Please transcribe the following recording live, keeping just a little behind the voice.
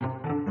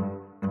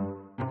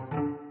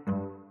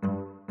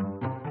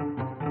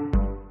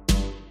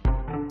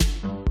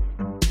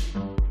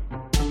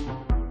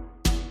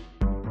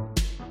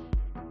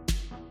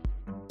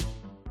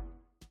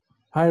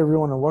Hi,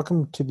 everyone, and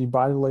welcome to the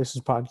Body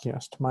Laces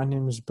podcast. My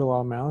name is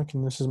Bilal Malik,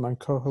 and this is my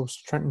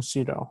co-host Trenton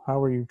Cito.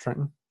 How are you,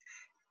 Trenton?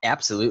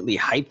 Absolutely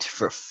hyped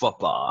for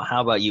football.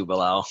 How about you,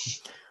 Bilal?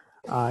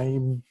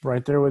 I'm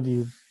right there with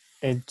you.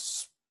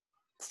 It's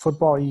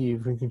football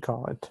eve, we could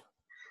call it.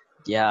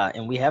 Yeah,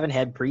 and we haven't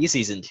had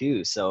preseason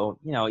too. So,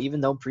 even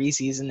though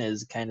preseason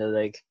is kind of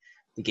like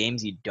the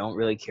games you don't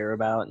really care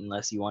about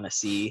unless you want to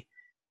see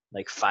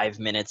like 5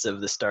 minutes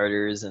of the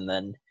starters and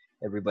then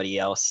everybody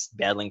else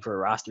battling for a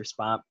roster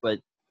spot. But,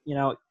 you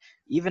know,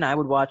 even I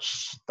would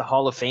watch the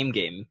Hall of Fame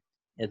game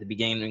at the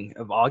beginning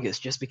of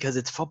August just because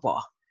it's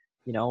football,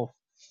 you know,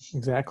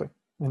 Exactly.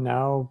 And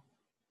now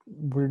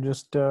we're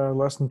just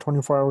less than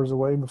 24 hours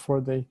away before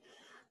the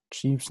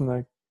Chiefs and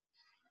the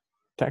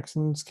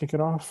Texans kick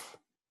it off.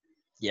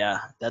 Yeah,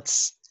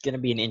 that's going to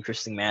be an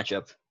interesting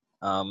matchup.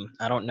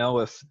 I don't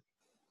know if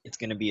it's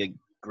going to be a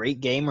great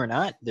game or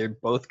not. They're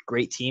both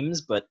great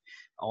teams, but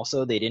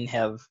also they didn't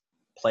have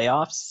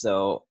playoffs,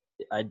 so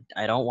I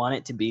don't want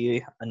it to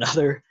be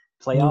another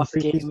You mean playoff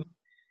preseason? game.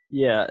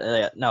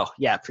 Yeah, no,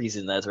 yeah,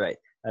 preseason. That's right.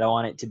 I don't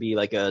want it to be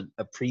like a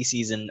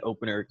preseason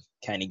opener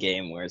kind of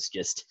game where it's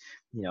just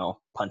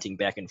punting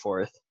back and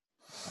forth,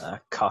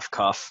 cough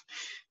cough,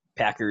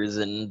 Packers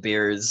and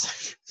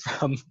Bears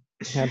from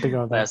You had to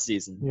go there. last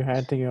season. You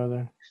had to go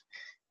there.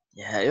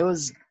 Yeah,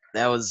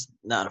 that was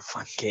not a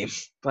fun game,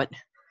 but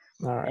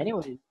All right.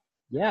 anyway,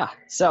 yeah.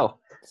 So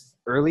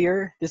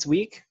earlier this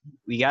week,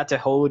 we got to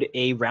hold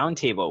a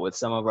roundtable with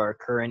some of our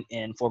current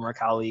and former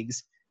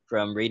colleagues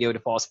from Radio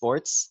DePaul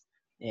Sports,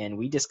 and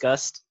we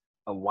discussed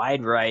a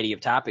wide variety of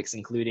topics,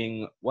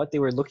 including what they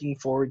were looking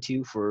forward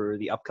to for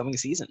the upcoming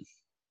season.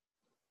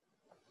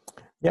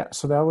 Yeah,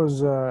 so that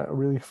was a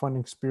really fun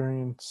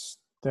experience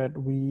that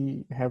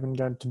we haven't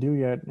got to do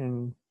yet,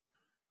 and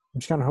I'm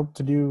just kind of hope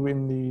to do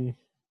in the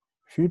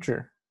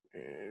future,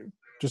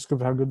 just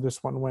because of how good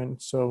this one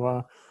went.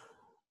 So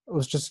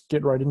let's just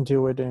get right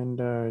into it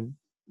and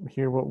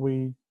hear what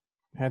we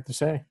had to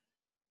say.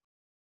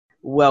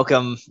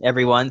 Welcome,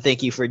 everyone.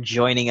 Thank you for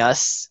joining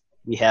us.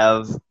 We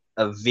have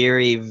a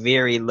very,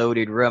 very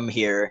loaded room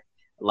here.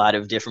 A lot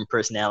of different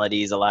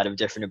personalities, a lot of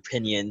different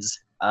opinions.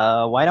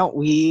 Why don't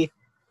we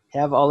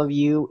have all of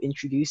you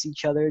introduce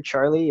each other?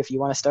 Charlie, if you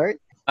want to start.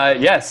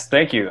 Yes,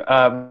 thank you.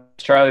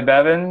 Charlie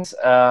Bevins,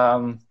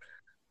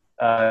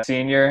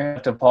 senior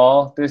at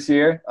DePaul this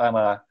year. I'm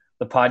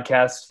the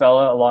podcast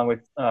fella along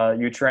with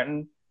you,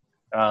 Trenton.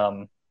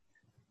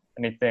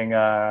 Anything?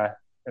 I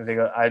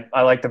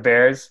like the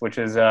Bears, which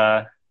is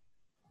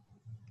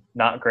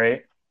not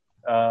great.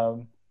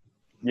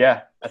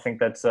 Yeah, I think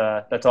that's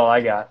all I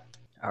got.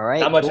 All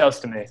right. Not much else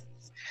to me.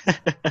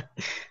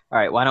 All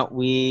right. Why don't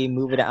we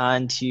move it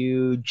on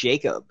to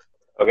Jacob?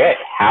 Okay,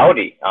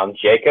 howdy. I'm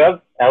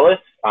Jacob Ellis.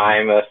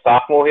 I'm a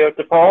sophomore here at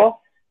DePaul.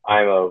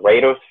 I'm a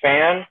Raiders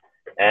fan,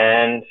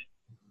 and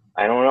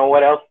I don't know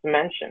what else to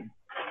mention.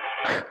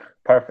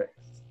 Perfect.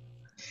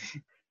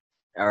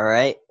 All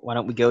right. Why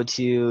don't we go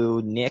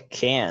to Nick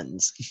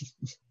Cans?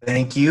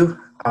 Thank you.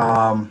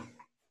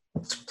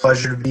 It's a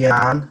pleasure to be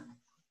on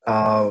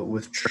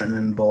with Trenton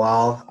and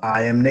Bilal.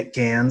 I am Nick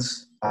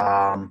Cans,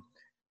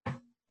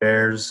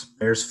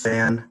 Bears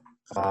fan,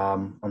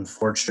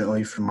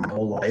 unfortunately for my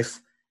whole life.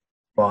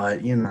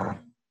 But,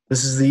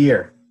 this is the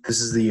year.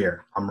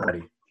 I'm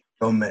ready.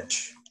 Go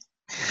Mitch.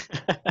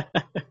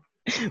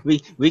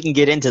 we can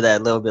get into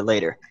that a little bit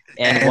later.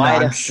 And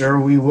I'm sure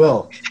we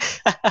will.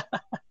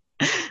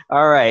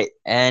 All right.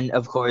 And,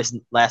 of course,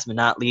 last but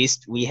not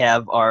least, we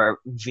have our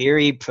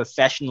very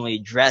professionally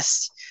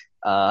dressed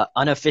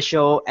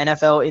unofficial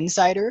NFL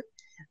insider,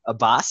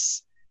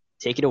 Abbas.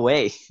 Take it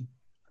away.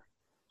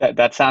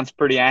 That sounds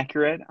pretty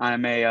accurate.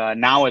 I'm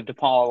now a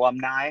DePaul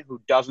alumni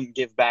who doesn't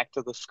give back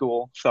to the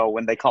school. So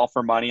when they call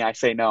for money, I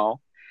say no.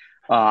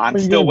 I'm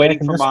still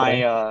waiting for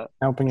my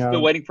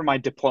waiting for my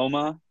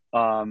diploma.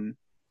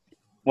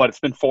 It's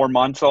been 4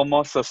 months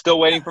almost. So still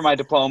waiting for my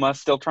diploma.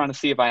 Still trying to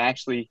see if I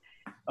actually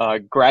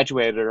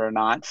graduated or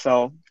not.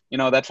 So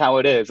that's how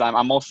it is.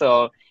 I'm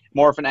also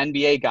more of an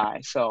NBA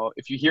guy. So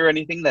if you hear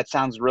anything that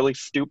sounds really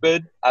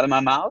stupid out of my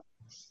mouth,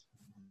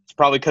 it's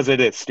probably because it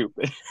is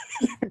stupid.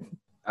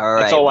 All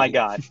right. That's all I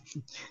got.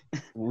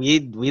 We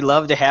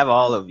love to have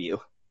all of you.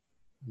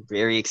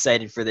 Very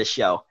excited for this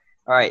show.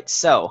 All right.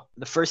 So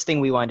the first thing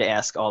we wanted to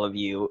ask all of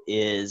you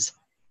is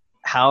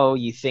how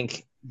you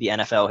think the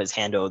NFL has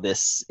handled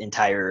this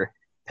entire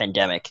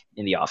pandemic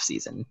in the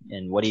offseason,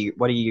 and what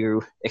are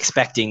you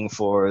expecting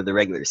for the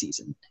regular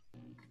season?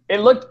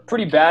 It looked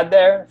pretty bad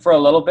there for a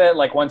little bit.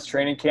 Like once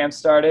training camp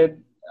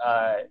started,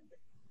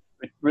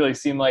 it really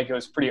seemed like it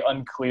was pretty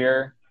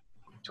unclear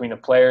between the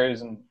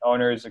players and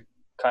owners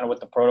kind of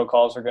what the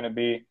protocols are going to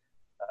be.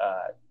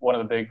 One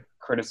of the big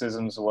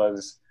criticisms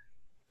was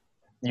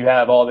you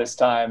have all this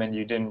time and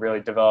you didn't really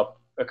develop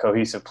a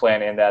cohesive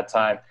plan in that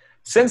time.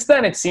 Since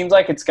then, it seems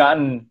like it's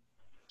gotten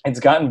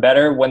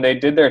better. When they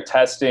did their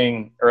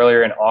testing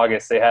earlier in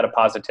August, they had a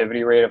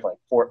positivity rate of like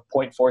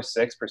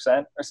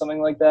 4.46% or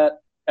something like that.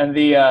 And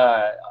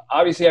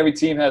obviously every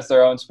team has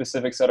their own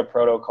specific set of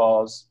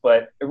protocols,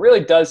 but it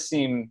really does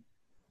seem,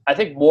 I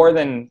think more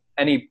than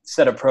any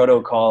set of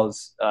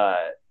protocols.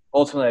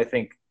 Ultimately, I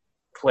think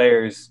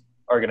players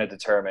are going to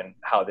determine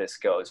how this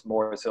goes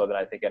more so than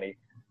I think any,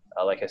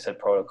 like I said,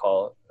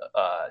 protocol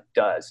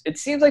does. It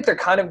seems like they're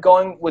kind of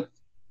going with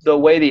the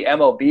way the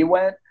MLB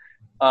went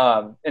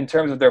in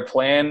terms of their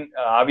plan.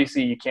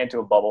 Obviously, you can't do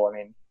a bubble. I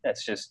mean,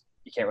 that's just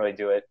 – you can't really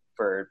do it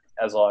for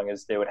as long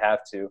as they would have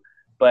to.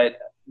 But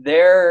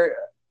they're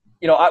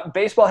 –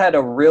 baseball had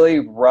a really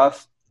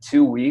rough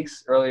 2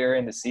 weeks earlier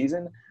in the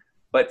season.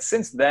 But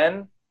since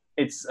then,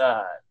 it's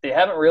they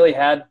haven't really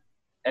had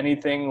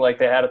anything like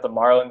they had at the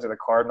Marlins or the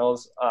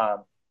Cardinals.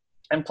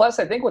 And plus,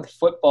 I think with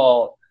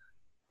football,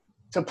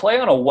 to play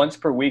on a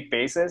once-per-week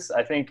basis,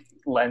 I think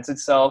lends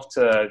itself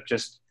to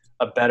just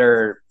a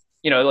better –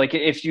 like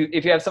if you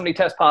have somebody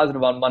test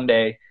positive on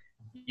Monday,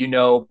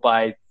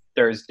 by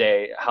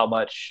Thursday how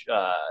much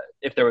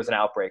if there was an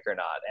outbreak or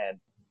not. And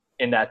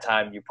in that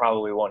time, you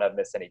probably won't have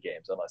missed any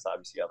games unless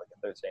obviously you have like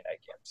a Thursday night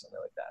game or something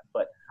like that.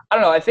 But I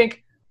don't know. I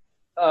think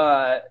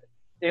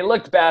it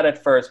looked bad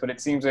at first, but it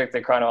seems like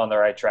they're kind of on the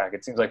right track.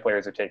 It seems like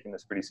players are taking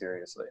this pretty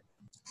seriously.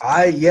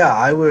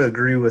 I would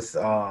agree with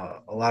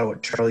a lot of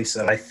what Charlie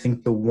said. I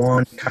think the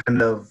one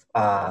kind of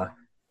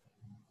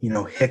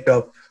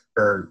hiccup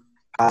or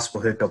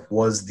possible hiccup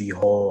was the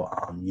whole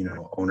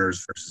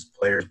owners versus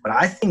players. But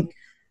I think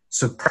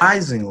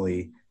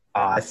surprisingly,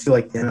 I feel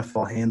like the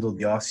NFL handled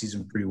the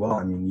offseason pretty well.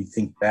 I mean, you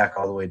think back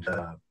all the way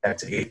back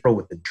to April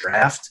with the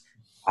draft,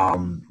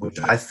 which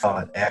I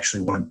thought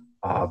actually went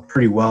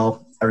pretty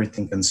well,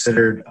 everything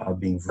considered,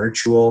 being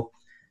virtual.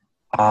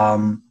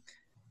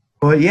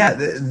 But yeah,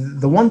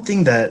 the one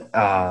thing that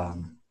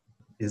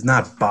is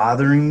not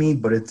bothering me,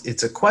 but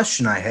it's a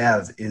question I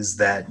have, is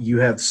that you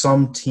have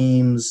some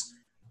teams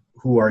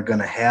who are going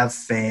to have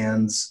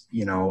fans,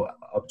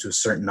 up to a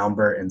certain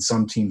number, and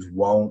some teams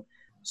won't.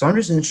 So I'm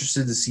just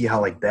interested to see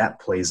how that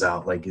plays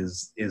out.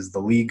 Is the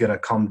league going to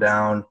come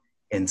down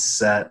and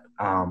set,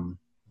 a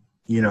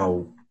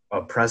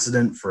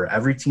precedent for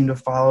every team to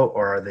follow,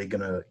 or are they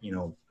going to,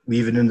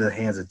 leave it into the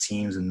hands of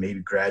teams and maybe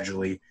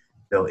gradually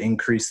they'll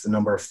increase the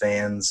number of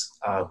fans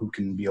who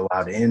can be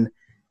allowed in?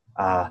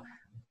 I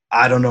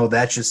don't know.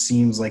 That just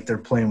seems like they're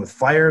playing with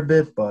fire a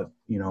bit, but,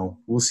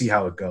 we'll see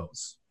how it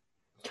goes.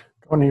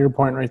 Going to your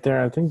point right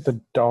there, I think the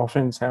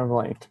Dolphins have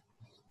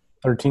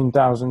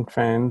 13,000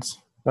 fans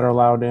that are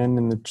allowed in,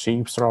 and the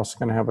Chiefs are also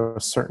going to have a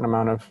certain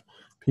amount of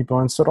people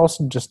in. So it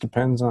also just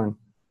depends on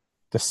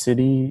the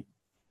city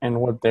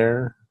and what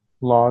their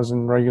laws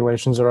and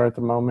regulations are at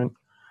the moment.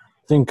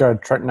 I think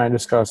Trent and I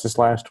discussed this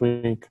last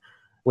week,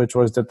 which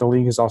was that the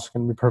league is also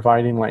going to be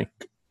providing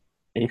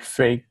a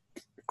fake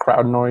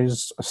crowd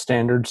noise, a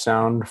standard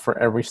sound for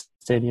every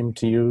stadium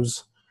to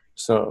use.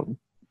 So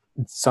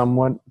it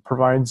somewhat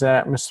provides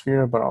that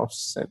atmosphere, but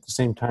also at the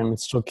same time, it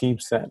still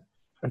keeps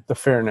the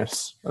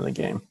fairness of the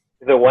game.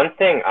 The one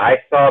thing I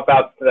saw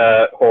about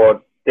the whole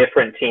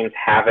different teams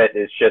have it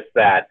is just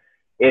that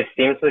it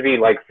seems to be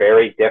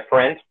very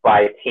different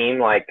by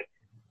team.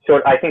 So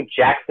I think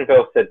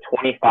Jacksonville said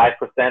 25%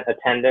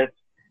 attendance,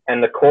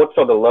 and the Colts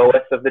are the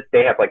lowest of this.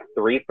 They have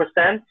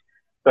 3%.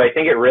 So I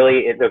think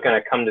they're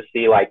going to come to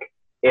see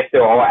if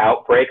there are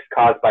outbreaks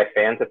caused by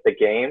fans at the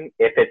game,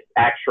 if it's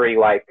actually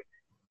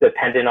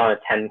dependent on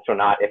attendance or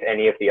not, if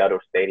any of the other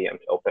stadiums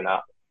open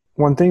up.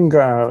 One thing we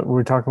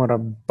were talking about a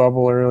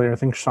bubble earlier. I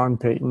think Sean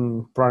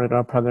Payton brought it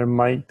up, how they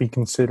might be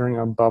considering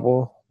a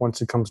bubble once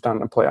it comes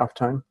down to playoff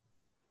time.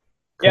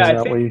 Yeah,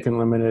 that way you can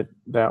limit it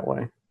that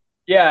way.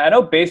 Yeah, I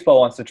know baseball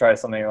wants to try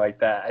something like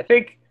that. I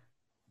think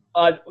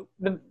the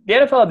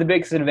NFL had the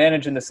biggest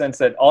advantage in the sense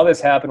that all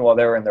this happened while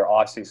they were in their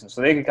off season,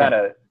 so they could kind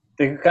of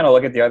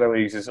look at the other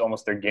leagues as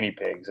almost their guinea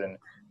pigs. And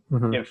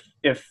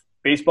if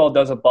baseball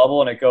does a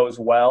bubble and it goes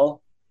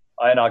well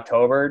in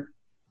October,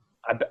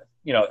 I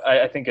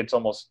think it's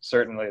almost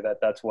certainly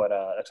that's what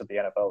the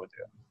NFL would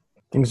do.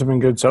 Things have been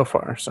good so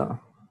far, so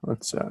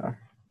let's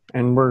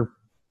and we're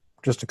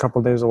just a couple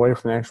of days away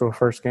from the actual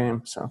first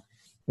game, so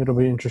it'll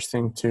be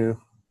interesting to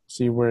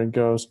see where it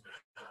goes.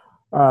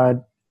 I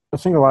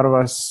think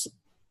most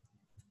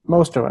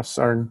of us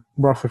are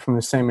roughly from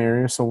the same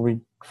area, so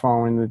we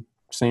following the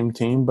same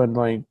team. But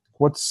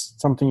what's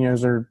something you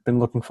guys have been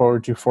looking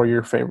forward to for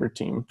your favorite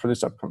team for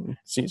this upcoming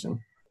season?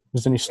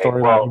 Is there any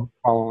story that you're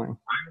following?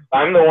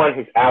 I'm the one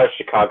who's out of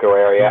Chicago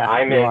area. Yeah,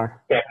 I'm in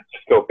San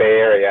Francisco Bay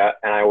Area,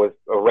 and I was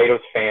a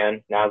Raiders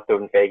fan. Now it's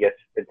in Vegas.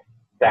 It's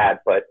sad,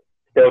 but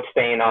still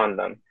staying on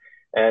them.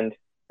 And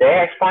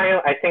they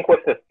finally, I think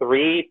with the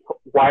 3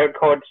 wild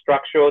card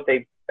structure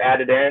they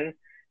added in,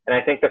 and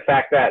I think the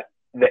fact that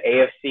the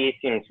AFC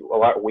seems a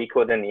lot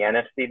weaker than the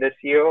NFC this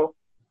year,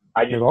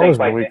 I just think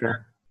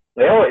weaker.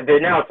 Now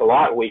it's a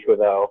lot weaker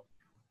though.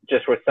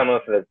 Just with some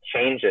of the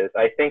changes,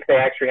 I think they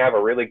actually have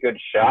a really good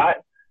shot,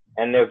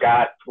 and they've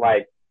got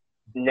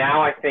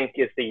now I think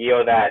it's the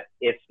year that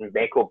it's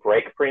make or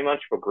break pretty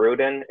much for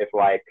Gruden. If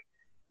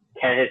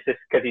it's just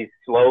because he's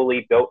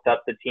slowly built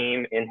up the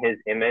team in his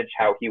image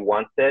how he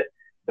wants it,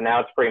 so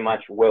now it's pretty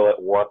much will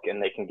it work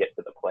and they can get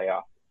to the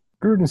playoffs.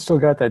 Gruden still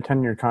got that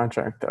 10-year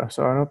contract though,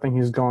 so I don't think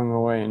he's going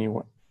away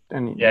anywhere.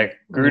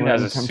 Gruden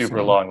has a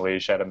super long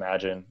leash, I'd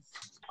imagine.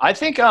 I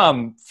think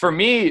for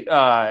me,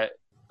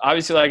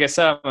 obviously, like I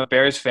said, I'm a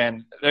Bears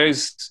fan.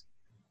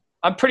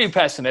 I'm pretty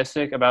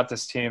pessimistic about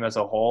this team as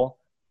a whole,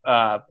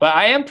 but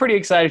I am pretty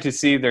excited to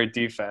see their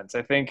defense.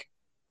 I think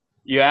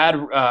you had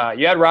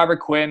Robert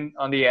Quinn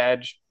on the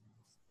edge.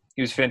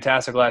 He was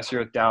fantastic last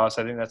year with Dallas.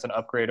 I think that's an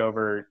upgrade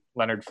over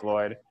Leonard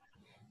Floyd.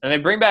 And they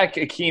bring back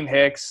Akeem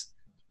Hicks.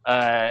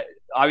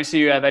 Obviously,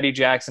 you have Eddie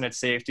Jackson at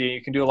safety.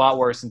 You can do a lot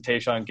worse than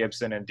Tayshaun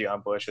Gibson and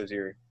Deion Bush as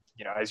your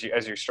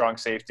strong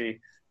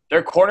safety.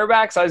 Their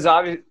cornerbacks,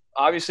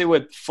 obviously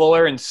with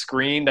Fuller and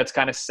Screen, that's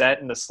kind of set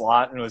in the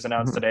slot, and it was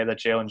announced today that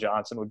Jalen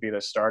Johnson would be the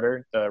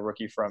starter, the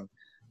rookie from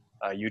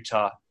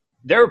Utah.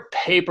 They're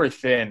paper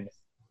thin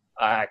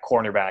at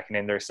cornerback and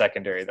in their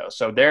secondary, though.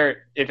 So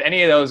if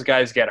any of those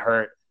guys get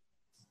hurt,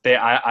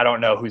 I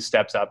don't know who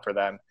steps up for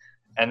them.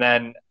 And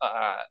then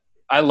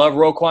I love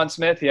Roquan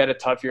Smith. He had a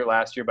tough year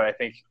last year, but I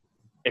think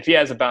if he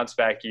has a bounce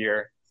back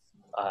year,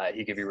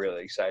 he could be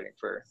really exciting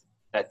for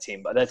that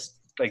team. But that's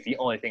like the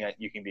only thing that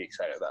you can be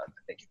excited about,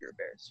 I think, if you're a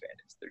Bears fan,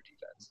 is their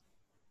defense.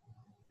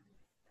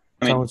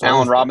 I mean,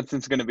 Allen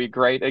Robinson's going to be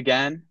great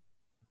again,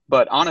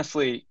 but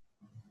honestly,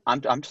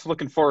 I'm just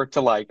looking forward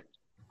to like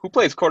who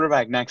plays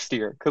quarterback next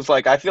year, because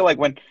like I feel like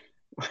when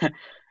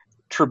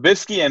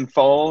Trubisky and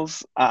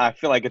Foles, I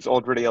feel like it's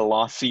already a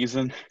lost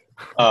season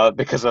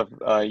because of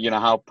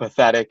how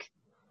pathetic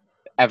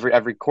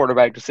every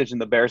quarterback decision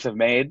the Bears have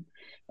made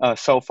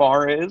so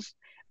far is.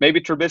 Maybe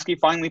Trubisky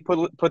finally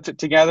puts it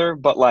together,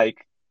 but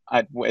like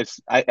I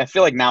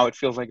feel like now it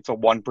feels like it's a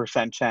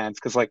 1% chance,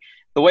 because like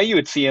the way you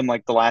would see him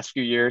like the last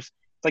few years,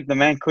 it's like the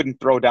man couldn't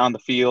throw down the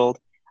field.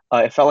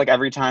 It felt like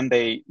every time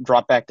they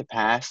dropped back to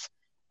pass,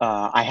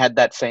 I had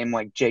that same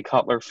like Jay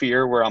Cutler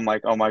fear where I'm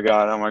like, oh my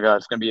god,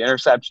 it's gonna be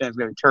interception, it's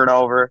gonna be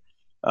turnover.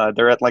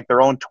 They're at like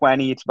their own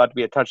 20, it's about to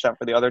be a touchdown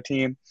for the other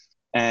team,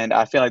 and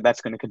I feel like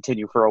that's going to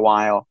continue for a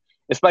while,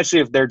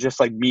 especially if they're just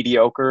like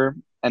mediocre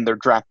and their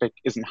draft pick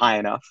isn't high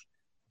enough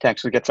to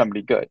actually get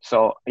somebody good.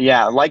 So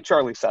yeah, like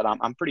Charlie said,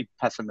 I'm pretty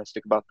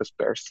pessimistic about this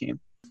Bears team.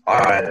 All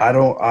right, I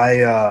don't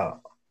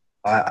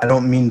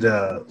mean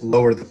to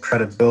lower the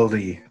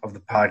credibility of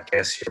the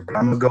podcast here, but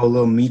I'm gonna go a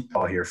little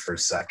meatball here for a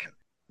second.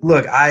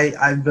 Look,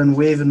 I've been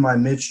waving my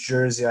Mitch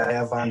jersey I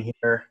have on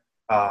here,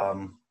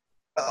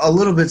 a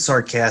little bit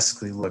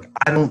sarcastically. Look,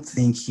 I don't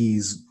think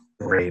he's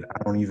great.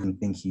 I don't even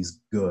think he's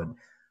good.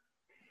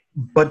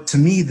 But to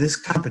me, this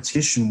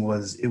competition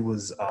was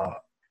a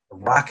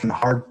rock and a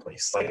hard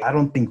place. Like, I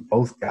don't think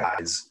both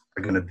guys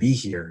are going to be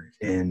here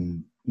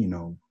in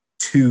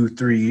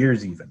 2-3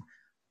 years even.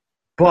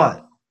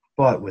 But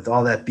with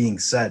all that being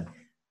said,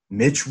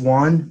 Mitch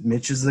won.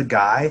 Mitch is the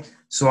guy.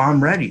 So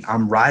I'm ready.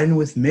 I'm riding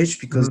with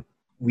Mitch because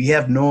we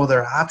have no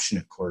other option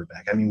at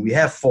quarterback. I mean, we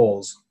have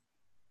Foles,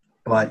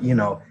 but,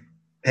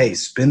 hey,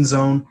 spin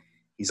zone,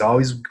 he's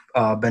always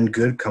been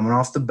good coming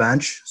off the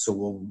bench. So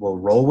we'll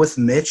roll with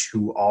Mitch,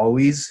 who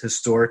always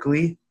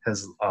historically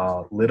has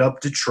lit up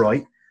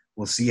Detroit.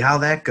 We'll see how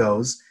that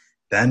goes.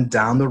 Then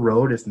down the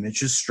road, if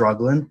Mitch is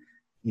struggling,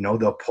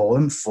 they'll pull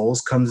him.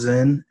 Foles comes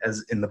in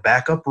as in the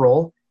backup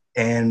role,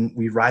 and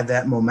we ride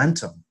that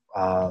momentum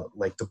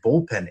like the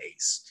bullpen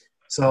ace.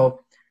 So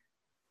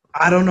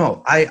I don't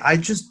know. I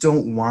just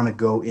don't want to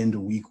go into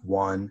week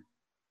one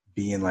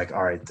being like,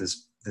 all right,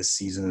 this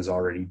season is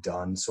already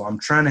done. So I'm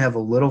trying to have a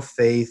little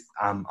faith.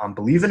 I'm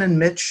believing in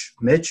Mitch.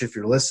 Mitch, if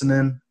you're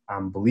listening,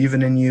 I'm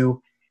believing in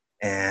you,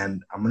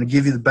 and I'm going to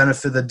give you the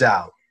benefit of the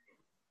doubt.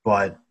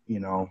 But, you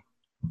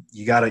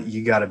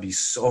gotta be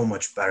so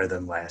much better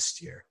than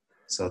last year.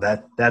 So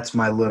that's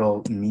my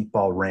little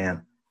meatball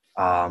rant.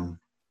 I'm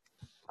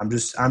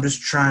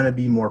just trying to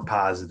be more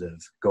positive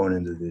going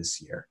into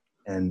this year,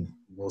 and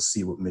we'll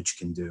see what Mitch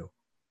can do.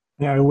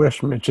 Yeah, I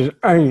wish Mitch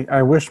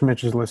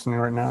is listening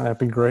right now. That'd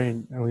be great.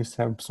 At least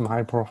have some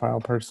high-profile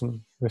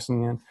person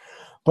listening in.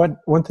 But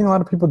one thing a lot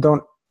of people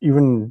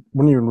wouldn't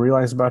even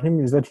realize about him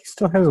is that he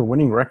still has a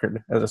winning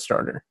record as a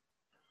starter.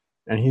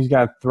 And he's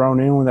got thrown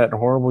in with that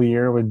horrible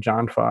year with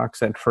John Fox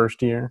that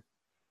first year,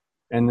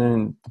 and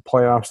then the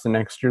playoffs the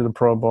next year, the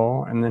Pro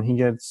Bowl, and then he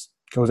goes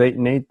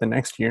 8-8 the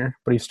next year.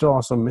 But he still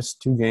also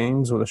missed 2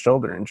 games with a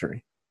shoulder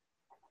injury,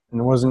 and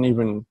it wasn't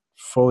even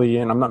fully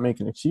in. I'm not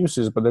making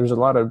excuses, but there's a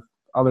lot of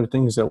other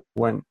things that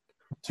went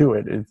to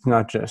it. It's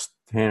not just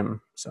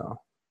him. So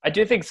I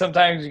do think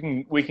sometimes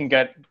we can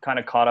get kind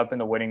of caught up in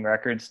the winning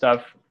record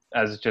stuff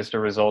as just a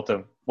result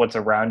of what's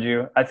around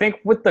you. I think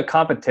with the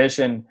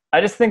competition, I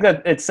just think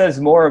that it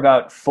says more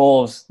about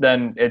Foles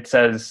than it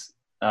says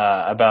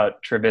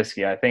about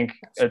Trubisky. I think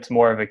it's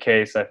more of a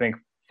case. I think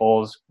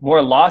Foles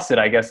more lost it,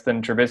 I guess,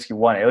 than Trubisky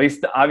won. At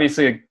least,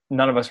 obviously,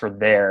 none of us were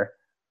there.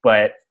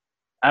 But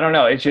I don't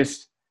know.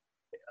 It's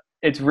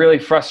really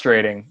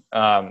frustrating.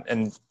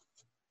 And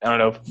I don't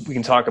know if we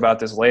can talk about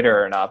this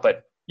later or not,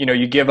 but,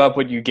 you give up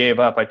what you gave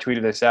up. I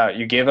tweeted this out.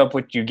 You gave up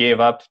what you gave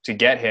up to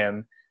get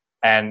him,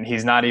 and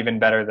he's not even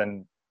better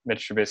than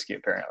Mitch Trubisky,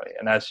 apparently.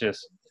 And that's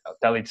just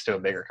that leads to a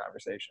bigger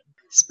conversation.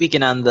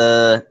 Speaking on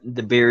the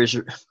Bears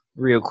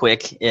real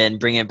quick and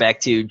bringing it back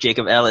to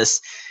Jacob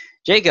Ellis.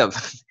 Jacob,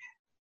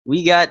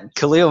 we got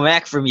Khalil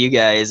Mack from you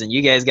guys, and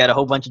you guys got a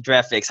whole bunch of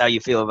draft picks. How you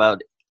feel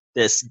about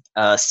this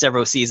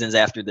several seasons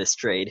after this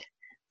trade?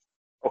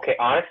 Okay,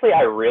 honestly,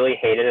 I really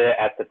hated it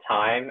at the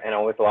time, and I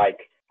was like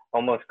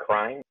almost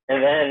crying.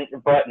 And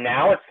then, but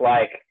now it's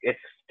like it's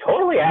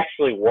totally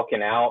actually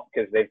working out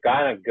because they've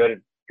gotten a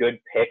good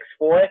picks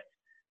for it.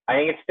 I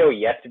think it's still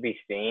yet to be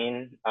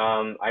seen.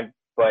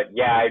 But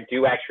yeah, I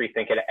do actually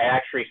think it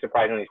actually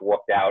surprisingly has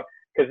worked out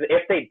because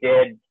if they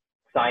did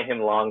sign him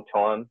long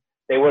term,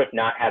 they would have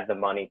not had the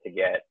money to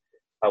get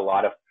a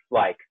lot of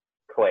like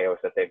players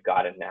that they've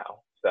gotten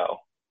now. So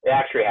it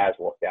actually has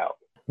worked out.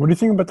 What do you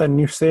think about that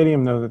new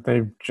stadium though that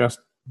they've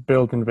just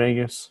built in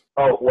Vegas?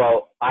 Oh,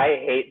 well, I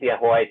hate the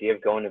whole idea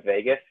of going to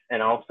Vegas,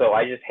 and also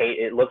I just hate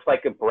it looks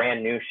like a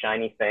brand new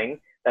shiny thing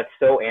that's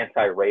so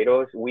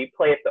anti-Raiders. We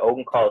play at the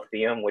Oakland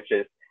Coliseum, which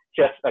is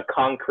just a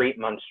concrete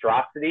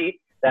monstrosity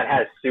that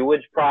has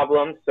sewage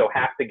problems, so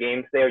half the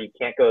games there you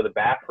can't go to the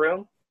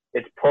bathroom.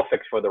 It's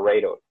perfect for the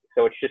Raiders.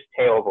 So it's just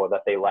terrible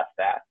that they left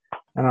that.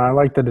 And I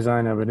like the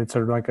design of it. It's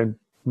like a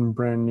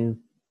brand new,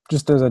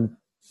 just as a,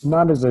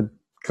 not as a,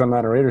 because I'm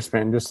not a Raiders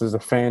fan, just as a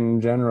fan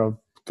in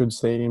general, good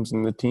stadiums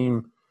and the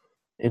team.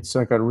 It's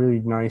like a really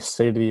nice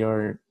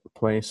state-of-the-art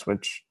place,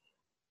 which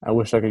I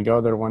wish I could go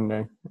there one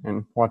day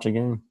and watch a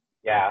game.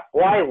 Yeah,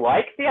 well, I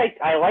like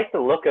the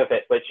look of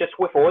it, but just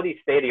with all these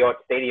state-of-the-art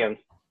stadiums,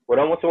 what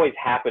almost always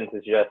happens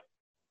is just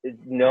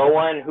no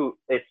one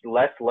it's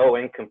less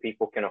low-income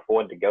people can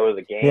afford to go to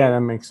the game. Yeah,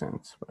 that makes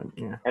sense. But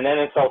yeah. And then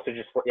it's also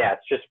just,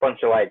 it's just a bunch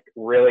of like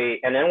really,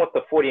 and then with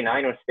the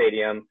 49ers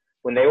stadium,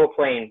 when they were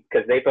playing,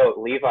 because they built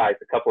Levi's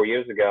a couple of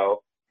years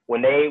ago,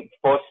 when they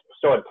first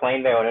started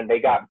playing there and they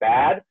got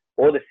bad,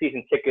 all the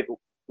season ticket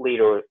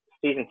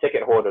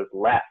holders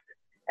left,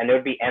 and there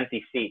would be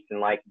empty seats in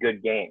like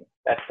good games.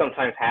 That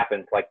sometimes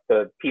happens. Like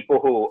the people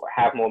who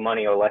have more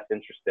money are less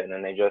interested,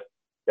 and they just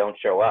don't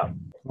show up.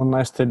 One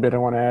last tidbit I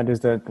want to add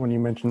is that when you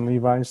mentioned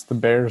Levi's, the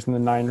Bears and the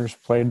Niners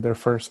played their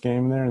first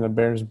game there, and the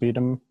Bears beat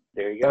them.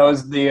 There you go.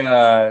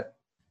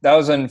 That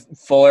was when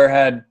Fuller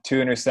had 2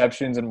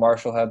 interceptions and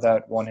Marshall had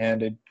that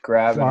one-handed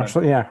grab.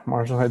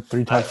 Marshall had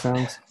 3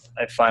 touchdowns.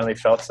 I finally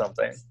felt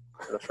something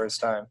for the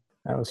first time.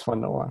 That was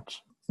fun to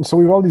watch. So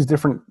we have all these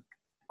different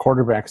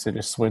quarterbacks that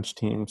just switch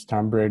teams.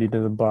 Tom Brady to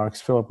the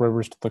Bucs, Phillip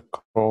Rivers to the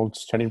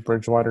Colts, Teddy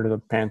Bridgewater to the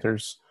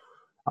Panthers,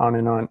 on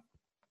and on.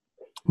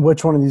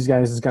 Which one of these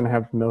guys is going to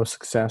have the most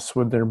success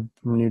with their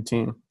new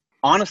team?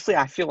 Honestly,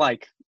 I feel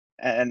like,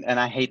 and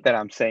I hate that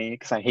I'm saying it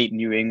because I hate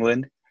New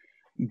England,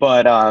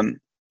 but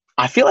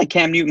I feel like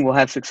Cam Newton will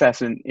have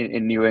success in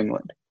New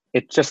England.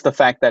 It's just the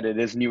fact that it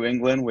is New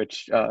England,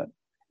 which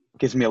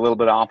gives me a little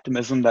bit of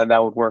optimism that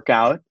would work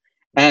out.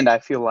 And I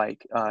feel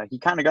like he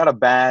kind of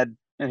got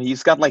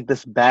he's got like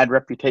this bad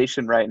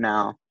reputation right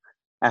now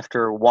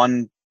after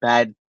one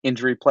bad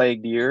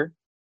injury-plagued year.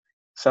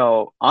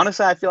 So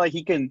honestly, I feel like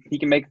he can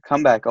make a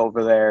comeback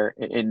over there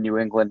in New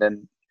England,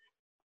 and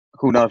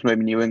who knows,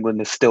 maybe New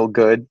England is still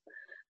good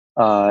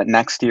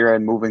next year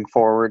and moving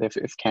forward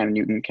if Cam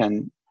Newton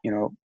can,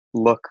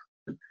 look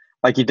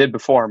like he did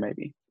before,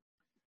 maybe.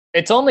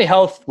 It's only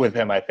health with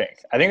him, I think.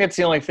 I think that's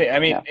the only thing. I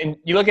mean, and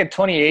you look at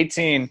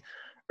 2018,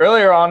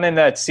 earlier on in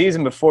that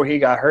season before he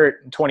got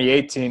hurt in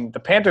 2018, the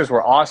Panthers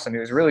were awesome. He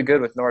was really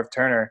good with Norv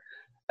Turner.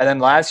 And then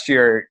last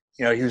year,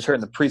 he was hurt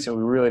in the preseason.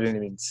 We really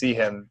didn't even see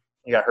him.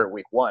 He got hurt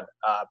week 1.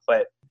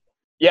 But,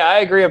 yeah, I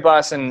agree with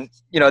Boston.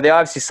 They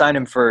obviously signed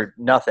him for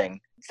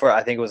nothing.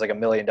 I think it was like $1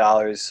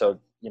 million.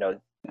 So,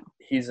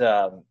 he's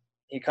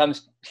he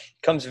comes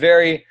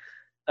very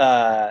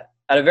at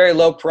a very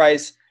low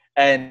price.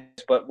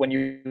 But when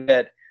you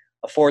get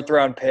a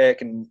 4th-round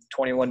pick and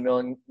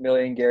 $21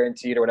 million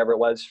guaranteed or whatever it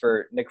was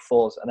for Nick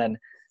Foles, and then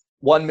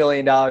 $1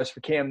 million for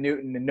Cam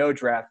Newton and no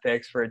draft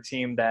picks for a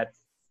team that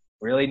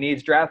really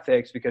needs draft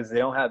picks because they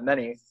don't have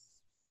many.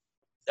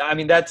 I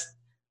mean, that's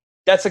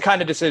the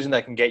kind of decision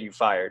that can get you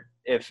fired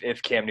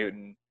if Cam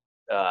Newton,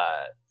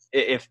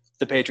 if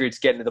the Patriots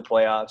get into the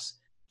playoffs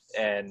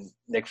and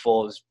Nick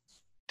Foles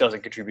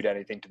doesn't contribute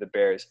anything to the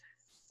Bears.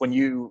 When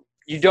you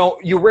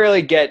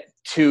rarely get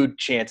 2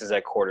 chances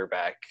at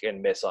quarterback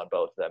and miss on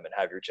both of them and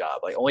have your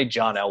job. Like only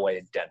John Elway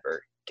in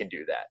Denver can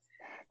do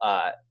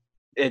that.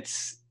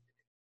 That's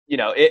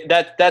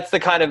the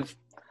kind of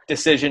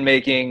decision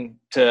making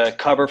to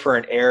cover for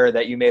an error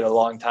that you made a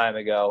long time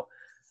ago.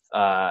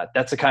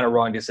 That's the kind of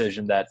wrong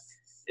decision that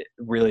it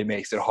really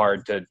makes it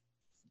hard to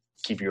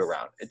keep you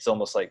around. It's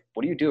almost like,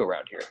 what do you do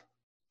around here?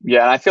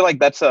 Yeah, I feel like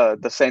that's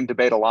the same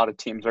debate a lot of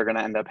teams are going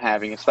to end up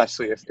having,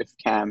 especially if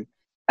Cam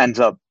ends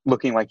up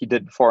looking like he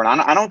did before.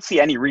 And I don't see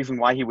any reason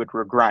why he would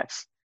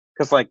regress.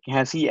 Because,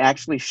 has he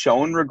actually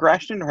shown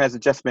regression, or has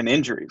it just been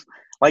injuries?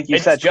 Like you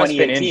said,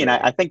 2018,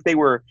 I think they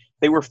were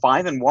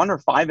 5-1 or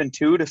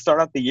 5-2 to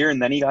start out the year,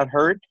 and then he got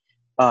hurt.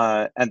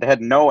 And they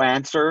had no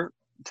answer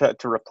to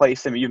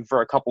replace him even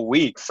for a couple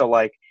weeks.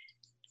 So,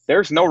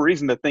 there's no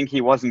reason to think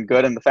he wasn't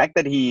good. And the fact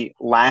that he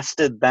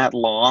lasted that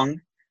long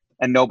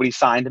and nobody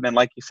signed him, and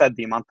like you said,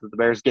 the amount that the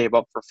Bears gave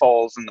up for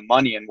Foles and the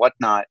money and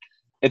whatnot,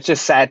 it's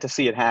just sad to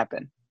see it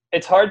happen.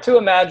 It's hard to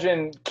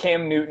imagine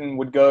Cam Newton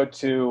would go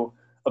to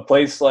a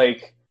place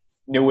like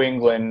New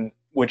England,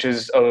 which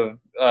is a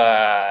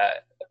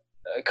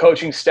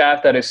coaching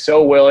staff that is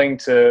so willing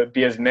to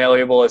be as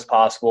malleable as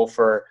possible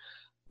for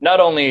not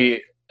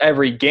only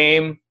every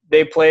game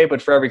they play,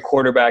 but for every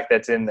quarterback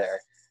that's in there.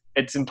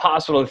 It's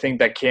impossible to think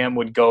that Cam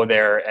would go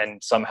there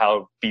and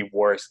somehow be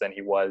worse than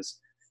he was,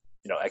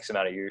 X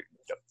amount of years,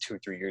 2 or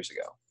 3 years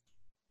ago.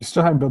 You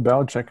still have Bill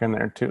Belichick in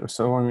there too.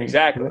 So I mean,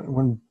 exactly.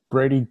 When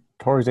Brady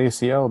tore his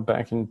ACL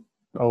back in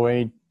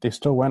 2008, they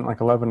still went like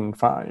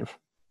 11-5.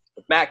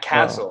 Matt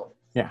Castle.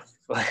 Yeah.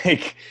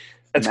 Like,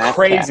 that's Matt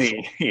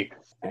crazy.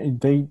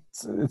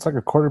 It's like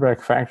a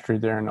quarterback factory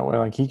there in a way.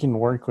 Like, he can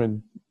work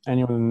with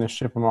anyone and they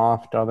ship him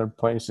off to other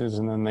places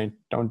and then they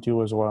don't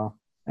do as well.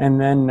 And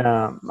then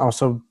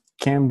also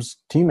Cam's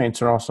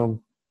teammates are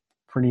also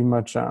pretty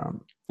much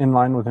in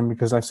line with him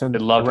because I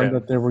read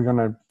that they were going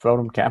to vote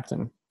him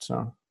captain.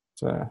 So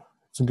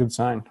it's a good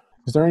sign.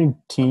 Is there any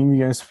team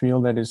you guys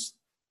feel that is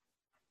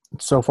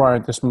so far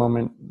at this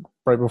moment,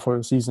 right before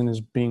the season, is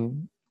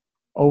being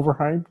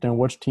overhyped, and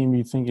which team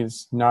you think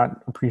is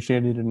not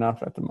appreciated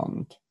enough at the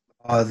moment?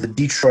 The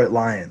Detroit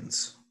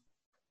Lions.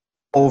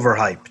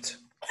 Overhyped.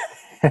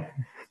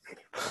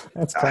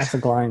 That's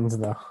classic Lions,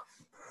 though.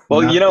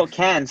 Well,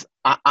 Cans,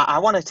 I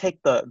want to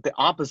take the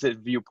opposite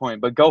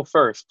viewpoint, but go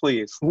first,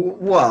 please.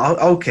 Well,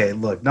 okay,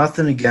 look,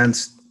 nothing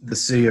against the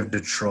city of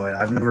Detroit.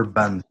 I've never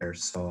been there,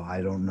 so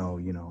I don't know,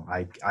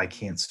 I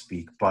can't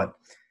speak. But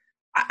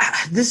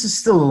this is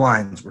still the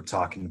Lions we're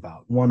talking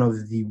about, one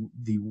of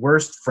the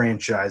worst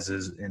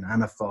franchises in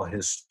NFL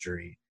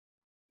history.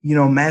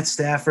 Matt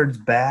Stafford's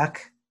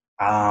back.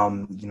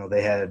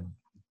 They had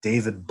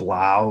David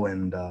Blau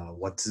and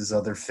what's his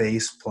other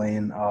face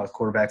playing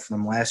quarterback for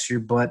them last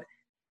year, but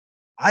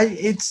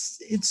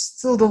it's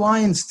still the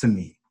Lions to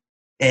me.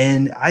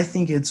 And I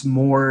think it's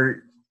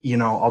more,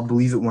 I'll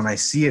believe it when I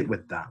see it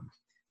with them.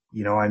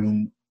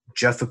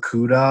 Jeff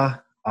Okudah,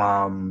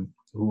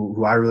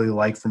 who I really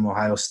like from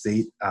Ohio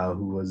State,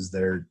 who was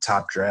their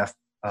top draft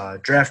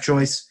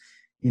choice.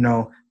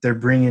 They're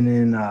bringing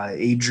in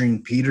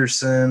Adrian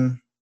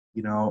Peterson,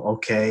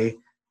 okay.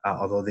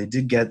 Although they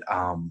did get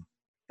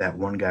that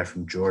one guy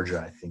from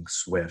Georgia, I think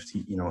Swift.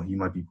 He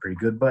might be pretty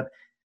good, but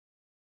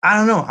I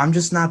don't know. I'm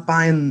just not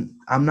buying.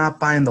 I'm not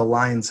buying the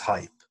Lions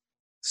hype.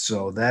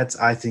 So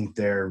I think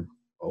they're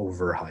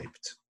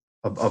overhyped.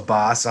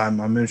 Abbas, I'm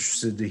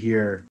interested to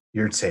hear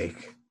your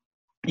take.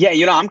 Yeah,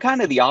 I'm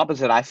kind of the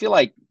opposite. I feel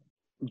like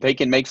they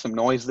can make some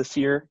noise this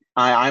year.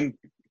 I'm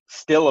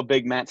still a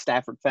big Matt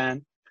Stafford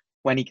fan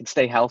when he can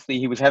stay healthy.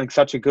 He was having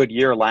such a good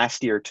year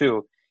last year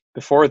too,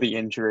 before the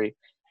injury.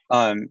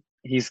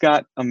 He's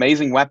got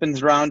amazing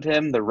weapons around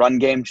him. The run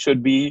game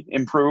should be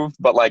improved,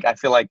 but I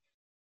feel like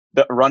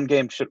the run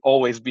game should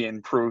always be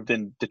improved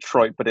in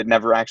Detroit, but it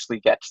never actually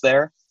gets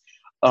there.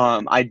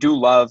 I do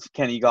love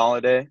Kenny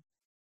Golladay,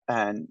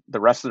 and the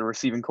rest of the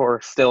receiving core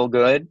is still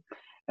good.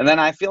 And then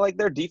I feel like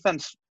their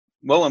defense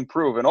will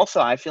improve. And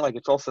also, I feel like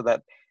it's also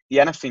that the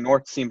NFC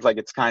North seems like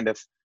it's kind of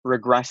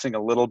regressing a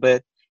little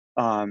bit.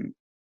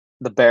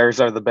 The Bears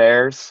are the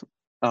Bears.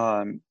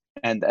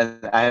 And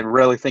I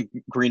really think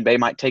Green Bay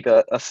might take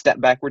a step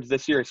backwards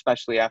this year,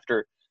 especially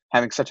after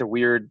having such a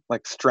weird,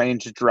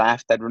 strange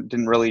draft that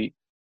didn't really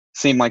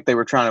seem like they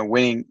were trying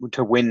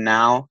to win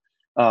now.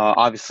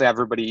 Obviously,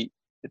 everybody,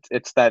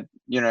 it's that,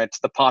 it's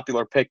the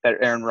popular pick that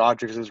Aaron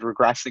Rodgers is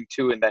regressing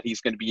to and that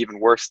he's going to be even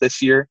worse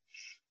this year.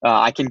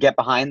 I can get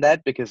behind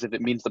that because if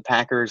it means the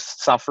Packers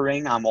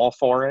suffering, I'm all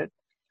for it.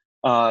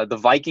 The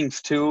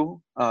Vikings,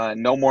 too,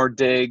 no more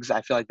Diggs.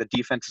 I feel like the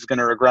defense is going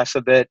to regress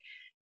a bit.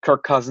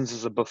 Kirk Cousins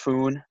is a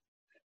buffoon.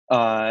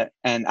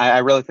 And I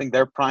really think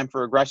they're primed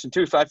for aggression,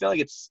 too. So I feel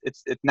like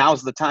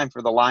now's the time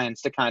for the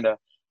Lions to kind of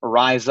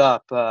rise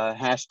up.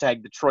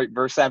 Hashtag Detroit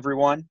versus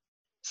everyone.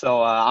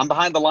 So I'm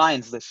behind the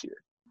Lions this year.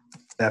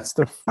 That's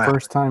the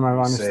first time I've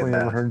honestly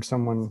ever heard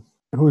someone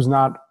who's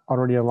not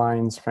already a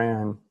Lions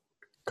fan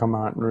come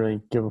out and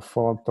really give a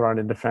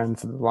full-throated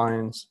defense of the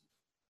Lions.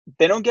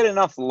 They don't get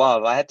enough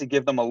love. I had to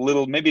give them a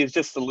little. Maybe it's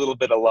just a little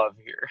bit of love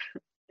here.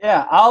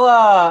 Yeah,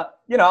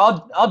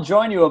 I'll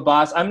join you,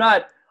 Abbas. I'm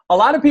not. A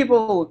lot of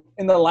people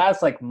in the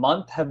last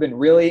month have been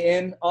really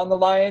in on the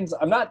Lions.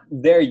 I'm not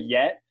there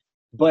yet,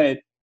 but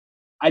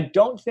I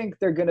don't think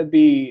they're going to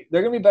be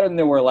better than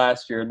they were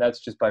last year, and that's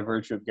just by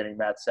virtue of getting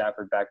Matt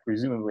Stafford back,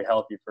 presumably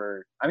healthy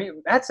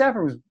Matt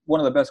Stafford was one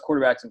of the best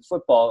quarterbacks in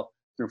football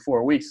through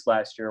 4 weeks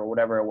last year or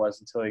whatever it was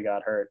until he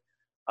got hurt.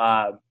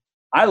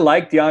 I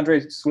like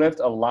DeAndre Swift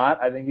a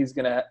lot. I think he's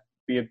going to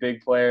be a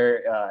big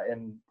player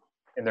in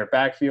their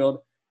backfield.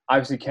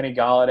 Obviously, Kenny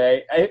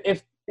Golladay.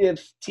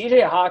 If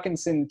T.J.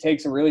 Hawkinson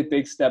takes a really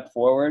big step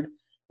forward,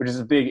 which is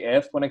a big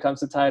if when it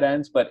comes to tight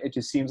ends, but it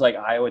just seems like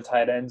Iowa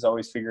tight ends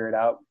always figure it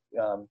out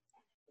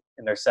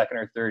in their second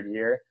or third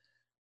year.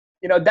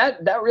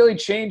 That really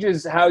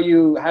changes how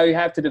you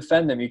have to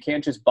defend them. You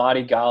can't just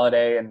body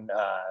Golladay and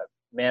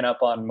man up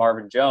on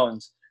Marvin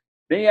Jones.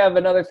 Then you have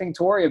another thing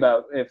to worry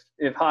about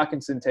if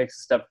Hawkinson takes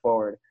a step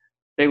forward.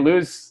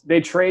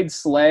 They trade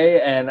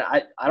Slay, and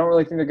I don't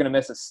really think they're going to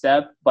miss a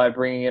step by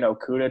bringing in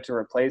Okudah to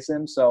replace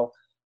him. So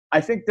I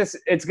think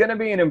it's going to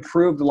be an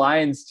improved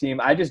Lions team.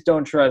 I just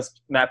don't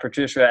trust Matt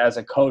Patricia as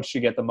a coach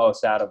to get the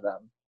most out of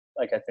them.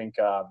 Like I think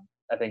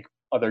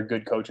other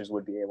good coaches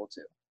would be able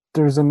to.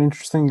 There's an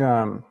interesting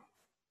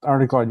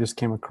article I just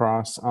came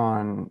across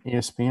on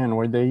ESPN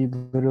where they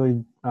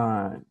literally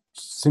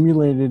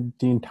simulated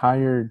the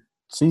entire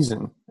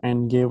season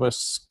and gave us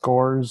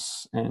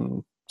scores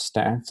and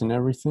stats and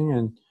everything.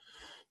 And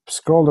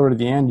scrolled over to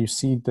the end, you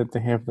see that they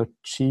have the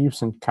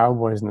Chiefs and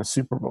Cowboys in the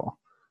Super Bowl,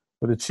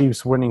 with the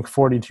Chiefs winning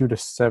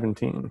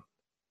 42-17.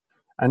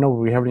 I know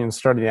we haven't even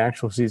started the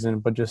actual season,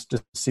 but just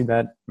to see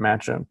that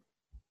matchup,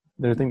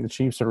 I think the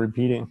Chiefs are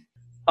repeating.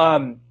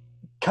 Kind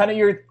of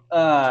your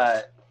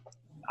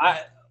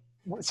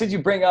since you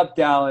bring up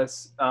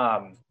Dallas,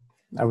 I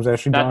was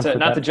actually not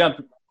to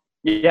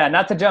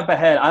jump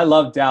ahead. I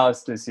love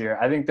Dallas this year.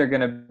 I think they're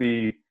going to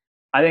be.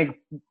 I think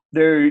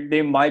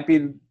they might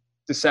be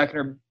the second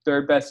or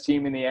third best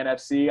team in the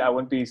NFC. I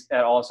wouldn't be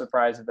at all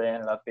surprised if they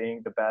ended up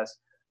being the best.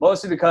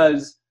 Mostly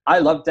because I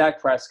love Dak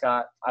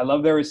Prescott. I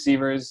love their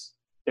receivers.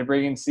 They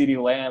bring in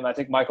CeeDee Lamb. I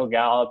think Michael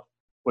Gallup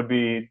would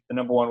be the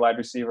number one wide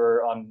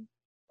receiver on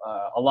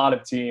a lot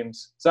of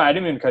teams. Sorry, I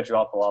didn't mean to cut you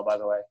off, Bilal, by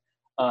the way.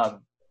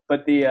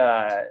 But you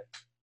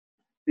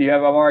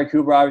have Amari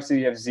Cooper, obviously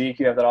you have Zeke,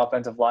 you have that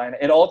offensive line.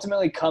 It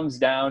ultimately comes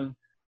down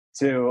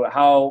to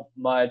how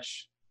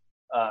much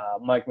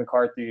Mike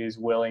McCarthy is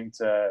willing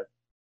to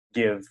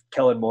give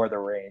Kellen Moore the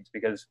reins.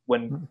 Because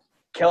when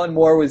Kellen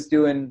Moore was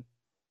doing –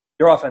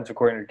 your offensive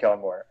coordinator, Kellen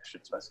Moore, I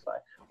should specify.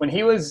 When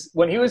he was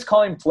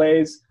calling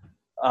plays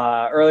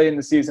early in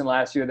the season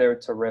last year, they were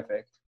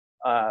terrific.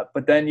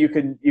 But then you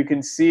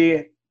can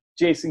see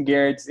Jason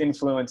Garrett's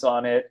influence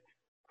on it,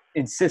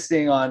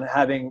 insisting on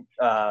having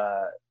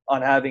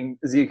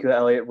Ezekiel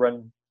Elliott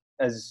run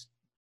as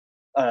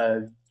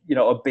a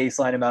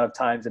baseline amount of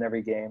times in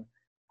every game.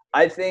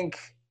 I think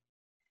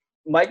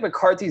Mike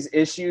McCarthy's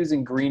issues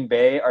in Green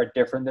Bay are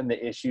different than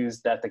the issues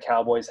that the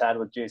Cowboys had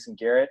with Jason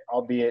Garrett,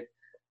 albeit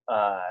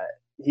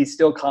he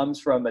still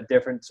comes from a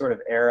different sort of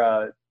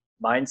era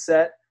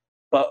mindset.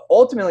 But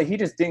ultimately, he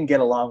just didn't get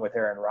along with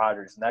Aaron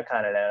Rodgers, and that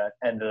kind of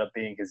ended up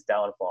being his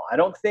downfall. I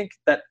don't think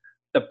that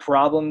the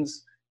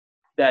problems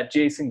that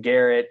Jason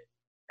Garrett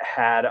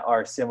had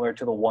are similar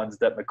to the ones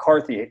that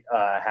McCarthy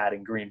had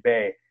in Green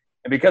Bay.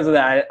 And because of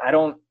that,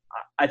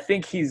 I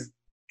think he's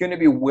going to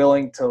be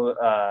willing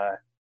to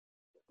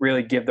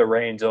really give the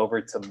reins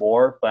over to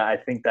Moore, but I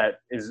think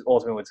that is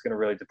ultimately what's going to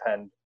really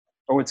depend,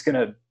 or what's going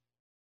to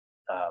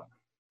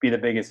be the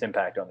biggest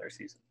impact on their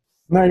season.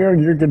 No,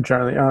 you're good,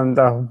 Charlie.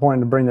 The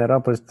point to bring that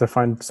up was to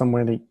find some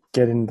way to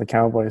get into the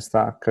Cowboys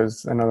stock,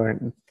 because I know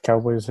the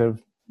Cowboys are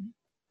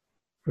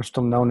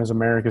still known as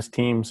America's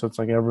team, so it's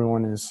like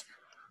everyone is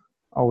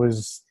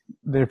always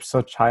 – they have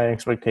such high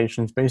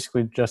expectations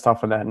basically just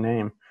off of that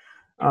name.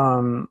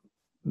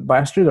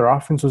 Last year their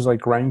offense was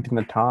like ranked in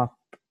the top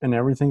and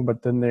everything,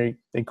 but then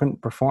they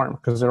couldn't perform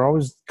because they're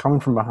always coming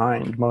from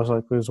behind. Most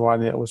likely is why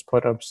they always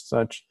put up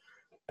such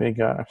big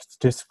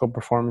statistical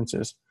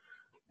performances.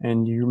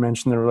 And you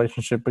mentioned the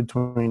relationship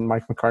between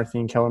Mike McCarthy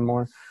and Kellen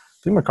Moore. I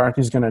think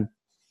McCarthy's going to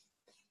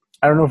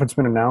 – I don't know if it's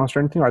been announced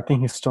or anything. I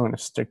think he's still going to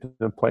stick to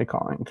the play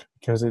calling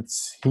because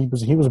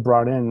he was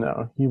brought in,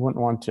 though. He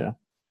wouldn't want to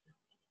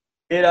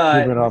give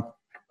it up.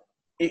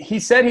 He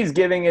said he's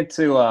giving it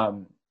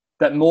to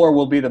that Moore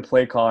will be the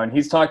play caller. And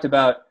he's talked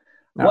about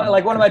one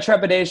of my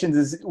trepidations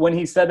is when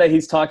he said that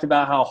he's talked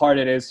about how hard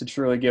it is to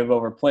truly give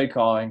over play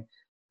calling.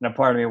 And a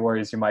part of me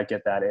worries you might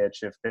get that itch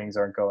if things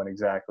aren't going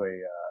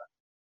exactly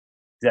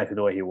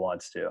the way he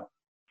wants to.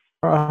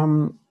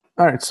 All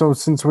right, so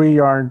since we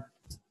are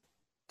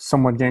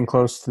somewhat getting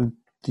close to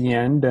the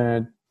end,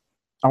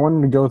 I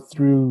wanted to go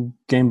through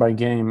game by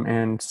game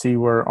and see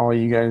where all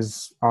you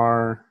guys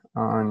are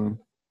on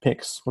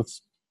picks.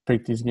 Let's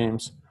pick these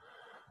games.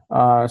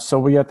 So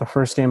we got the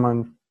first game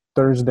on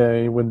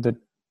Thursday with the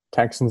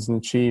Texans and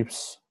the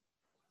Chiefs.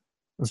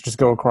 Let's just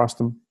go across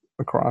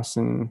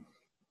and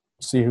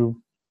see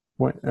who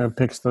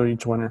picks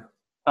each winner.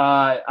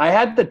 I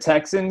had the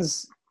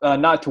Texans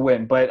not to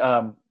win, but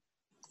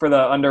for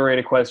the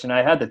underrated question,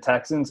 I had the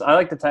Texans. I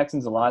like the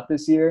Texans a lot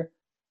this year,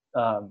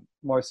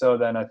 more so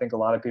than I think a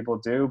lot of people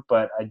do,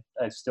 but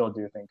I still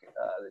do think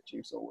the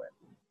Chiefs will win.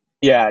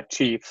 Yeah,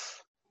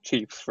 Chiefs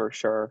for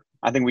sure.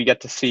 I think we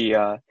get to see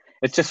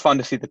it's just fun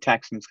to see the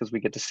Texans because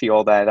we get to see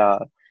all that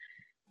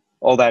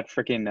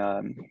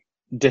freaking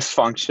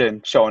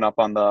dysfunction showing up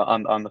on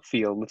the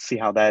field. Let's see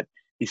how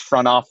these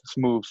front office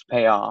moves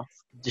pay off.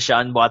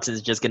 Deshaun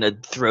Watson's just going to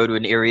throw to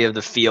an area of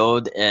the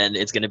field, and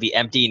it's going to be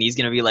empty, and he's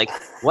going to be like,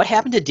 what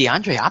happened to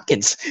DeAndre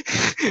Hopkins?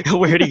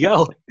 Where'd he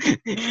go?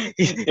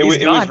 It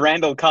was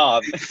Randall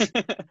Cobb.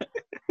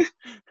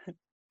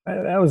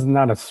 That was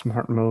not a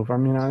smart move. I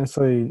mean,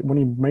 honestly, when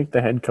you make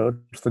the head coach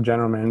the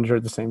general manager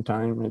at the same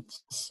time,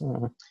 it's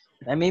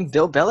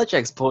Bill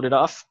Belichick's pulled it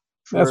off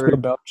that's Bill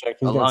Belichick.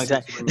 He's a long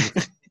time.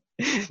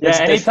 Yeah,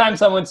 anytime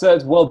someone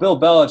says, well, Bill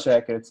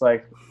Belichick, it's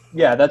like,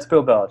 yeah, that's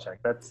Bill Belichick.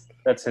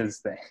 That's his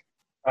thing.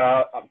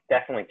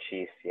 Definitely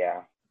Chiefs,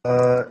 yeah.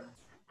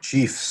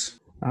 Chiefs.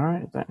 All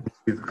right, then.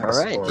 All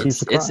right.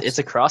 It's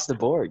across the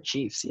board.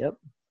 Chiefs, yep.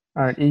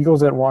 All right,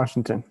 Eagles at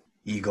Washington.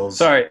 Eagles.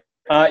 Sorry.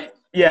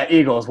 Yeah,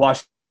 Eagles.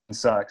 Washington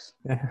sucks.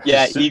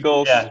 Yeah,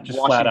 Eagles. Yeah, just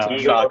flat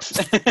out. Sucks.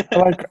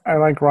 I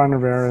like Ron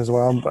Rivera as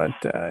well, but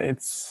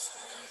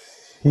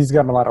he's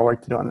got a lot of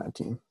work to do on that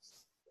team.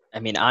 I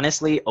mean,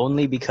 honestly,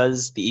 only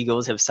because the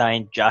Eagles have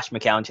signed Josh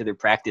McCown to their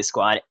practice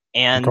squad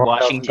and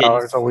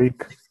Washington a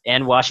week.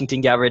 And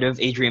Washington got rid of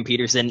Adrian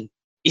Peterson.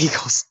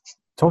 Eagles.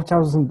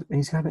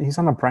 $12,000. He's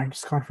on a practice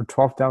squad for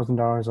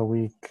 $12,000 a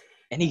week,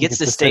 and he gets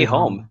to stay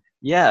home.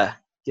 Yeah,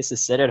 gets to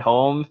sit at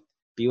home,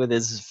 be with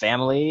his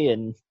family,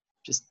 and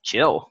just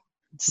chill.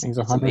 He's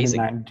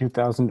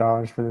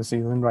 $192,000 for the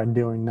season by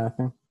doing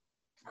nothing.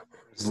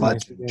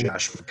 Legend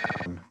Josh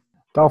McCown.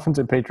 Dolphins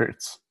and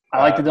Patriots.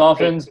 I like the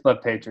Dolphins,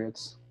 but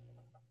Patriots.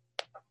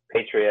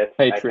 Patriots.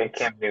 I think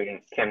Cam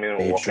Newton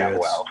will work out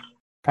well.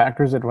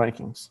 Packers at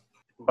Vikings.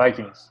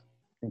 Vikings. I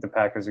think the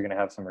Packers are going to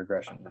have some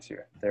regression this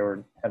year. They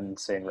had an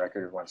insane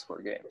record of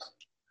one-score games.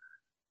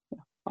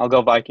 I'll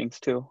go Vikings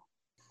too.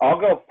 I'll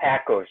go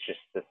Packers just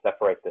to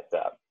separate this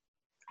up.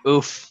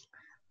 Oof.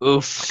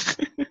 Wow,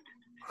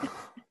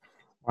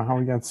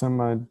 we got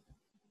some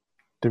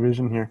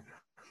division here.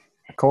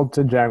 Colts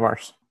and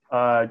Jaguars.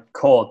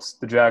 Colts.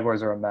 The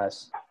Jaguars are a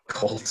mess.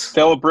 Colts.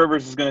 Phillip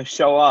Rivers is going to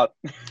show up.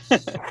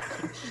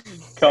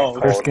 Colts.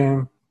 First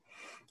game.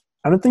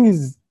 I don't think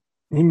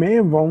he may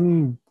have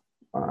only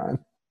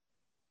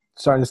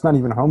sorry, it's not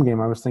even a home game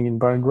I was thinking,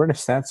 but I read a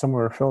stat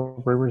somewhere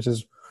Phillip Rivers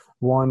is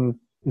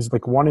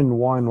like 1-1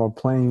 while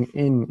playing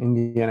in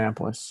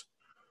Indianapolis.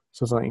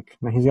 So it's like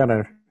he's got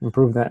to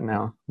improve that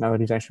now that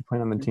he's actually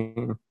playing on the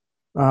team.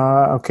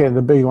 Okay,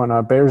 the big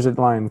one, Bears at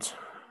Lions.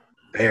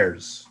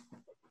 Bears.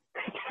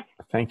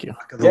 Thank you.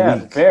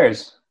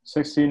 Bears.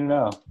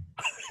 16-0.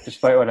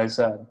 Despite what I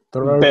said.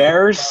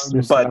 Bears,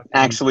 but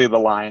actually the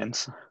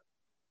Lions.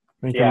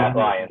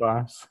 Lions.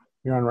 Boss.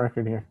 You're on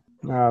record here.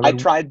 I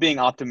tried being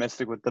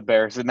optimistic with the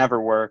Bears. It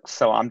never works,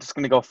 so I'm just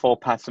going to go full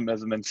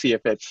pessimism and see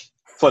if it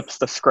flips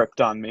the script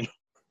on me.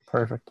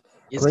 Perfect.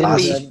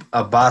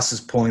 Abbas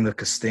is pulling the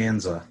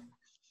Costanza.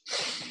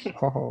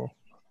 Oh.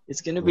 It's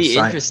going to be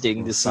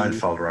interesting to see.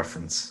 Seinfeld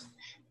reference.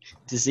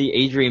 To see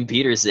Adrian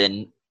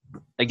Peterson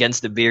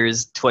against the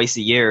Bears twice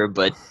a year,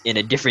 but in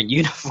a different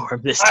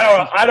uniform this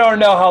time. I don't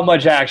know how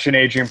much action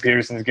Adrian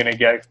Peterson is going to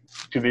get,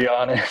 to be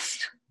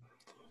honest.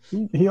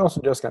 He also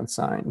just got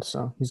signed,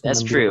 so he's.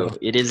 That's true.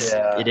 It is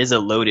a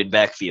loaded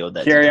backfield.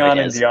 That Carry-on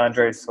and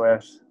DeAndre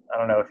Swift. I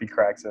don't know if he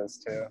cracks those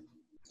too.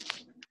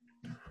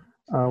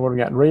 What do we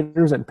got?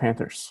 Raiders and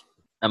Panthers.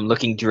 I'm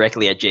looking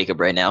directly at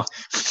Jacob right now.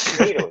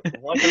 Raiders,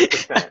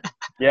 100%.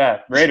 Yeah,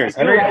 Raiders.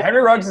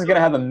 Henry Ruggs is going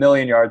to have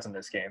 1,000,000 yards in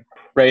this game.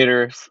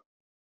 Raiders.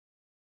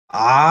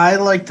 I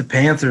like the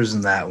Panthers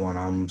in that one.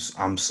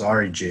 I'm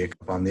sorry,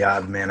 Jacob. I'm the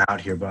odd man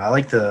out here, but I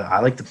like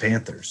the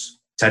Panthers.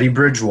 Teddy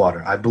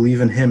Bridgewater. I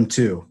believe in him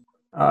too.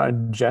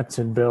 Jets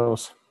and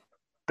Bills.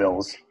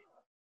 Bills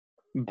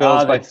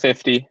by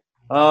 50.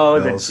 Oh,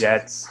 Bills. The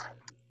Jets.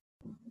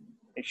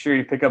 Make sure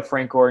you pick up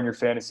Frank Gore in your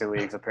fantasy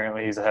leagues.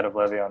 Apparently, he's ahead of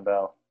Le'Veon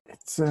Bell.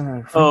 It's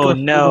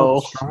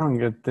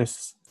strong at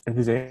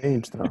his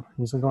age, though.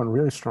 He's going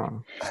really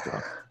strong.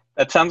 Still.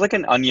 That sounds like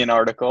an Onion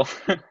article.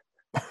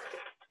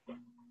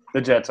 The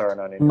Jets are an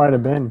Onion. It might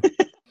have been.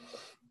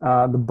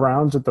 The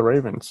Browns at the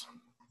Ravens.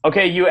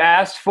 Okay, you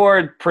asked for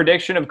a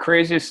prediction of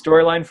craziest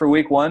storyline for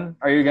Week 1.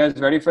 Are you guys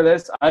ready for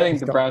this? I think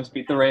the Browns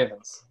beat the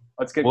Ravens.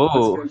 Let's get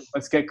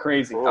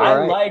crazy.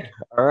 All right.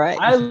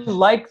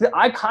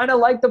 I kind of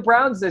like the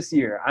Browns this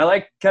year. I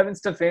like Kevin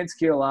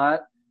Stefanski a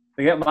lot.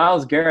 They get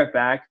Myles Garrett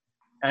back,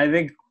 and I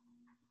think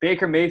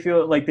Baker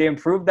Mayfield, they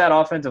improved that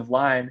offensive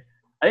line.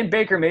 I think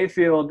Baker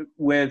Mayfield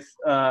with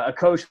a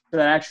coach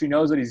that actually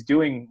knows what he's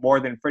doing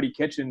more than Freddie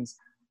Kitchens,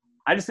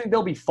 I just think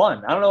they'll be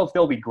fun. I don't know if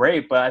they'll be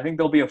great, but I think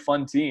they'll be a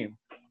fun team.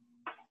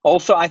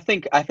 Also, I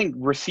think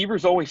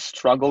receivers always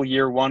struggle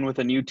year one with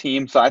a new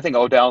team, so I think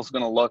Odell's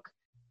going to look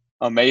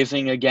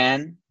amazing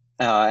again,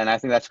 and I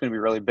think that's going to be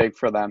really big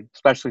for them,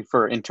 especially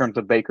in terms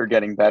of Baker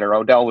getting better.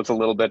 Odell was a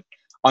little bit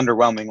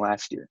underwhelming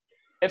last year.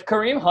 If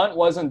Kareem Hunt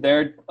wasn't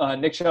there,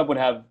 Nick Chubb would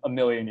have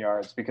 1,000,000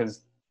 yards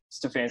because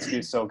Stefanski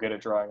is so good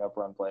at drawing up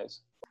run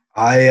plays.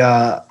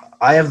 I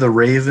have the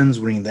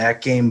Ravens winning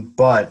that game,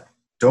 but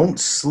don't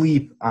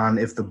sleep on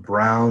if the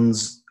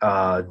Browns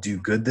do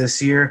good this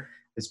year.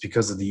 It's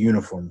because of the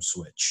uniform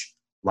switch.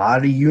 A lot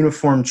of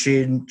uniform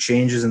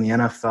changes in the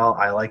NFL.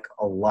 I like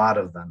a lot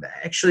of them.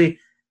 Actually,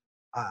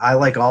 I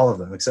like all of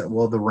them except,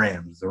 the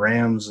Rams. The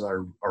Rams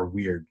are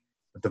weird.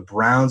 But the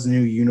Browns'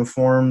 new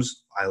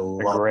uniforms, I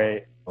love.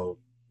 Great. Oh,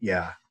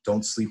 yeah,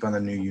 don't sleep on the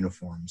new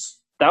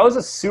uniforms. That was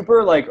a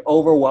super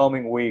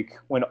overwhelming week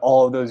when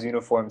all of those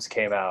uniforms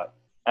came out.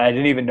 And I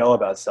didn't even know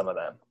about some of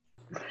them.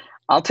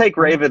 I'll take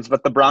Ravens,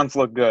 but the Browns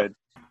look good.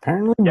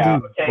 Apparently,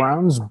 the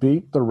Browns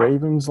beat the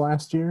Ravens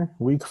last year,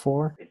 Week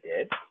 4. They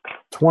did.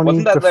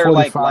 20 to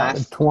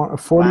 45.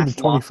 40 to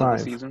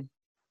 25. Season?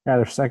 Yeah,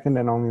 their second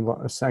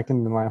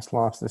and last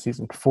loss this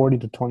season. 40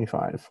 to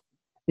 25.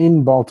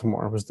 In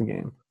Baltimore was the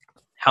game.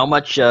 How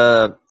much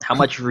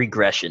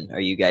regression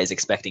are you guys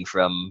expecting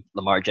from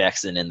Lamar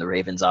Jackson and the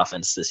Ravens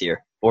offense this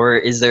year? Or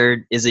is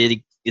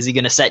he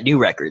going to set new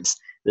records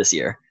this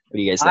year? What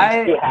do you guys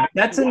think? He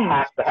has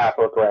to have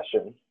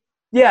regression.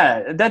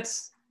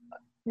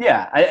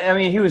 Yeah, I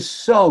mean, he was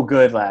so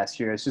good last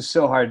year. It's just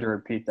so hard to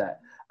repeat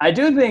that. I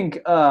do think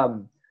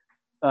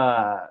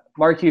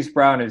Marquise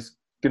Brown is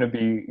going to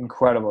be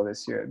incredible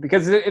this year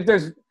because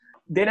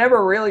they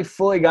never really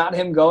fully got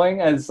him going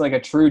as like a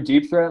true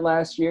deep threat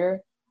last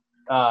year.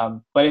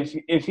 But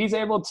if he's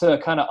able to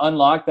kind of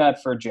unlock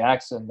that for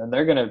Jackson, then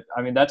they're gonna.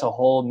 I mean, that's a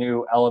whole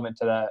new element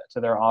to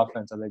their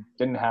offense that they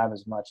didn't have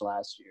as much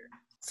last year.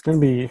 It's gonna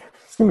be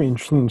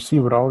interesting to see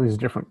what all these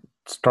different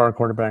star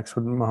quarterbacks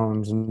with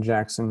Mahomes and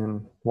Jackson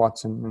and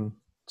Watson and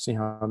see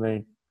how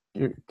they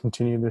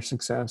continue their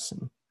success.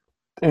 And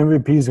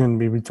MVP is going to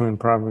be between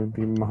probably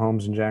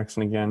Mahomes and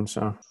Jackson again.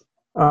 So,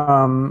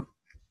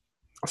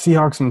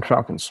 Seahawks and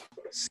Falcons.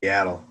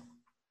 Seattle.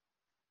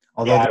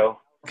 Although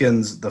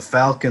the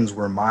Falcons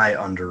were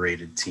my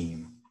underrated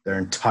team. Their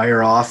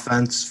entire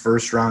offense,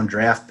 first-round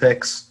draft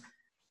picks.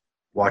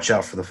 Watch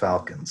out for the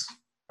Falcons.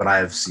 But I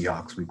have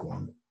Seahawks week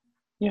 1.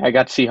 Yeah, I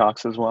got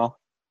Seahawks as well.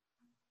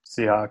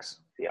 Seahawks.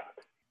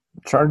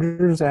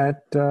 Chargers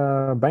at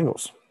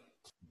Bengals.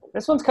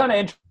 This one's kind of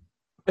interesting.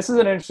 This is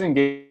an interesting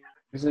game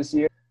this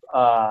year.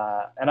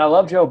 And I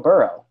love Joe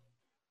Burrow.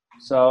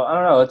 So, I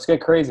don't know. Let's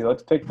get crazy.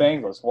 Let's pick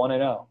Bengals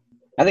 1-0.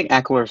 I think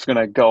Eckler's going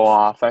to go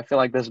off. I feel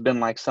like there's been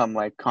like some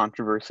like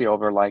controversy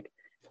over like,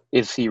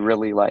 is he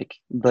really like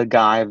the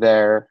guy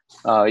there,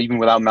 even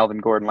without Melvin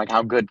Gordon? Like,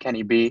 how good can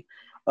he be?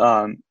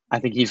 I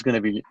think he's going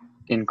to be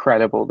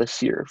incredible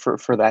this year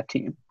for that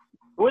team.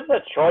 Who is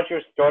the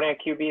Chargers starting at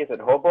QB? Is it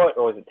Hobart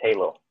or is it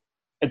Taylor?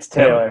 It's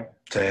Taylor.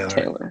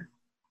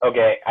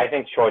 Okay, I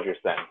think Chargers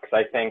then, because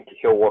I think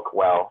he'll work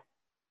well,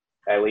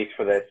 at least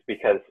for this,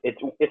 because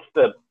it's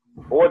the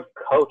board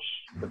coach,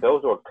 the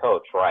Bills board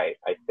coach, right?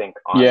 I think.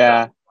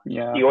 Yeah. He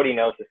already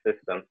knows the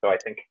system, so I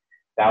think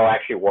that will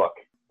actually work.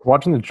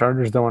 Watching the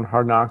Chargers though on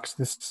Hard Knocks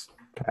this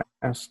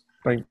past,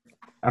 like,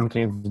 I don't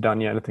think it's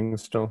done yet. I think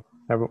it's still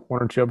have 1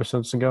 or 2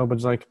 episodes to go, but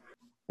it's like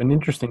been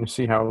interesting to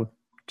see how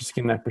just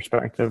getting that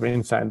perspective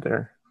inside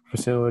their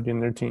facility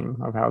and their team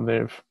of how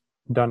they've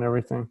done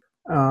everything.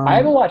 I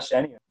haven't watched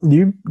any of it.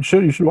 You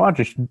should watch it.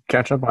 You should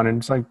catch up on it.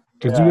 It's like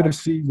because you get to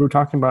see. We're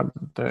talking about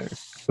the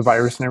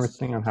virus and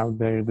everything and how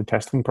the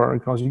testing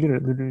protocols. You get to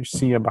literally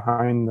see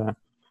behind the.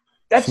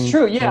 That's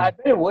true. Yeah, I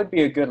bet it would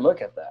be a good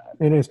look at that.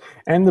 It is,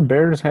 and the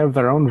Bears have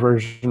their own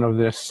version of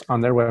this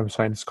on their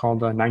website. It's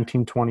called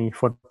 1920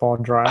 Football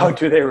Drive. Oh,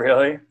 do they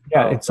really?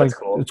 Yeah, it's like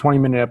cool.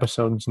 20-minute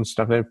episodes and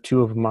stuff. They have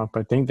 2 of them up.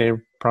 I think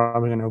they're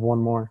probably gonna have 1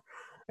 more,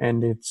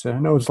 and it's a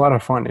lot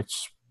of fun.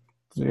 It's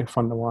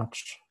fun to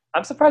watch.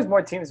 I'm surprised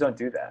more teams don't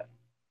do that.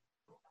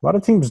 A lot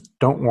of teams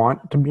don't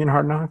want to be in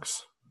Hard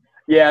Knocks.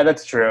 Yeah,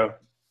 that's true.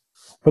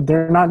 But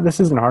they're not.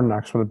 This isn't Hard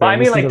Knocks for the Bears. I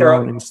mean, like their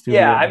own.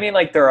 Yeah, I mean,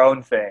 like their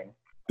own thing.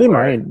 They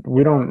might.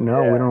 We don't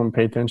know. Yeah. We don't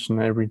pay attention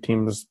to every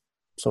team's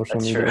social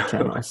media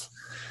channels.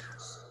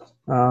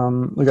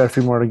 We got a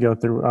few more to go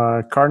through.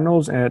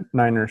 Cardinals at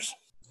Niners.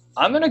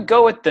 I'm gonna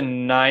go with the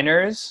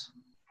Niners.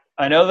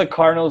 I know the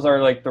Cardinals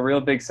are like the real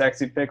big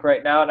sexy pick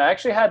right now, and I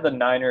actually had the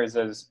Niners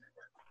as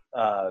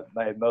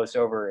my most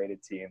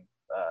overrated team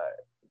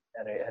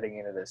heading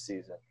into this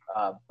season.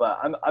 But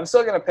I'm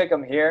still gonna pick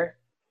them here,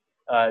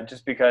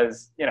 just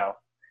because I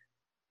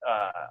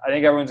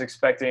think everyone's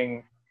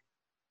expecting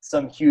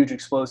some huge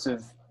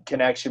explosive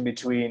connection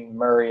between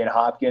Murray and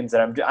Hopkins,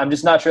 and I'm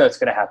just not sure that's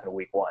going to happen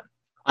week 1.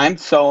 I'm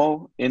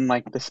so in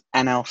like this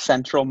NL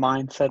Central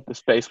mindset,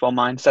 this baseball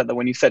mindset, that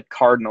when you said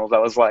Cardinals, I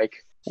was like,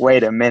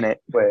 wait a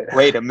minute. But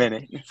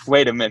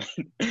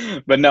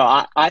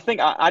no, I think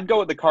I'd go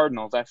with the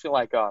Cardinals. I feel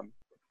like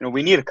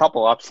we need a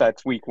couple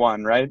upsets week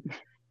 1, right?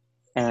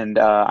 And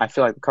I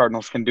feel like the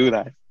Cardinals can do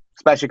that,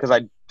 especially because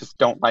I just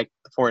don't like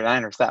the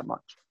 49ers that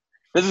much.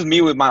 This is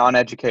me with my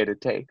uneducated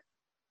take.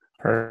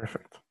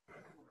 Perfect.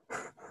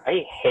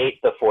 I hate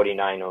the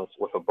 49ers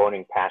with a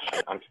burning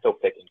passion. I'm still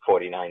picking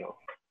 49ers.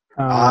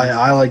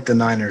 I like the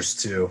Niners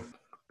too,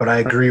 but I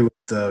agree with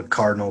the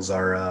Cardinals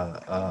are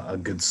a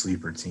good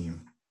sleeper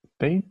team.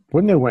 They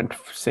went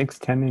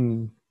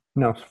 5-10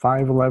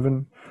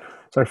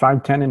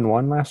 and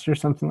 1 last year,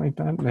 something like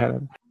that. They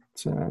had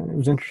it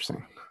was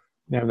interesting.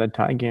 They have that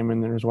tie game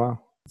in there as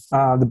well.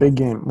 The big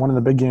game, one of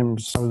the big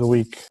games of the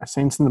week,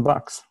 Saints and the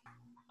Bucks.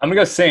 I'm gonna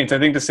go Saints. I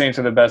think the Saints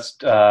are the best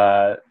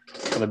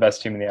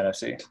team in the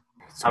NFC.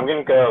 I'm going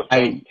to go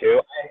Saints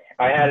too.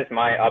 I had as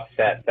my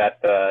upset that's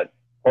the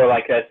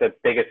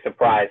biggest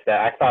surprise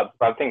that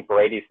I think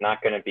Brady's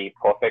not going to be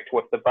perfect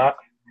with the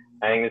Bucks.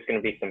 I think there's going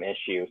to be some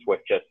issues with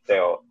just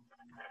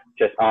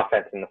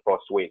offense in the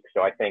first week.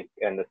 So I think,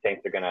 and the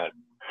Saints are going to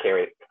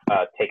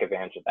take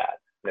advantage of that.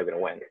 They're going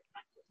to win.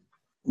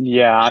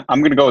 Yeah,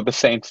 I'm going to go with the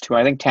Saints too.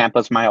 I think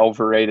Tampa's my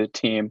overrated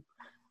team.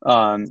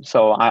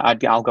 So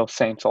I'll go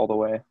Saints all the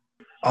way.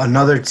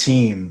 Another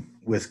team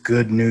with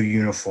good new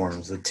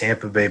uniforms, the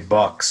Tampa Bay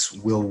Bucks,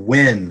 will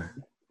win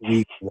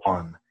week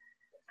 1.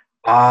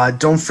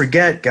 Don't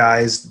forget,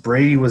 guys,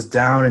 Brady was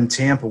down in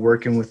Tampa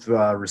working with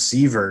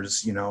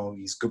receivers. You know,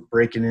 he's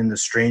breaking into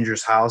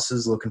strangers'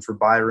 houses looking for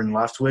Byron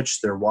Leftwich.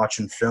 They're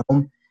watching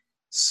film.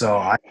 So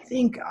I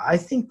think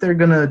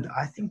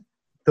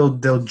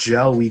they'll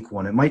gel week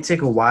 1. It might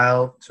take a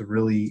while to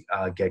really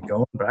get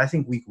going, but I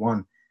think week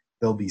 1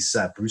 they'll be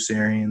set. Bruce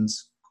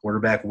Arians,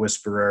 quarterback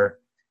whisperer,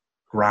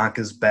 Gronk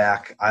is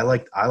back. I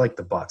like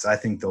the Bucs. I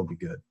think they'll be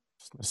good.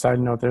 Side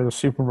note: the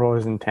Super Bowl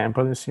is in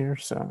Tampa this year,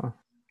 so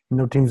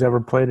no team's ever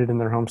played it in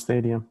their home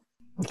stadium.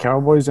 The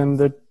Cowboys and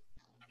the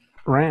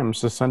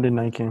Rams, the Sunday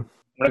night game.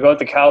 I'm gonna go with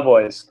the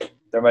Cowboys.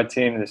 They're my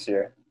team this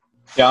year.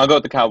 Yeah, I'll go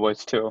with the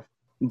Cowboys too.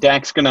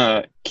 Dak's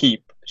gonna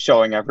keep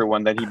showing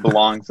everyone that he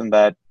belongs in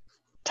that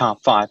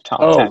top 5,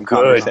 top 10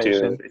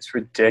 conversation. Dude. It's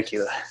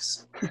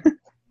ridiculous.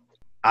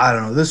 I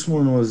don't know. This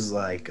one was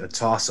like a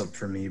toss-up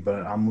for me,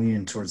 but I'm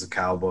leaning towards the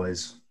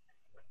Cowboys.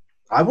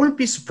 I wouldn't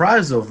be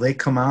surprised, though, if they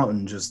come out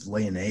and just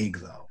lay an egg,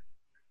 though.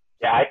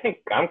 Yeah, I think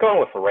I'm going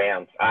with the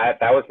Rams.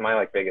 That was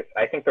my biggest.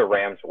 I think the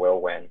Rams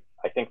will win.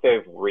 I think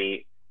they've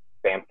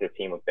revamped their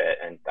team a bit,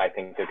 and I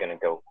think they're going to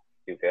go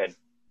do good.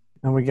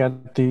 And we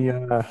got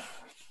the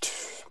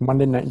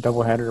Monday night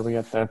doubleheader. We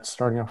got that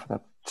starting off with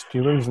the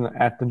Steelers and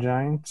at the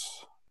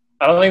Giants.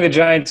 I don't think the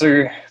Giants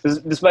are –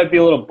 this might be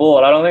a little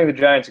bold. I don't think the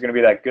Giants are going to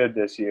be that good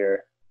this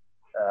year.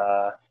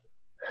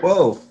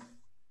 Whoa.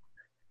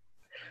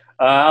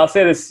 I'll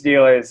say the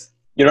Steelers.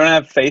 You don't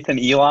have faith in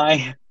Eli?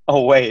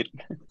 Oh, wait.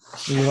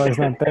 Eli's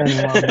not there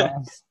anymore,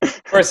 boss.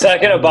 For a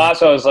second,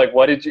 boss, I was like,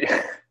 what did you –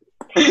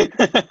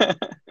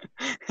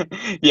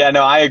 Yeah,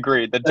 no, I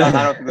agree. I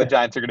don't think the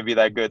Giants are going to be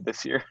that good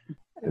this year.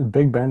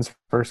 Big Ben's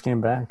first game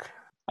back.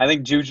 I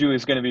think Juju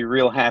is going to be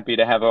real happy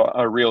to have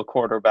a real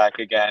quarterback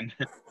again.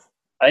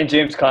 I think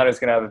James Conner is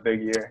going to have a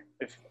big year.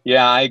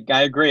 Yeah, I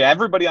agree.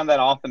 Everybody on that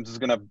offense is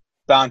going to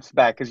bounce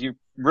back because you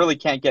really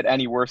can't get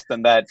any worse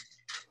than that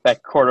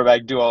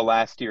quarterback duo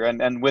last year.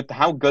 And with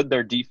how good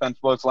their defense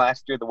was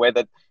last year, the way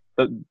that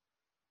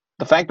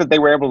the fact that they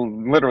were able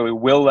to literally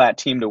will that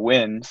team to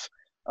wins,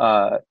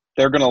 they're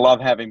going to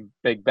love having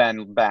Big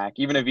Ben back,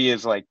 even if he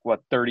is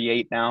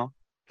 38 now.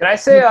 Can I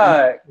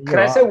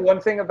say one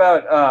thing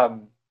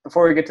about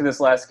before we get to this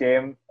last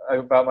game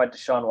about my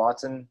Deshaun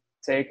Watson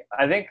take?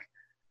 I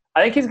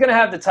think he's going to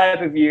have the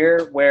type of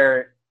year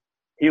where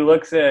he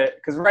looks at –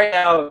 because right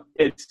now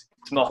it's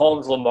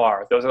Mahomes,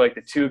 Lamar. Those are the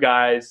two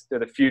guys. They're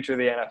the future of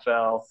the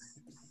NFL,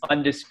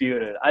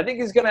 undisputed. I think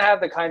he's going to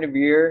have the kind of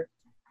year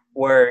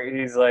where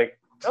he's like,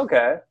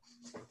 okay,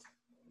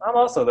 I'm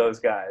also those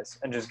guys,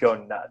 and just go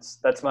nuts.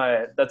 That's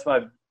my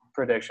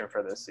prediction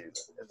for this season.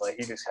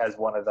 He just has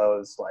one of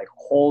those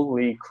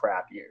holy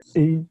crap years.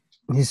 He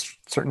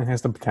certainly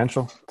has the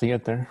potential to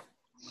get there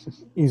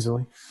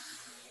easily.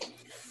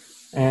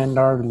 And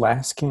our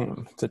last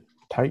game, the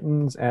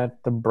Titans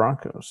at the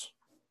Broncos.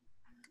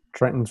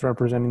 Trenton's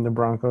representing the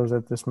Broncos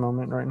at this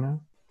moment right now.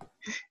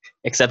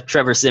 Except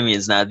Trevor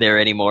Simeon's not there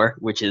anymore,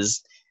 which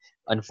is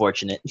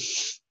unfortunate.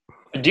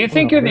 Do you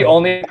think you're the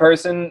only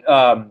person,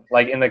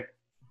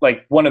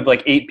 one of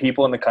 8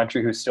 people in the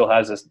country who still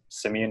has a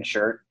Simeon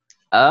shirt?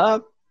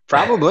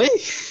 Probably.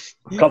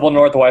 A couple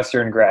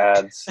Northwestern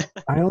grads.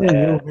 I only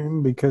knew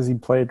him because he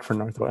played for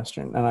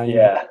Northwestern, and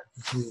the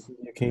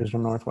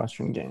occasional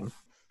Northwestern game.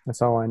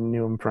 That's all I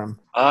knew him from.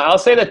 I'll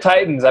say the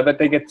Titans. I bet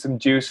they get some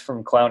juice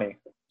from Clowney.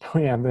 Oh,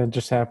 yeah, that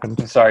just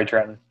happened. Sorry,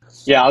 Trenton.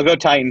 Yeah, I'll go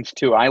Titans,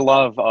 too. I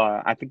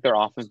think their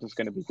offense is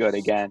going to be good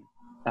again.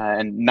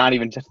 And not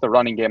even just the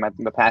running game. I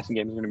think the passing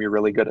game is going to be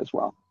really good as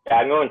well. Yeah,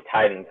 I'm going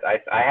Titans.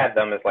 I had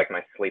them as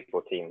my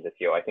sleeper team this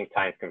year. I think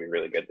Titans can be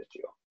really good this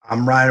year.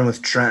 I'm riding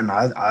with Trenton.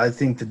 I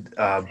think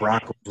the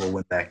Broncos will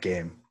win that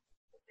game.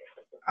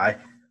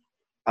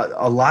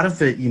 A lot of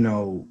it,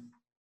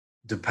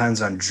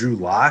 depends on Drew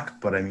Lock,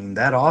 but I mean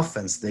that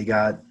offense they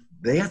got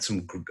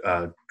some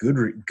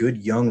good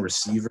young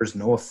receivers.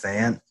 Noah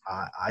Fant.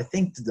 I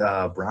think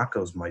the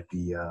Broncos might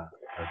be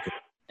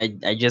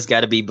good. I just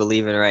got to be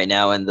believing right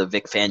now in the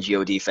Vic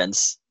Fangio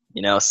defense.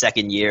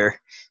 Second year,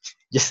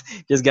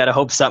 just got to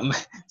hope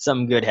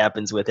something good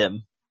happens with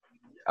him.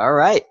 All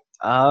right,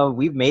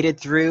 we've made it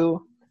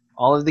through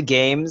all of the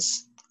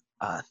games.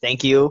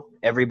 Thank you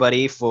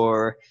everybody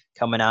for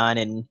coming on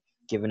and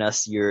giving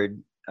us your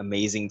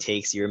amazing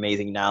takes, your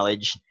amazing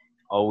knowledge.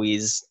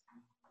 Always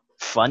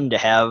fun to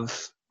have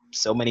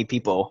so many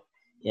people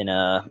in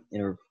a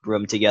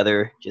room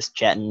together, just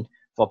chatting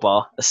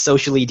football. A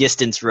socially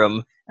distanced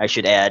room, I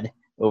should add,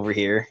 over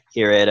here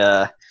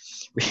at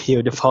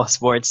Radio DePaul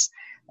Sports.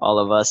 All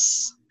of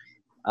us.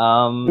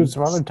 Do it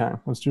some other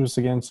time. Let's do this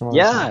again some other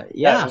time.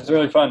 Yeah, it was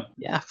really fun.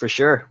 Yeah, for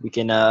sure. We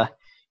can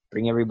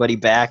bring everybody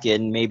back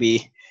and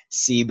maybe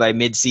see by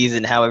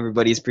mid-season how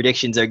everybody's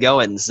predictions are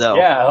going. So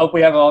yeah, I hope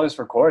we have all this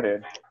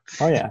recorded.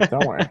 Oh yeah,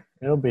 don't worry,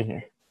 it'll be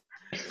here.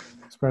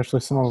 Especially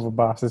some of the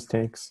boss's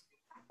takes.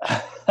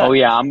 Oh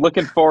yeah, I'm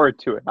looking forward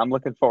to it.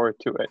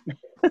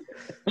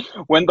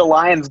 When the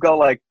Lions go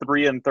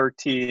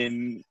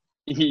 3-13,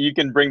 you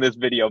can bring this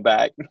video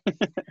back.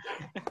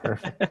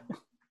 Perfect.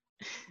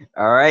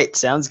 All right,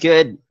 sounds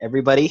good.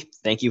 Everybody,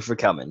 thank you for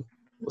coming.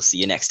 We'll see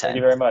you next time. Thank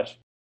you very much.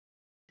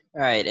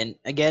 All right, and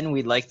again,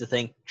 we'd like to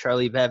thank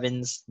Charlie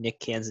Bevins, Nick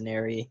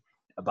Canzaneri,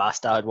 Abbas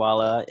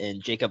Dadwala,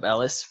 and Jacob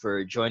Ellis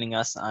for joining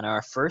us on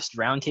our first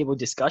roundtable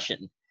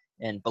discussion.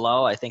 And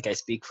Bilal, I think I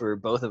speak for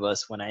both of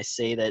us when I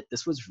say that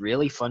this was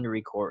really fun to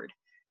record.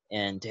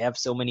 And to have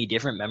so many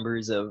different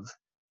members of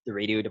the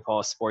Radio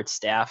DePaul sports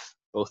staff,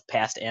 both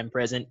past and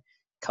present,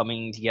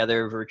 coming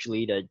together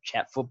virtually to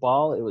chat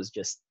football, it was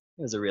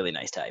a really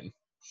nice time.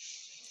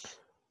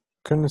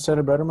 Couldn't have said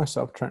it better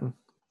myself, Trenton.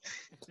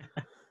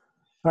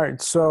 All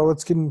right, so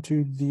let's get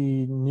into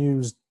the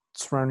news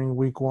surrounding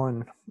week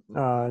 1.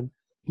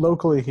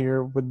 Locally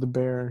here with the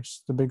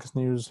Bears, the biggest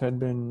news had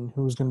been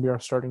who was going to be our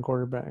starting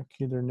quarterback,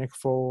 either Nick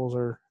Foles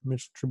or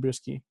Mitch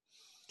Trubisky.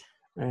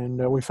 And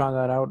we found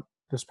that out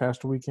this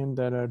past weekend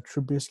that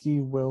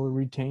Trubisky will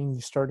retain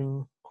the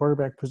starting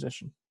quarterback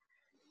position.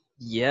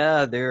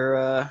 Yeah,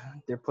 they're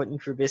putting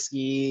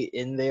Trubisky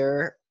in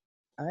there.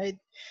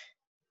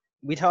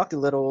 We talked a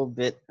little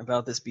bit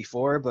about this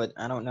before, but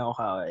I don't know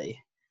how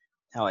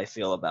I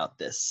feel about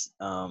this.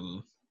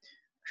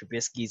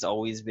 Trubisky's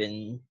always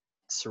been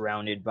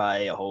surrounded by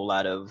a whole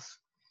lot of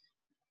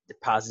the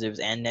positives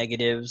and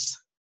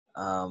negatives.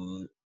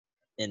 And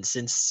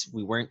since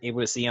we weren't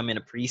able to see him in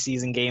a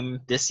preseason game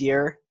this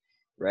year,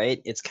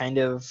 right, it's kind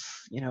of,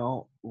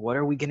 what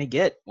are we going to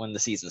get when the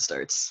season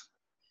starts?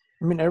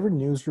 I mean, every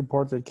news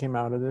report that came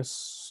out of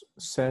this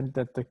said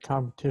that the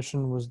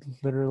competition was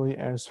literally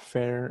as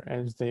fair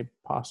as they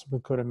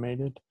possibly could have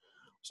made it.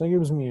 So that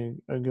gives me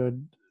a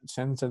good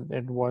sense that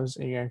it was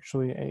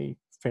actually a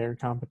fair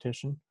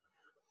competition.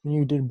 And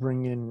you did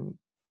bring in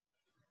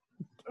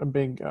a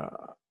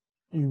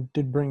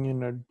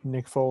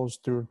Nick Foles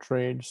through a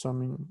trade. So, I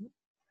mean,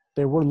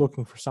 they were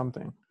looking for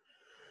something.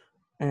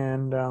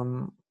 And,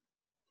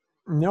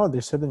 no,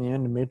 they said in the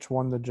end Mitch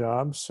won the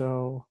job.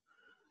 So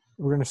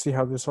we're going to see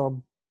how this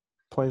all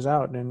plays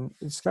out. And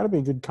it's got to be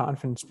a good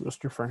confidence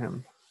booster for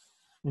him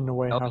in a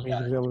way how he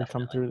was able to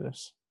come through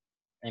this.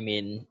 I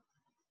mean,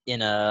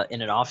 in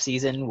an off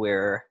season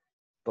where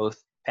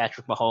both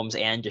Patrick Mahomes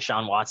and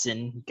Deshaun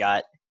Watson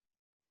got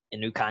a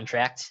new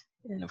contract,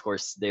 and of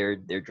course they're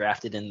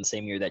drafted in the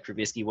same year that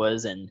Trubisky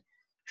was, and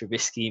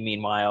Trubisky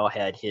meanwhile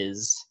had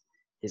his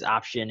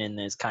option and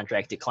his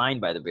contract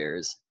declined by the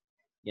Bears.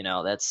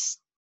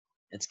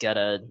 It's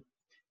gotta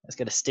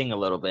sting a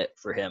little bit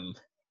for him.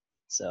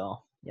 So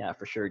yeah,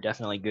 for sure,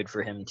 definitely good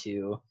for him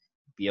to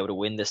be able to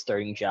win this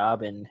starting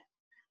job and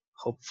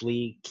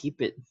hopefully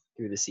keep it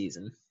through the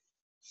season.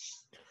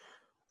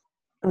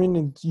 I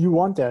mean, you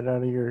want that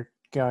out of your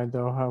guy,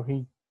 though, how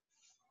he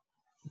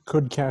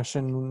could cash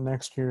in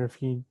next year if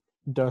he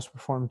does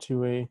perform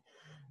to a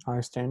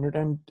high standard.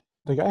 And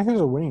the guy has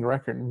a winning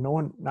record.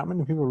 Not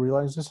many people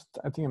realize this.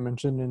 I think I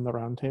mentioned in the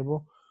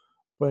roundtable,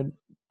 but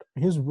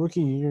his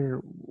rookie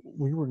year,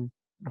 we were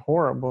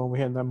horrible. We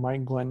had that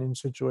Mike Glennon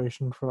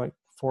situation for like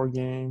 4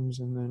 games,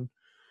 and then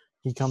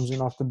he comes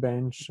in off the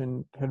bench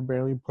and had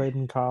barely played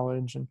in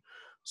college. And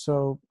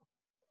so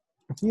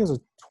I think he has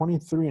a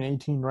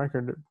 23-18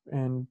 record,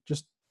 and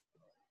just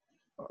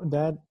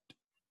that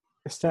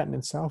stat in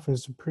itself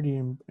is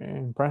pretty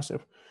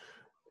impressive.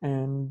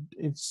 And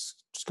it's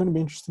just going to be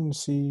interesting to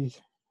see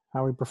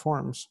how he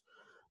performs.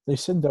 They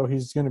said, though,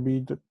 he's going to be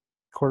the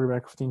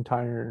quarterback for the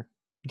entire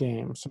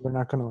game, so they're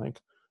not going to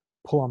like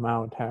pull him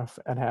out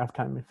at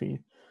halftime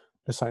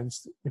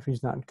if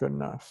he's not good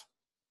enough.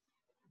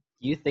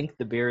 Do you think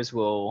the Bears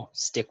will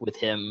stick with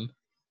him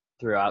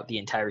throughout the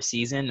entire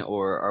season,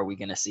 or are we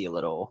going to see a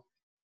little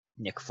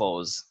Nick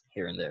Foles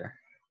here and there?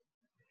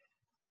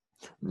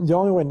 The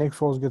only way Nick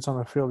Foles gets on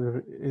the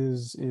field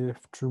is if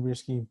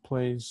Trubisky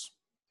plays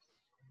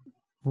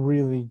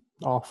really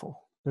awful.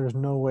 There's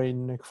no way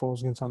Nick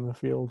Foles gets on the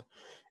field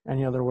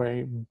any other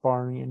way,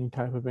 barring any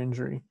type of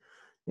injury.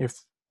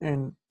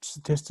 And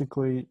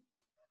statistically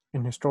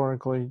and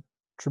historically,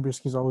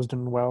 Trubisky's always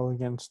done well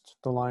against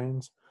the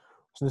Lions.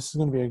 So this is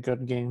going to be a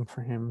good game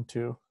for him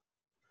to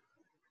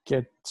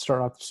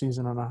start off the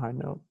season on a high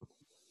note.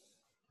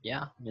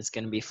 Yeah, it's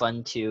going to be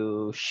fun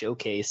to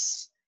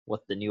showcase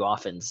what the new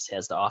offense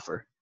has to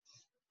offer,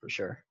 for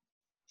sure.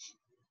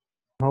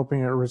 I'm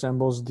hoping it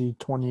resembles the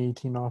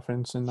 2018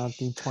 offense and not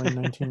the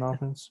 2019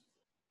 offense.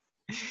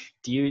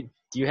 Do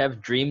you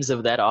have dreams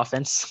of that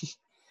offense?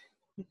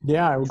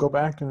 Yeah, I would go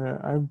back and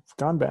I've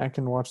gone back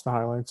and watched the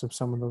highlights of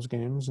some of those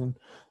games, and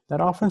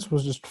that offense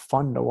was just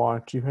fun to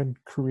watch. You had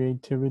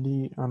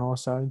creativity on all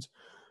sides.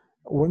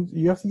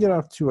 You have to get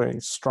off to a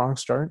strong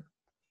start.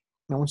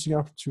 And once you get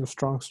off to a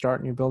strong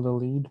start and you build a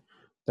lead,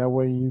 that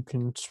way you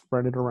can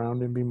spread it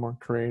around and be more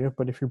creative.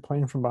 But if you're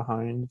playing from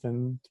behind,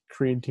 then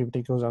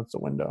creativity goes out the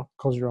window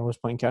because you're always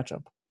playing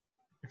catch-up.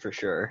 For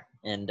sure.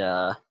 And,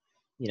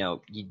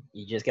 you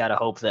just got to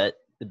hope that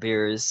the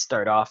Bears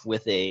start off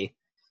with a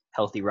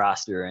healthy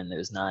roster and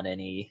there's not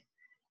any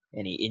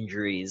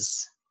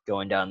injuries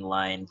going down the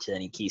line to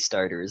any key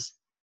starters.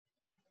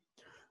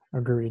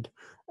 Agreed.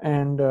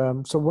 And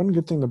so one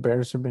good thing the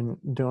Bears have been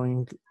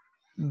doing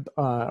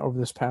over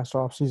this past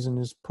offseason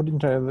is putting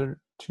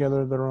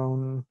together their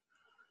own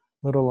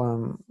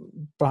little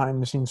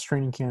behind the scenes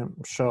training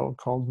camp show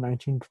called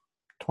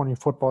 1920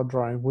 Football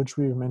Drive, which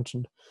we've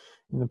mentioned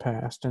in the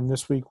past. And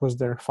this week was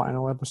their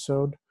final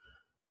episode,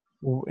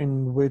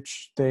 in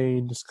which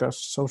they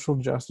discussed social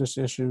justice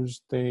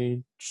issues.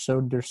 They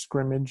showed their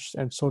scrimmage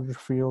at Soldier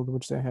Field,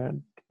 which they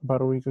had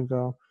about a week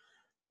ago,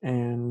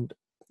 and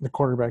the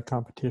quarterback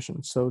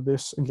competition. So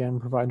this, again,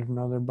 provided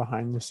another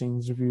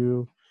behind-the-scenes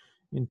view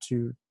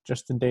into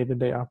just the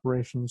day-to-day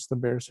operations the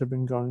Bears have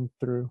been going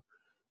through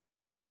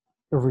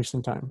of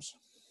recent times.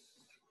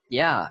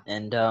 Yeah,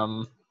 and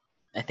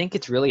I think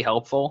it's really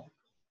helpful,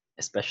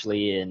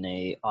 especially in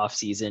a off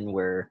season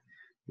where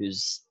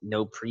there's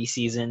no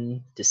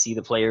preseason to see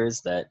the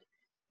players, that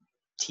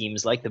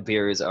teams like the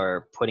Bears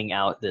are putting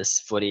out this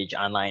footage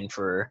online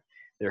for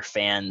their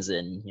fans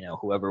and, you know,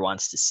 whoever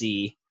wants to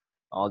see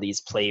all these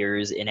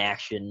players in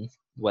action,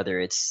 whether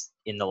it's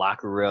in the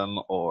locker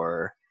room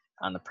or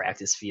on the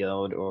practice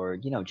field, or,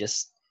 you know,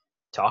 just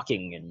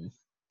talking and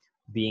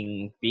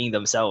being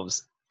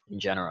themselves in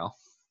general.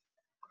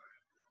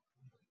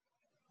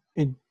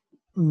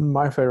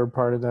 My favorite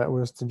part of that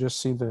was to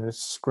just see the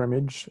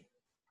scrimmage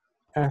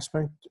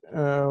aspect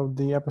of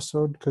the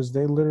episode, because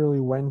they literally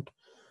went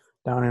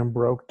down and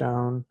broke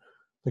down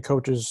the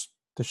coaches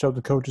to show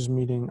the coaches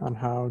meeting on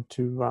how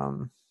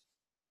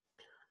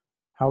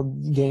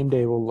game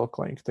day will look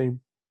like. They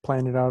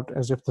planned it out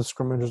as if the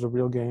scrimmage is a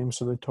real game,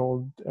 so they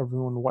told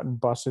everyone what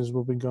buses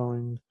will be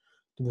going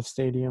to the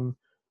stadium,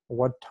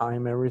 what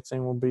time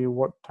everything will be,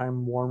 what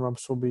time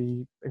warm-ups will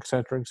be,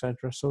 etc.,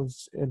 etc. So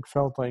it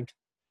felt like,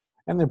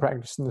 and they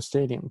practiced in the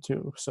stadium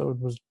too, so it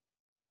was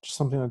just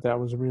something that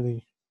was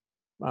really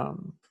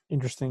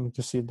interesting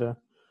to see the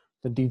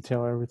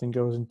detail everything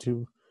goes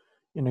into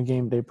in a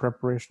game day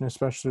preparation,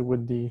 especially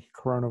with the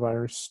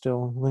coronavirus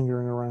still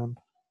lingering around.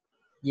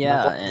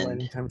 Yeah, and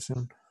anytime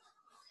soon.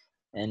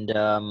 And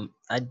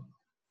I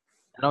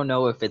don't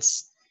know if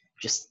it's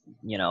just,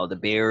 you know, the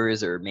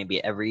Bears or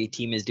maybe every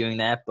team is doing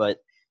that, but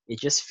it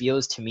just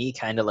feels to me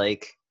kind of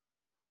like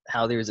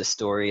how there's a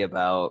story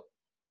about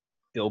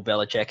Bill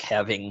Belichick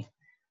having,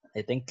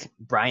 I think,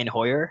 Brian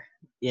Hoyer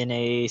in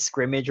a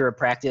scrimmage or a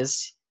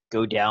practice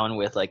go down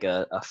with like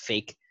a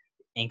fake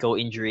ankle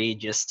injury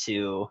just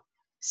to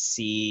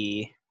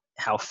see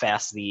how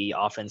fast the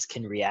offense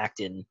can react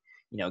and,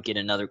 you know, get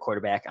another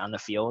quarterback on the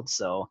field.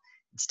 So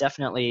it's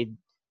definitely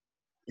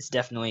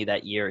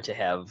that year to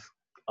have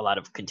a lot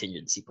of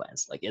contingency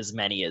plans, like as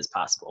many as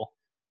possible.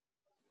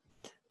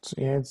 So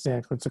yeah,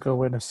 exactly. It's a good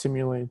way to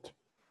simulate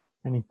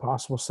any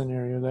possible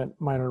scenario that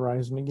might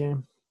arise in the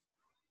game.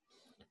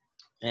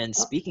 And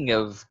speaking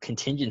of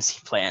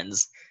contingency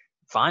plans,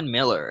 Von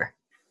Miller,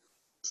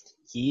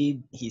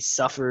 he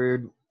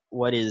suffered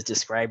what is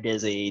described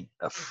as a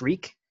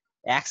freak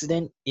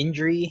accident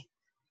injury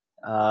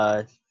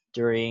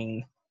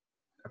during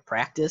a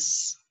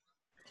practice.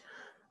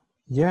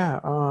 Yeah,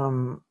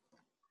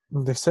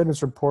 they said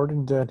it's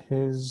reported that he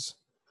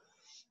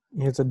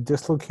has a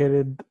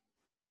dislocated,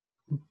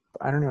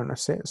 I don't know how to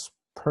say this,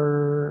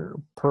 peroneal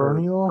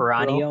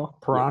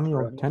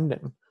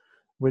tendon,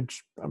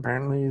 which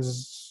apparently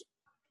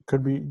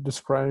could be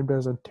described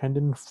as a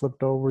tendon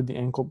flipped over the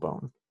ankle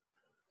bone.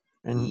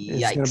 And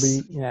Yikes. It's going to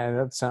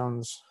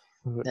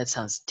be, that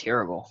sounds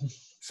terrible.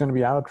 It's going to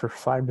be out for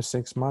 5 to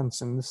 6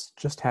 months, and this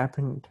just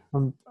happened.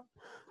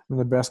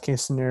 The best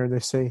case scenario they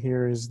say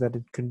here is that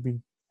it could be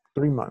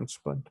 3 months,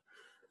 but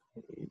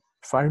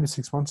 5 to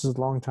 6 months is a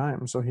long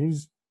time. So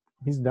he's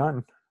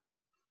done.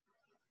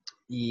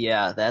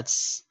 Yeah,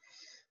 that's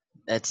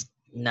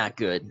not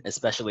good,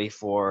 especially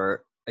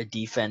for a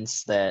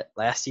defense that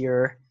last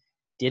year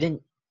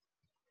didn't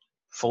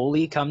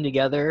fully come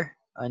together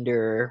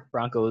under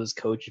Broncos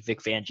coach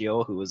Vic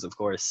Fangio, who was, of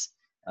course,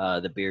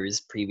 the Bears'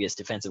 previous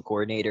defensive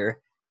coordinator.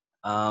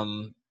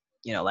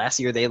 Last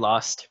year they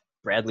lost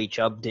Bradley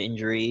Chubb to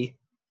injury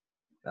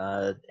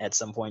at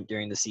some point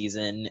during the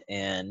season,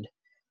 and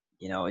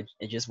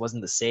it just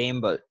wasn't the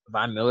same. But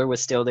Von Miller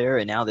was still there,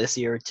 and now this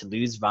year to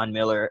lose Von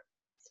Miller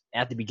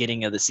at the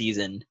beginning of the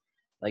season,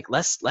 like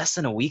less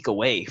than a week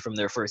away from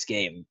their first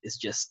game, is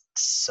just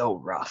so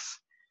rough.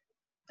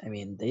 I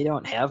mean, they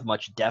don't have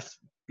much depth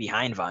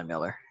behind Von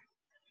Miller.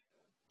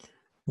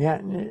 Yeah,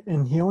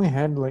 and he only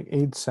had like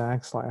 8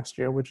 sacks last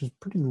year, which is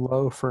pretty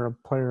low for a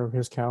player of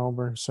his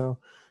caliber. So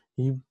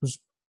he was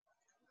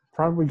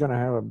probably going to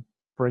have a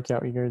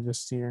breakout year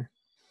this year.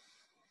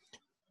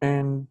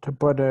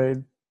 But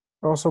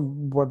also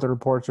what the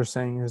reports are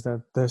saying is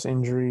that this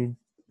injury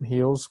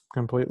heals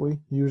completely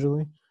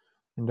usually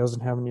and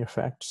doesn't have any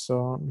effect.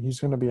 So he's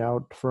going to be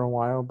out for a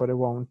while, but it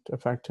won't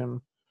affect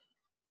him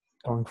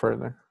going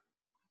further.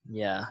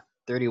 Yeah,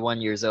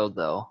 31 years old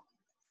though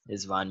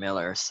is Von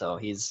Miller, so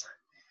he's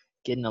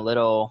getting a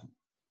little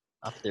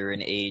up there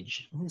in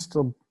age. He's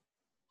still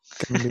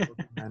going to be able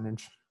to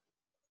manage.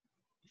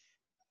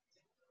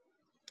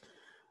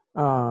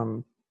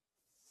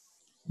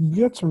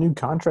 You got some new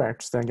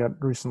contracts that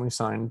got recently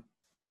signed,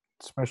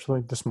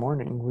 especially this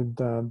morning with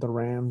the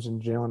Rams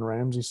and Jalen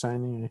Ramsey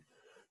signing a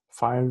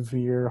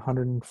 5-year,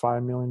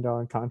 $105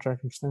 million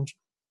contract extension.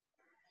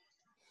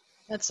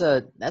 That's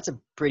a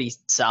pretty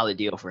solid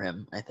deal for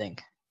him, I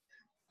think.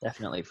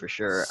 Definitely, for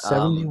sure.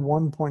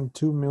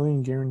 71.2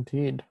 million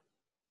guaranteed.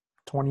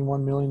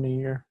 21 million a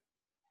year.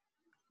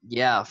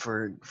 Yeah,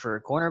 for a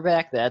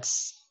cornerback,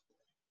 that's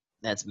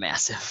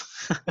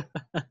massive.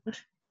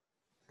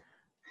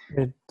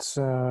 It's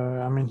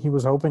I mean, he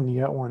was hoping to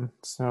get one.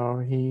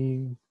 So I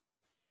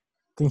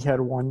think he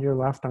had 1 year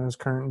left on his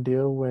current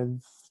deal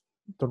with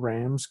the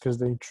Rams because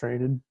they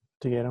traded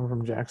to get him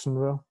from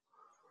Jacksonville.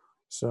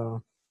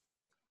 So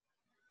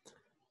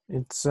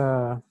it's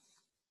a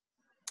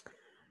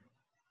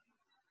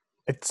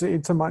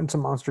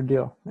monster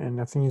deal,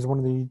 and I think he's one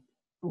of the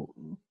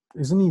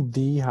isn't he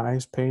the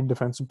highest paid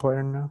defensive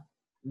player now?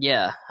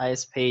 Yeah,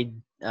 highest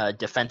paid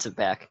defensive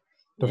back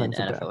in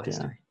NFL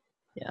history.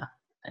 Yeah.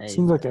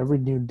 Seems like every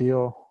new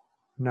deal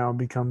now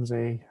becomes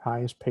a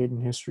highest paid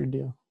in history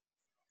deal.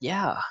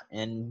 Yeah,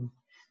 and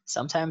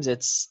sometimes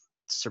it's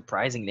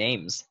surprising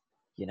names,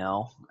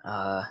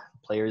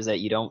 players that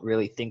you don't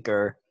really think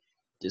are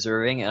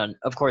deserving. And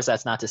of course,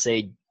 that's not to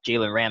say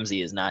Jalen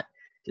Ramsey is not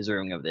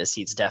deserving of this.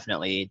 He's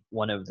definitely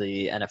one of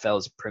the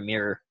NFL's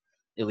premier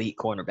elite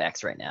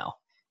cornerbacks right now.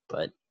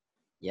 But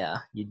yeah,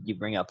 you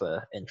bring up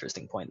an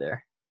interesting point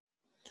there.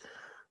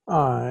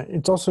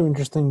 It's also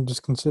interesting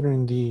just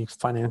considering the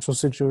financial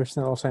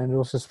situation that Los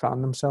Angeles has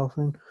found themselves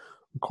in.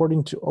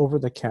 According to Over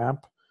the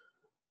Cap,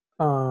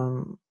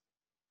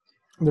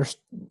 there's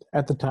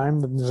at the time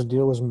that this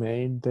deal was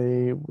made,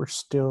 they were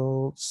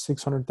still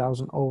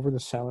 $600,000 over the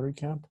salary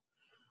cap,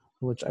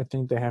 which I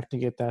think they have to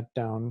get that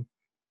down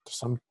to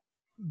some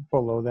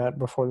below that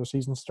before the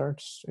season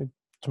starts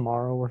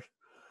tomorrow, or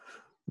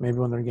maybe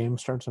when their game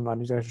starts. I'm not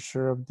exactly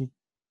sure of the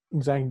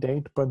exact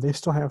date, but they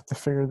still have to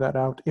figure that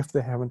out if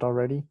they haven't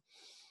already.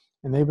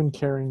 And they've been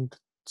carrying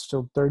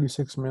still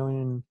 $36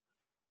 million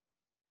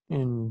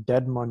in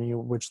dead money,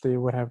 which they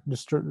would have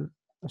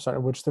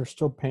which they're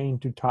still paying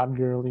to Todd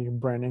Gurley,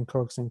 Brandon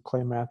Cooks, and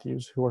Clay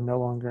Matthews, who are no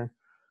longer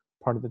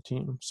part of the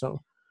team.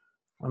 So,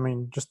 I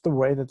mean, just the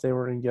way that they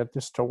were to get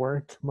this to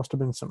work must have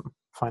been some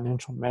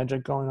financial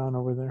magic going on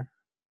over there.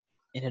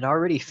 And it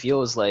already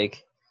feels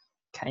like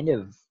kind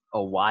of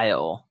a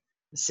while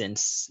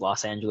since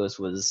Los Angeles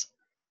was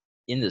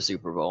in the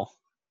Super Bowl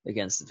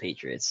against the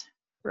Patriots,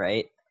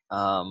 right?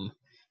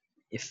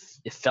 If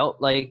it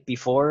felt like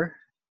before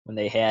when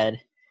they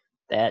had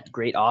that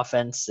great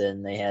offense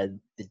and they had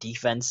the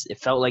defense, it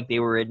felt like they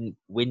were in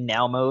win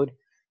now mode.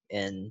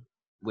 And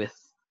with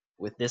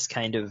this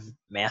kind of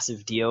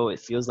massive deal, it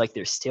feels like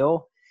they're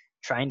still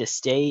trying to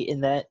stay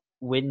in that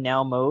win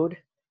now mode.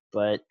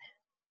 But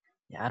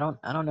yeah, I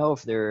don't know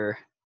if they're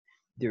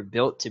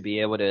built to be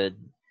able to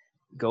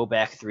go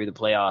back through the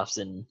playoffs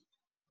and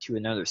to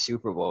another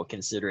Super Bowl,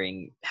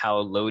 considering how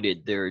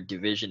loaded their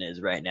division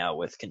is right now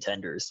with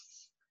contenders.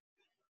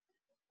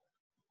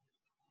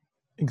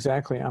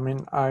 Exactly. I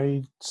mean,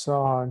 I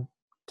saw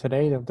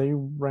today that they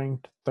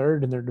ranked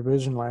third in their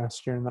division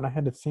last year, and then I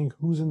had to think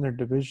who's in their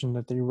division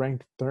that they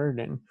ranked third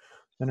in.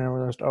 Then I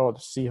realized, the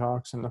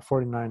Seahawks and the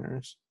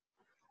 49ers.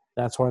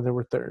 That's why they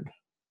were third.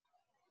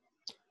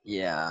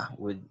 Yeah,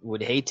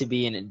 would hate to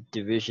be in a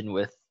division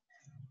with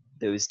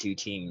those two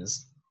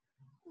teams.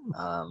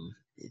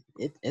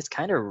 It's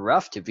kind of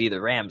rough to be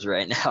the Rams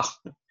right now.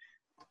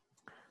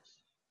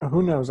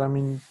 Who knows? I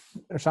mean,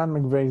 Sean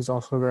McVay is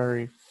also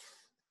very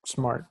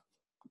smart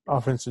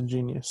offensive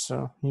genius,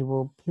 so he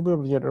will be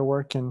able to get it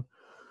work. And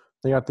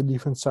they got the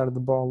defense side of the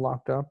ball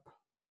locked up,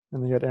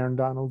 and they got Aaron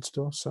Donald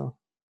still, so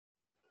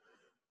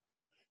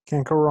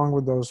can't go wrong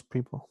with those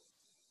people.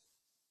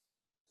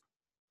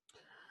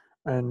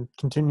 And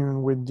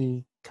continuing with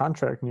the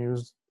contract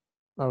news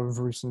of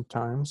recent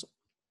times,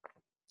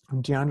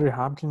 DeAndre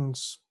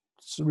Hopkins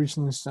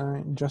recently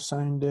signed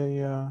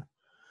a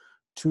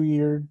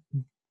 2-year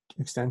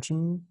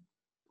extension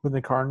with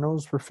the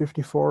Cardinals for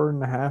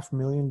 $54.5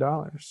 million.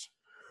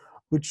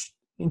 Which,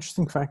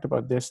 interesting fact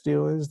about this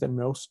deal is that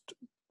most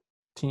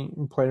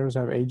team players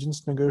have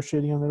agents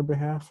negotiating on their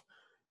behalf.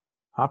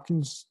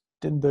 Hopkins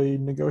did the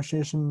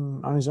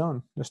negotiation on his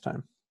own this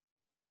time.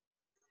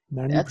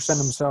 90%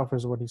 himself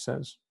is what he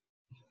says.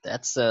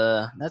 That's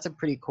a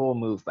pretty cool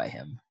move by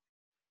him.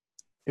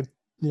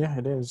 Yeah,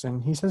 it is.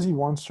 And he says he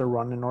wants to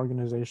run an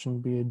organization,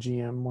 be a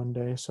GM one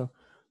day. So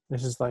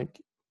this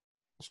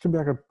could be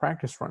like a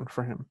practice run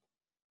for him,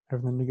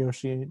 having to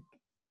negotiate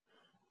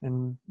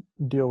and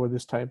deal with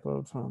this type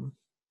of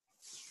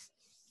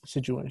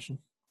situation.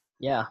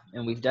 Yeah,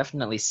 and we've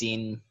definitely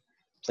seen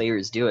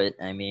players do it.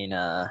 I mean,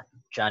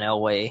 John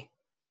Elway,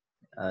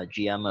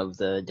 GM of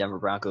the Denver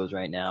Broncos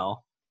right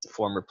now,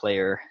 former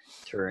player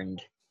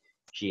turned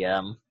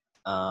GM.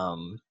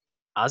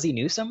 Ozzie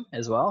Newsome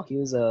as well. He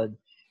was a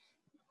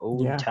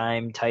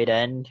old-time tight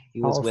end.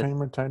 He was with Hall of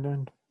Famer tight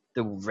end.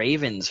 The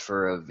Ravens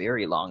for a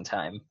very long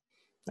time.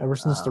 Ever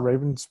since the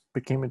Ravens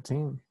became a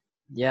team.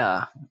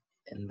 Yeah.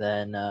 And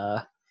then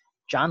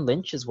John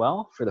Lynch as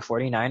well for the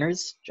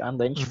 49ers. John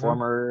Lynch,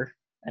 former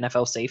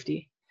NFL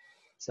safety.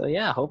 So,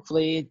 yeah,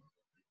 hopefully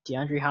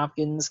DeAndre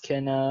Hopkins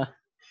can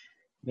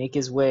make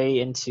his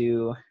way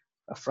into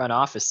a front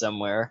office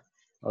somewhere.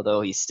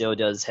 although he still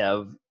does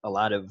have a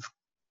lot of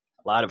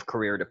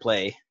career to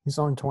play. He's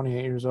only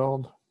 28 years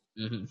old.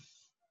 Mm-hmm.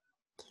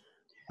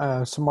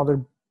 Some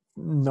other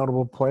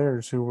notable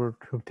players who've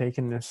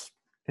taken this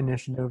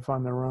initiative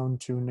on their own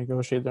to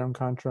negotiate their own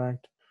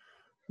contract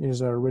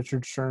is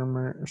Richard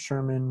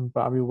Sherman,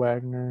 Bobby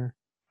Wagner,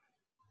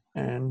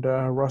 and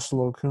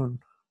Russell Okung.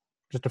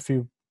 Just a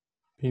few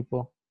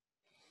people,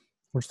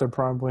 which there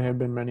probably have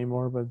been many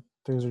more, but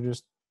these are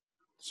just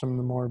some of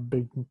the more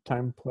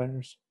big-time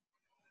players.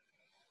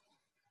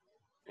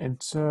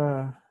 It's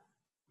I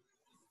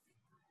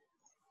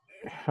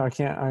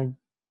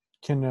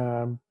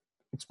can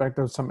expect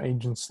that some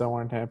agents still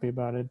aren't happy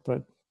about it,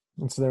 but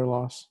it's their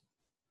loss.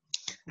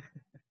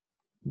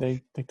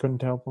 They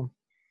couldn't help them.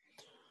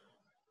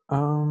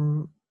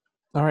 All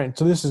right,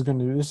 so this is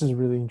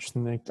really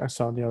interesting that I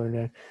saw the other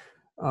day.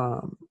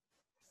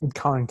 With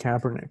Colin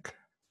Kaepernick.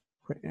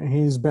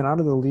 He's been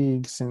out of the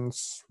league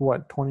since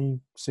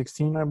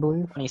 2016, I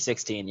believe.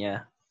 2016,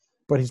 yeah.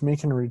 But he's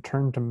making a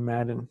return to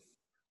Madden.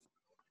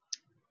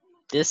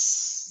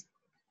 This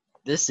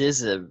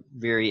is a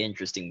very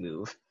interesting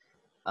move,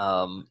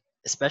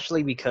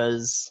 especially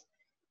because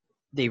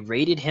they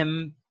rated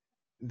him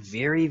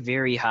very,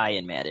 very high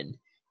in Madden.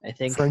 I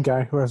think for a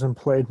guy who hasn't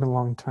played in a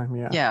long time,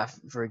 yeah. Yeah,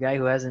 for a guy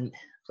who hasn't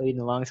played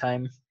in a long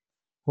time.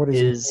 What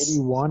is he,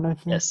 81, I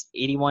think? Yes,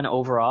 81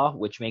 overall,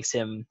 which makes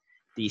him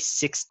the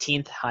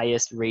 16th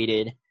highest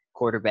rated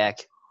quarterback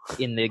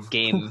in the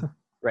game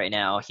right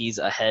now. He's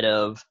ahead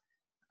of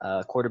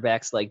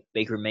quarterbacks like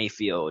Baker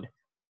Mayfield,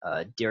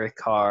 Derek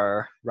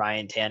Carr,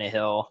 Ryan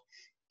Tannehill,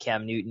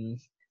 Cam Newton.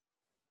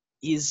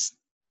 It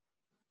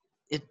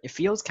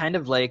feels kind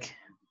of like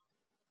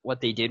what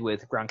they did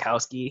with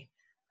Gronkowski.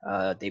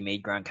 They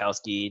made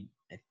Gronkowski,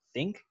 I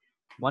think,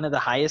 one of the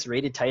highest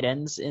rated tight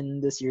ends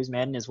in this year's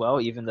Madden as well,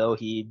 even though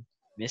he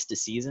missed a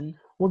season.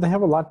 Well, they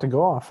have a lot to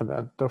go off of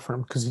that, though, for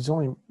him, because he's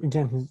only,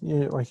 again,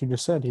 like you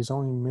just said, he's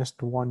only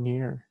missed 1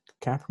 year.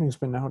 Kaepernick's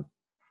been out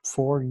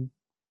 4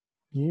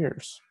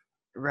 years.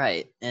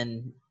 Right,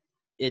 and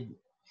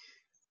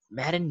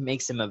Madden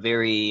makes him a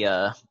very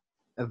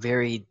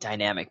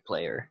dynamic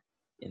player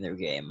in their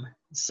game.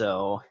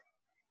 So,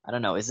 I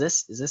don't know. Is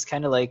this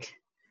kind of like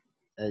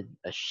a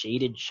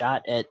shaded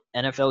shot at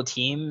NFL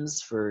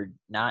teams for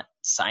not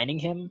signing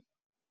him?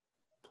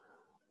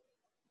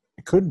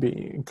 It could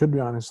be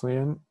honestly,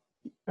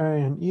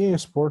 and EA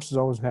Sports has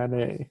always had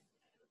a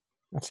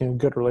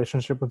good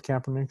relationship with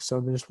Kaepernick, so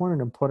they just wanted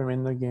to put him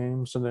in the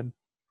game so that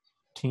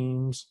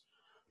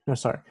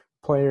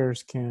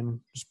players can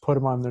just put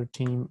him on their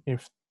team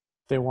if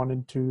they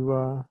wanted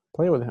to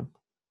play with him.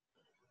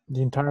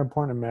 The entire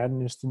point of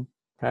Madden is to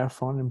have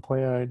fun and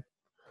play a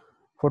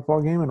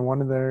football game, and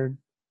one of their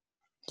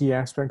key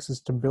aspects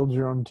is to build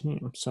your own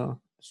team.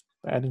 So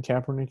adding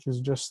Kaepernick is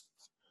just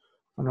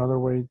another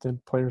way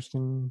that players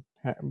can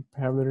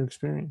have their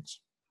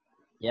experience.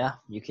 Yeah,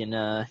 you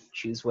can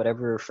choose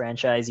whatever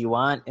franchise you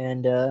want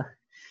and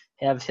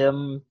have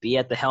him be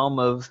at the helm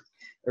of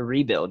a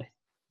rebuild.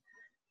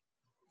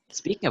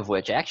 Speaking of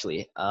which,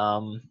 actually,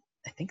 I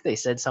think they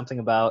said something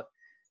about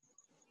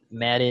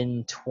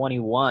Madden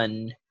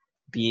 21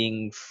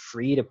 being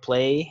free to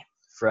play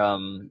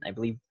from, I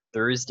believe,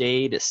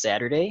 Thursday to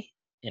Saturday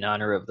in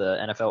honor of the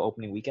NFL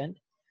opening weekend.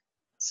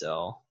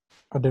 So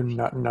I do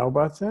not know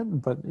about that,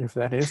 but if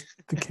that is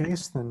the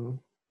case, then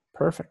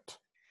perfect.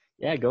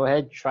 Yeah, go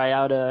ahead, try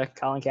out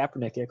Colin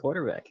Kaepernick at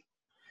quarterback.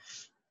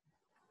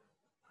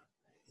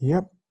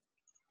 Yep.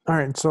 All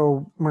right,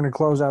 so we're going to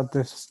close out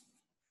this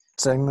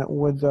segment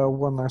with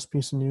one last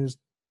piece of news.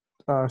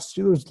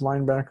 Steelers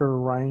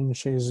linebacker Ryan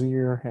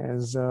Shazier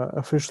has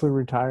officially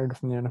retired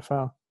from the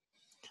NFL.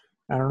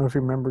 I don't know if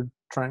you remember,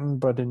 Trenton,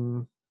 but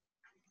in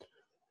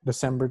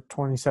December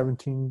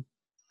 2017,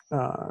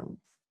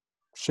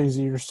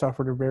 Shazier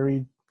suffered a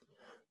very,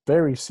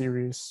 very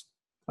serious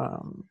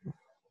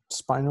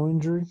spinal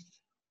injury.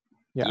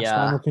 Yeah,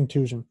 spinal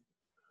contusion.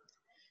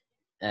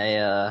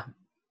 I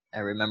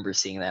remember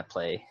seeing that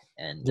play,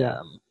 and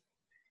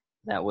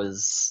that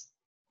was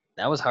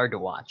hard to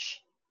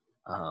watch.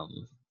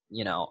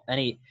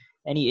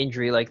 Any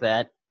injury like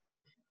that,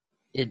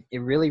 it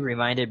really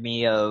reminded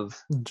me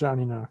of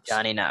Johnny Knox.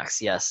 Johnny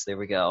Knox, yes, there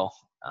we go.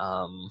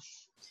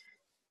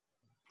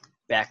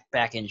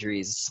 Back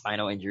injuries,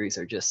 spinal injuries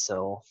are just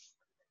so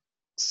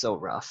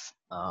rough.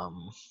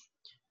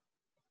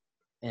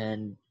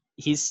 And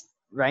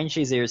Ryan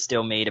Shazier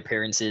still made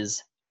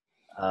appearances.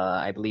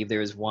 I believe there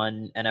was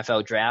one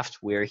NFL draft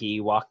where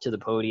he walked to the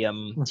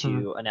podium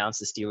to announce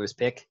the Steelers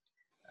pick.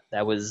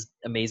 That was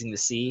amazing to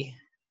see.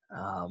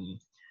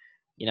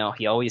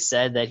 He always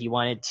said that he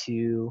wanted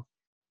to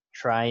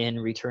try and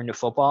return to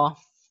football.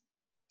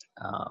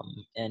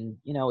 And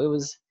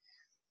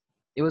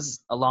it was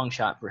a long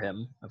shot for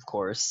him, of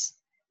course.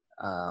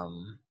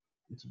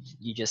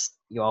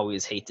 You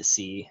always hate to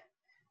see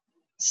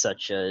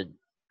such a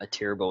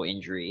terrible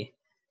injury,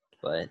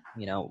 but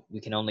we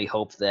can only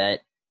hope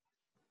that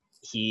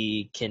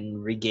he can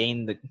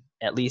regain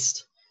at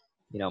least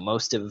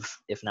most of,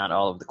 if not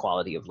all of, the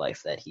quality of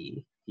life that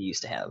he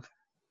used to have.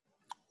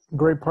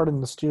 great part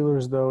in the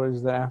Steelers, though,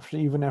 is that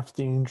even after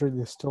the injury,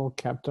 they still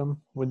kept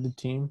him with the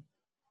team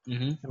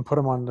and put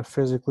him on the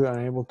physically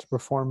unable to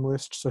perform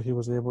list, so he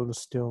was able to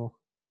still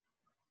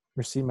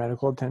receive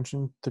medical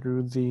attention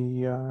through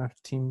the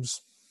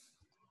team's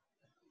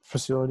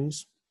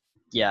facilities.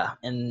 Yeah,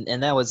 and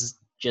that was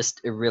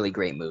just a really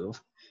great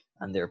move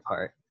on their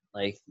part.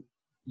 Like,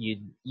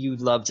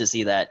 you'd love to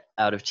see that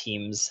out of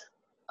teams.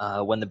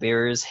 When the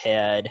Bears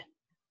had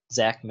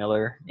Zach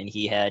Miller and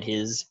he had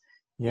his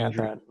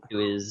injury to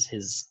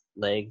his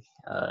leg,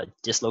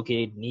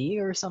 dislocated knee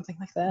or something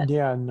like that.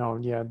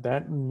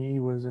 That knee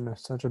was in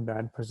such a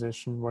bad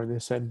position where they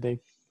said they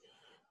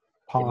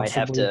might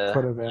have to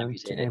could have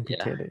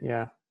amputated it.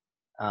 Yeah.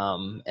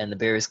 And the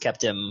Bears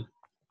kept him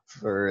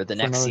for the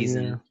next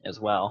season as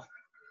well.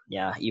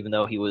 Yeah, even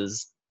though he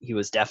was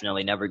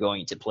definitely never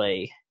going to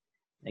play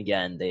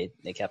again,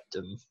 they kept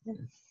him.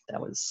 That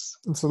was.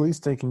 It's the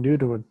least they can do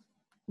to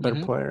their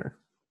player.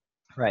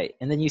 Right,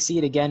 and then you see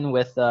it again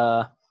with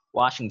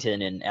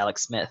Washington and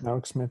Alex Smith.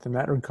 And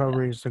that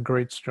recovery is a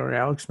great story.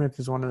 Alex Smith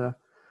is one of the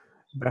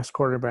best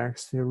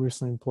quarterbacks who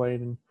recently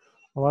played, and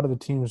a lot of the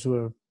teams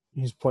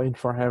he's played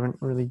for haven't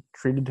really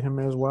treated him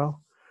as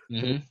well.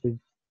 They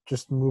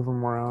just move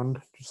him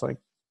around, just like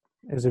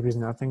as if he's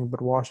nothing.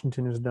 But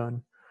Washington has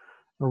done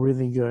a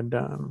really good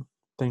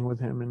thing with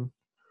him, and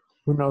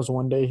who knows,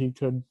 one day he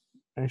could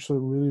actually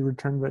really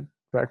return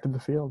back to the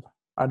field.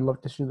 I'd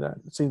love to see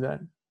that.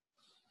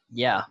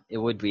 Yeah, it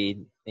would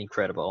be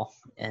incredible.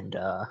 And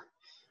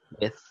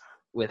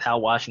with how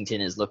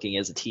Washington is looking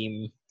as a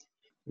team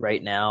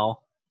right now,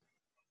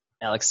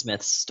 Alex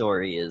Smith's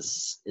story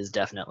is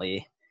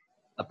definitely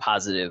a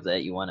positive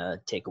that you want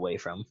to take away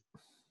from.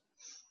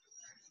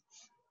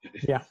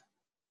 Yeah,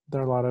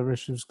 there are a lot of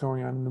issues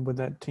going on with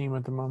that team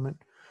at the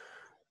moment.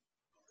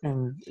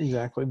 And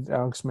exactly,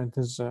 Alex Smith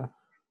is a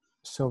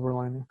silver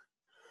lining.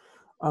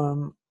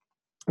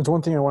 It's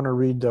one thing I want to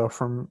read, though,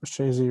 from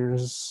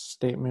Shazier's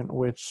statement,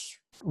 which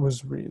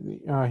was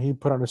really he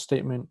put out a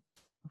statement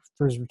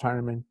for his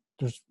retirement.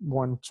 There's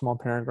one small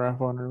paragraph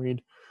I want to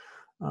read.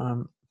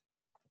 It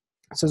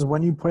says,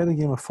 "When you play the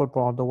game of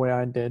football the way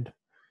I did,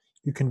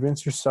 you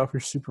convince yourself you're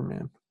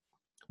Superman,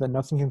 that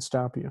nothing can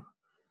stop you.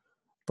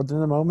 But then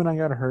the moment I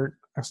got hurt,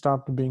 I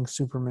stopped being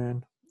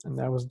Superman, and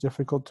that was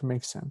difficult to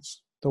make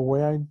sense. The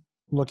way I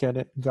look at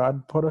it,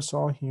 God put us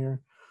all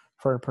here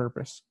for a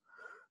purpose.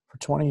 For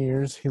 20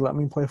 years, he let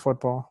me play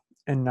football,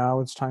 and now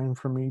it's time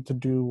for me to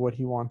do what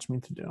he wants me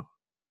to do."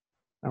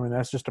 I mean,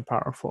 that's just a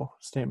powerful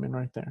statement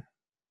right there.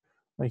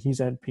 Like,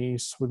 he's at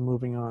peace with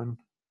moving on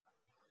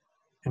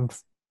and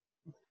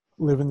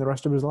living the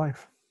rest of his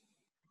life.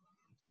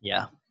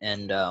 Yeah,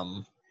 and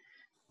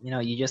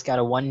you just got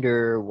to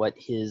wonder what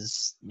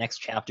his next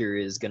chapter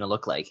is going to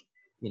look like.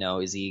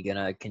 Is he going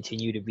to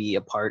continue to be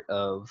a part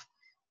of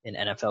an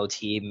NFL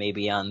team,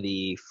 maybe on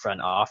the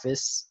front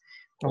office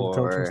or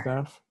coaching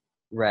staff?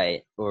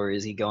 Right. Or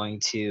is he going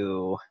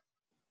to,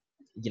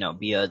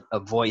 be a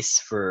voice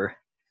for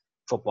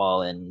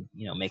football and,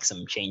 make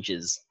some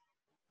changes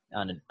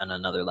on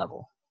another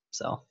level?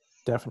 So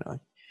definitely.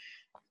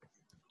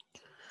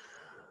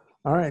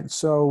 All right.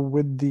 So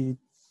with the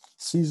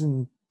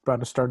season about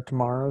to start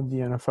tomorrow, the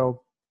NFL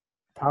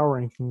power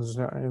rankings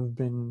have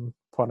been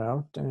put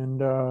out,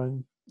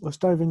 and let's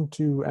dive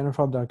into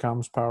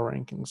NFL.com's power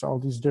rankings. All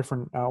these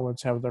different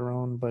outlets have their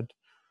own, but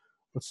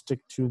let's stick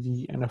to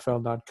the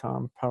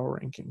NFL.com power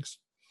rankings.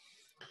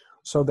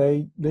 So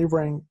they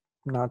rank,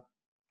 not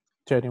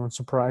to anyone's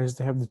surprise,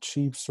 they have the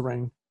Chiefs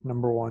ranked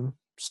number 1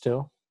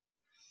 still.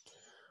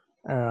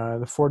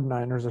 The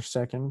 49ers are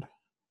second.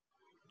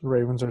 The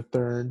Ravens are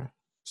third.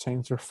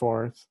 Saints are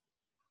fourth.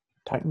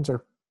 Titans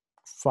are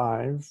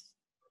 5.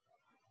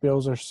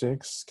 Bills are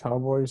 6.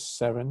 Cowboys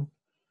 7.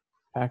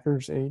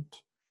 Packers 8.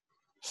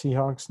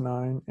 Seahawks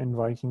 9. And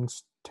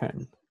Vikings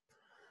 10.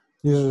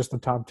 These are just the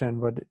top 10,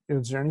 but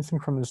is there anything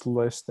from this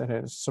list that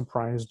has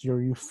surprised you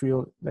or you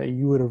feel that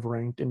you would have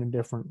ranked in a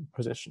different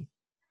position?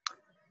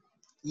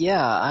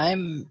 Yeah,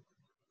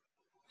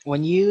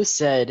 when you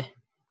said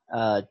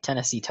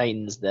Tennessee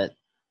Titans, that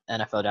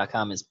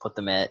NFL.com has put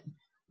them at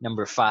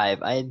number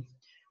 5, I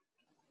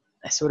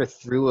sort of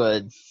threw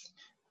a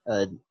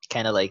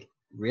kind of like,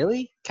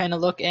 really kind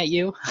of look at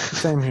you.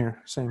 Same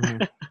here.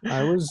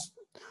 I was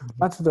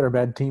not that they're a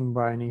bad team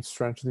by any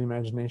stretch of the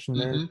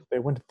imagination. They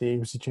went to the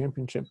AFC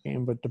Championship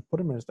game, but to put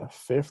them as the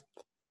 5th,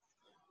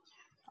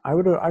 I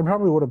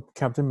probably would have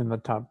kept them in the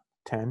top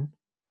 10.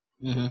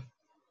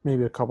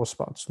 Maybe a couple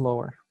spots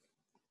lower.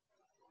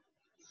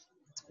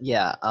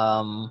 Yeah,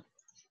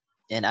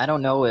 and I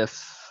don't know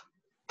if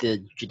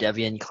the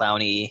Jadeveon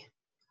Clowney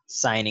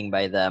signing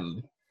by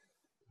them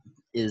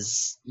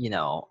is,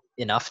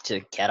 enough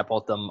to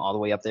catapult them all the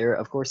way up there.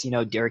 Of course,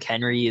 Derrick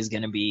Henry is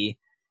going to be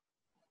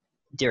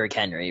Derrick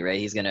Henry, right?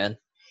 He's gonna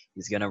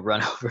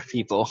run over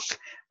people.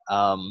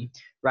 Ryan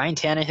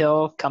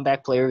Tannehill,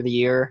 comeback player of the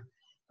year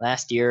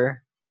last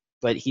year,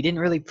 but he didn't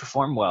really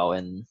perform well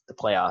in the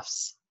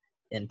playoffs,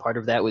 and part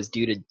of that was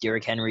due to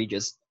Derrick Henry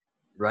just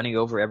running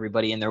over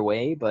everybody in their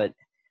way. But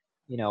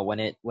when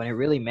it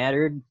really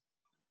mattered,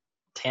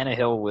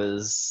 Tannehill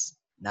was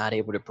not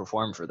able to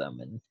perform for them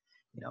and,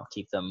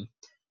 keep them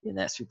in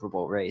that Super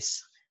Bowl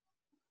race.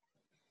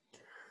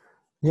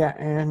 Yeah,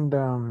 and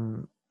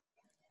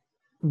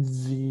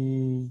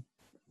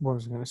what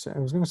was I going to say? I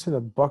was going to say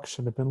the Bucs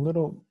should have been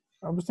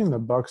I was thinking the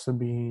Bucs would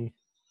be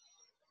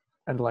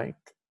at like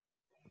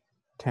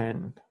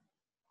 10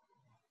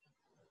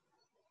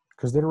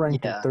 because they're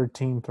ranked at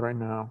 13th right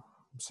now.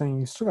 I'm saying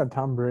you still got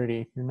Tom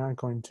Brady. You're not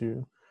going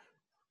to.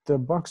 The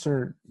Bucs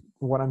are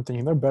what I'm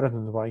thinking. They're better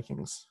than the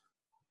Vikings.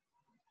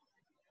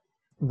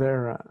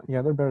 They're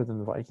better than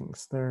the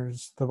Vikings.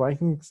 The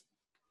Vikings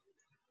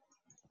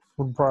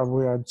would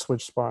probably I'd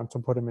switch spots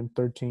and put them in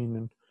 13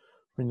 and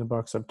bring the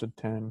Bucs up to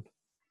 10.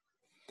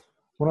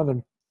 One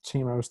other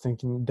team I was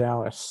thinking,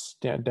 Dallas.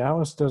 Yeah,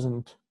 Dallas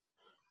doesn't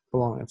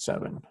belong at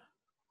 7.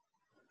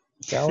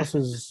 Dallas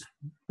has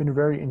been a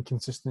very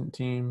inconsistent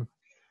team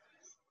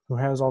who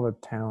has all the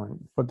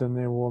talent, but then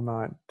they will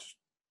not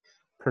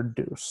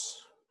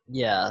produce.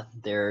 Yeah,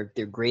 they're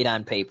great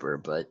on paper,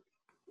 but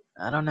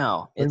I don't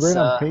know. They're great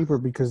on paper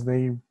because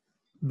they've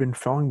been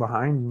falling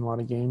behind in a lot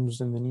of games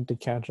and they need to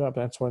catch up.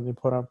 That's why they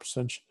put up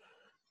such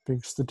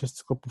big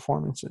statistical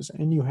performances.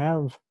 And you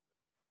have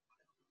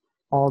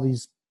all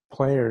these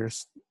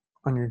players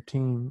on your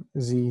team,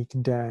 Zeke,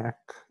 Dak,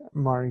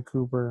 Mari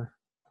Cooper,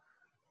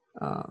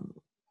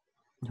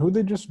 who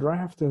they just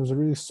drafted. It was a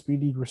really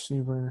speedy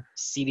receiver.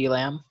 CeeDee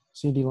Lamb.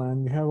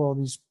 You have all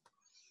these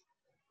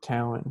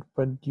talent,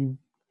 but you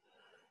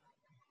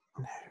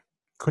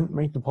couldn't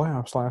make the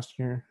playoffs last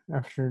year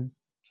after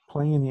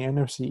playing in the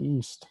NFC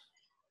East.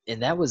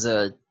 And that was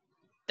a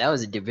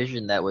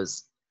division that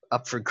was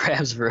up for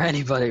grabs for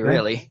anybody,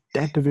 really.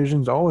 That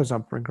division's always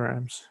up for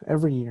grabs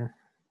every year.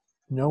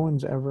 No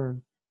one's ever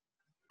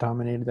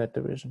dominated that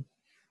division.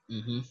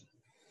 Mm-hmm.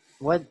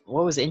 What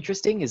was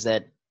interesting is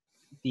that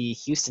the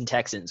Houston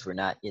Texans were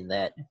not in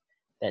that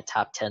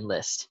top 10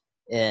 list.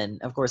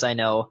 And, of course, I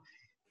know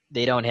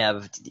they don't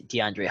have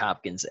DeAndre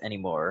Hopkins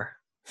anymore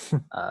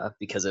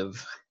because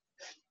of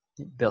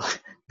Bill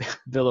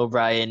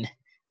O'Brien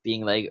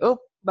being like, oh,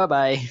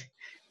 bye-bye.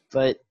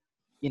 But,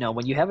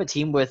 when you have a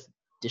team with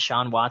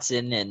Deshaun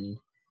Watson and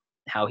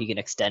how he can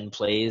extend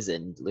plays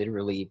and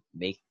literally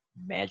make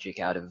magic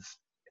out of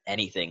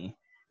anything,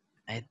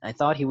 I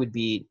thought he would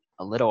be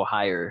a little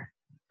higher.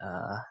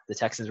 The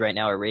Texans right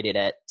now are rated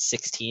at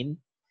 16,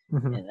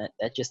 and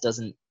that just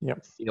doesn't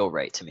feel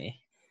right to me.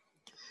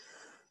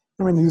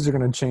 I mean, these are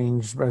going to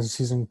change as the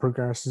season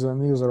progresses,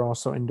 and these are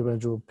also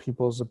individual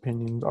people's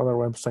opinions. Other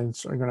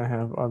websites are going to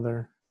have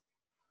other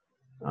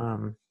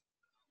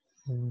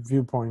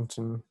viewpoints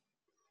and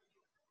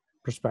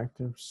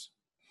perspectives.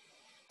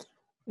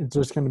 It's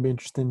just going to be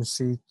interesting to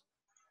see.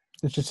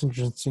 It's just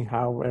interesting to see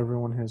how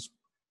everyone has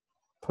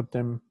put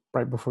them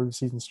right before the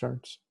season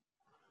starts.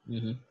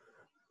 Mm-hmm.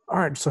 All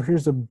right, so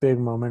here's a big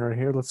moment right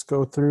here. Let's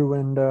go through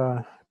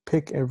and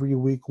pick every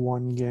week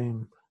one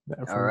game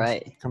for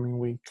this coming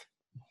week.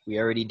 We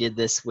already did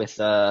this with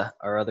our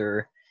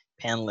other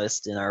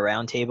panelists in our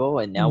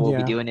roundtable, and now we'll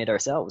be doing it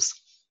ourselves.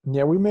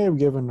 Yeah, we may have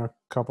given a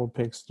couple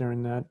picks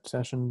during that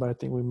session, but I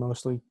think we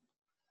mostly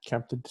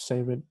kept it to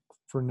save it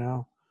for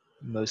now.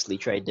 Mostly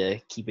tried to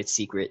keep it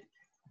secret,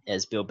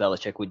 as Bill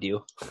Belichick would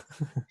do.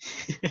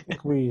 I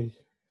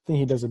think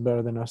he does it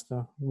better than us,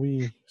 though.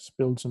 We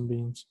spilled some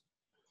beans.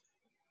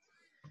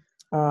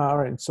 All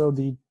right, so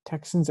the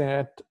Texans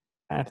at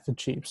the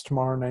Chiefs,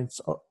 tomorrow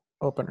night's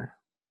opener.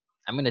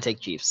 I'm going to take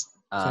Chiefs.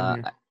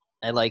 I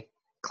like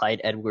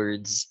Clyde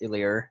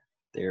Edwards-Helaire,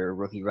 their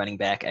rookie running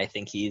back. I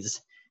think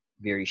he's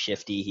very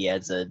shifty. He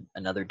adds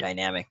another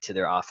dynamic to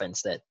their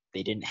offense that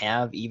they didn't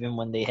have even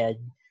when they had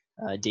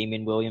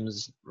Damian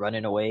Williams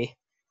running away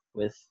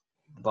with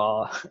the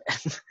ball.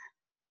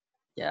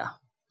 Yeah.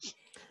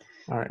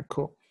 All right,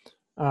 cool.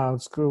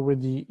 Let's go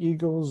with the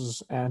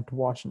Eagles at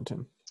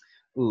Washington.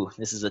 Ooh,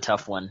 this is a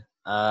tough one.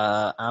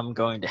 I'm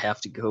going to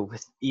have to go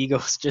with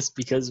Eagles just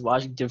because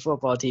Washington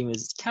football team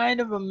is kind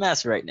of a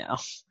mess right now.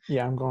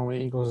 Yeah, I'm going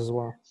with Eagles as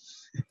well.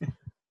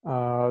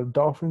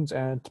 Dolphins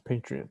at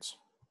Patriots.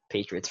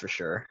 Patriots for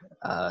sure.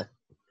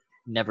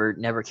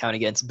 Never count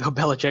against Bill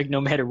Belichick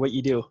no matter what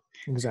you do.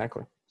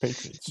 Exactly.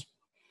 Patriots.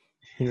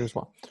 Here as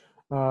well.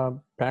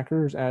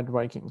 Packers at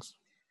Vikings.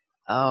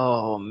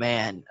 Oh,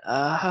 man.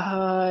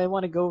 I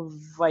want to go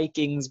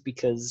Vikings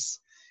because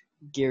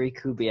Gary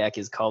Kubiak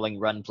is calling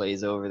run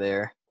plays over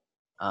there.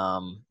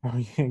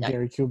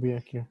 Gary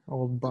Kubiak, your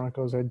old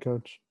Broncos head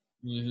coach.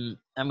 Mm-hmm.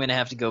 I'm going to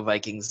have to go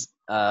Vikings,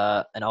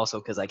 and also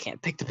because I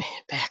can't pick the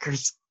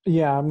Packers.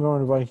 Yeah, I'm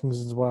going to Vikings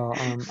as well.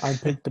 I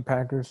picked the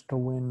Packers to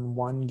win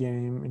one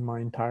game in my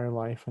entire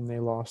life, and they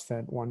lost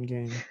that one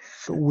game.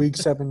 Week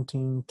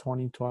 17,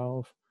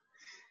 2012,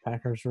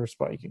 Packers versus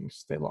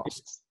Vikings. They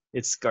lost.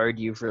 It scarred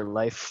you for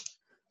life.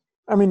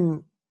 I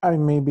mean, I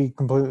may be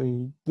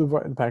completely –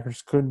 the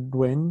Packers could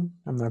win.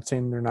 I'm not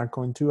saying they're not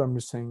going to. I'm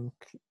just saying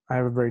I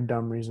have a very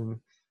dumb reason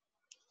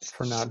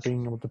for not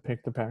being able to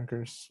pick the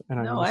Packers, and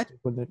I'm going to stick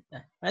with it.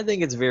 I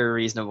think it's very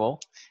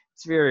reasonable.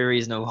 It's very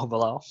reasonable,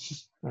 Bilal.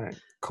 All right.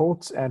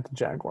 Colts at the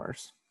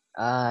Jaguars.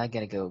 I got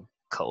to go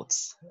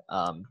Colts.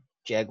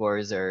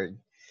 Jaguars are.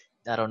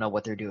 I don't know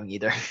what they're doing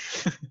either.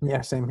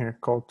 Yeah, same here.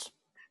 Colts.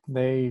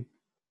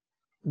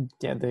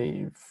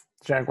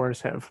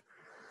 Jaguars have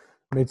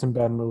made some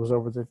bad moves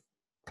over the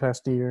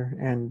past year,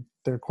 and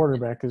their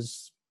quarterback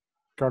is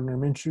Gardner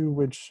Minshew,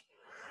 which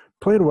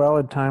played well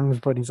at times,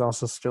 but he's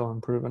also still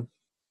improving.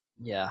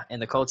 Yeah,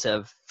 and the Colts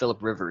have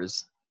Phillip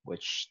Rivers,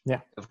 which,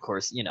 of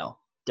course,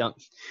 don't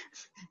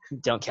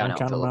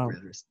count out Phillip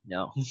Rivers.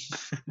 No.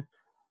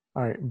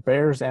 All right,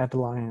 Bears at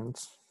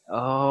Lions.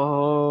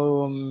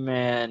 Oh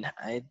man,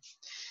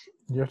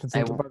 you have to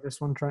think about this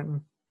one,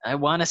 Trenton. I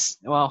want to.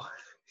 Well,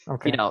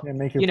 okay, well,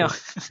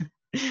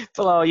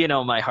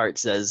 my heart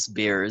says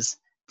Bears,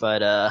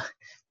 but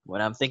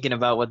when I'm thinking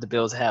about what the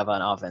Bills have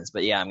on offense,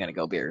 but yeah, I'm gonna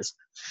go Bears.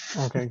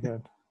 Okay,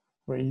 good.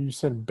 Wait, you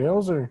said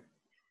Bills or?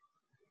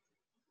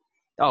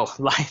 Oh,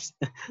 Lions.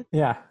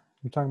 Yeah,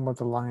 you're talking about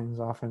the Lions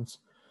offense.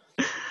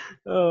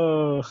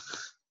 Oh.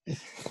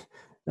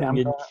 Yeah,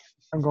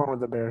 I'm going with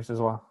the Bears as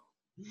well.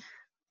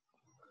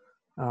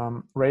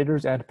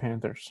 Raiders at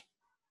Panthers.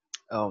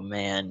 Oh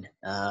man,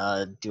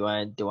 do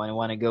I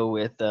want to go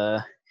with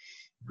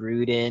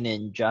Gruden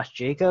and Josh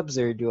Jacobs,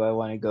 or do I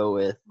want to go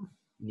with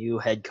new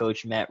head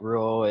coach Matt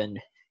Rule and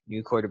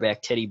new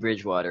quarterback Teddy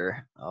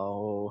Bridgewater?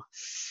 Oh,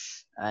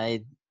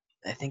 I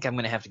think I'm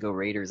gonna have to go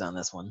Raiders on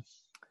this one.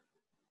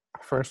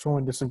 First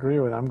one to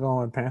disagree with. I'm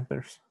going with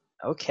Panthers.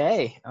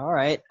 Okay, all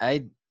right.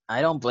 I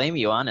don't blame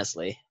you,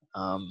 honestly.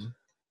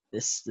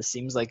 This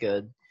seems like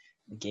a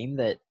game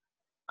that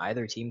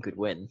either team could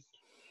win.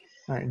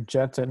 All right,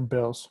 Jets and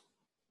Bills.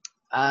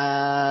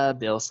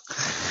 Bills.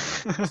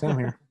 Same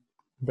here.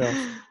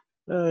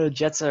 Bills.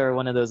 Jets are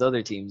one of those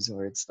other teams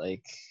where it's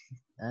like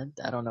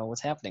I don't know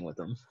what's happening with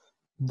them.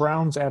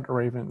 Browns at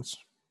Ravens.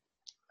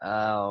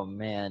 Oh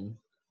man.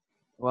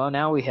 Well,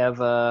 now we have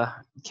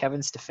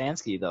Kevin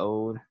Stefanski, the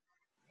old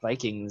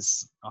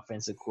Vikings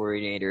offensive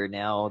coordinator.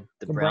 Now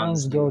the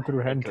Browns go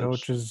through head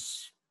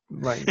coaches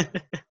like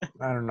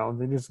I don't know.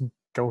 They just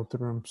go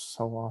through them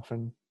so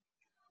often.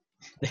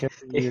 They have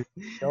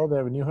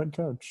a new head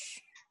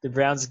coach. The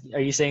Browns.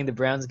 Are you saying the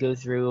Browns go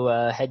through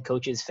head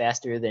coaches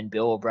faster than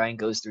Bill O'Brien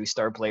goes through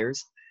star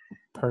players?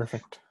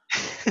 Perfect.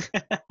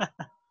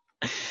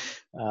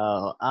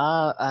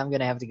 I'm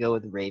gonna have to go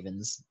with the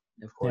Ravens,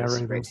 of course.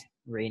 Yeah, Ravens.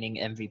 Reigning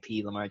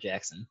MVP Lamar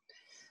Jackson.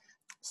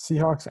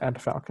 Seahawks at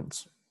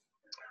Falcons.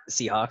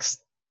 Seahawks.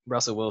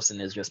 Russell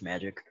Wilson is just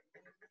magic.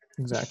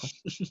 Exactly.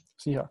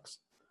 Seahawks.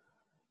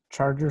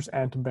 Chargers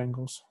at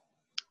Bengals.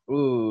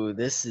 Ooh,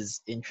 this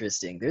is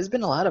interesting. There's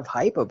been a lot of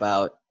hype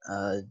about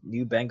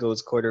new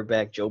Bengals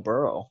quarterback Joe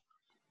Burrow.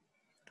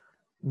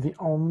 The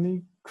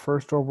only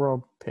first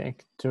overall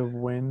pick to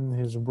win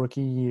his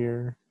rookie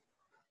year,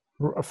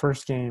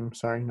 first game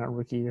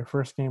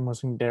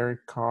was in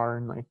Derek Carr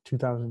in like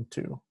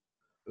 2002.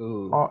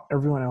 Ooh.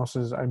 Everyone else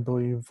is, I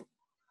believe,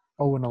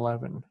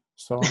 0-11.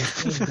 So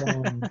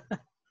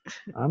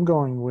I'm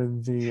going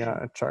with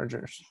the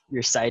Chargers.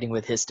 You're siding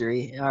with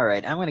history. All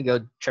right, I'm going to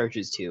go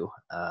Chargers too.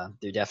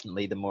 They're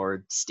definitely the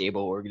more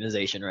stable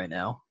organization right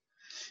now.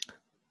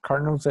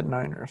 Cardinals at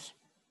Niners.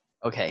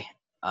 Okay.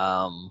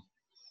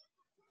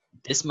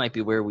 This might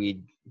be where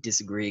we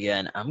disagree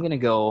again. I'm going to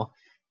go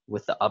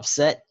with the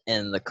upset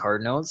and the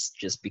Cardinals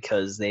just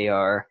because they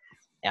are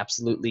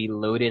absolutely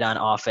loaded on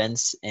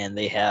offense and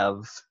they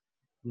have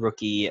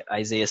rookie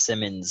Isaiah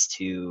Simmons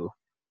to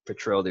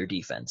patrol their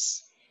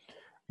defense.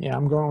 Yeah,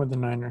 I'm going with the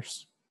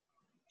Niners.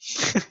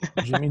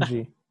 Jimmy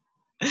G.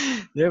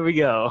 There we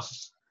go.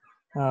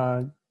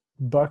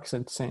 Bucks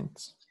and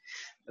Saints.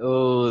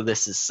 Oh,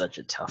 this is such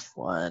a tough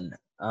one.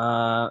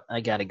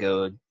 I gotta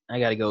go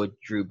with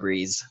Drew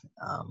Brees.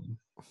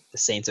 The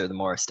Saints are the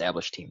more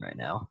established team right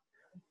now.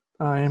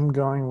 I am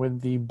going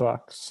with the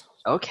Bucks.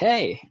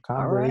 Okay.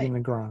 Tom Brady and the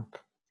Gronk.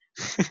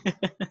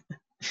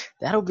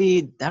 That'll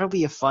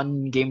be a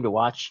fun game to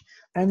watch.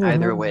 And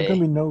either way, there's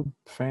gonna be no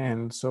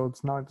fans, so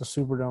it's not like the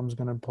Superdome's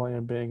gonna play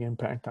a big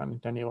impact on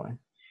it anyway.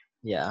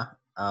 Yeah,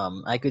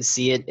 I could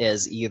see it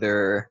as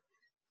either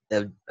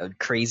a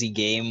crazy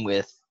game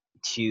with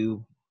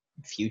two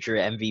future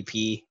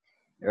MVP,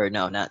 or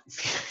no, not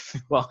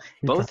well,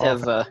 both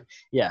have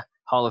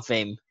Hall of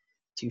Fame,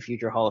 two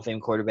future Hall of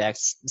Fame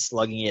quarterbacks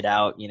slugging it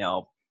out.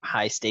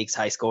 High stakes,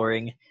 high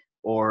scoring,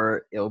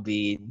 or it'll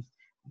be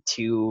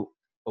two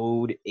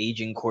old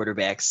aging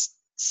quarterbacks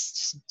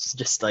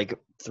just like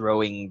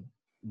throwing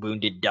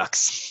wounded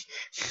ducks.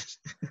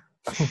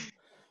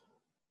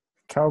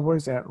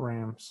 Cowboys at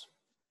Rams.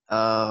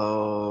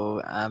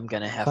 Oh, I'm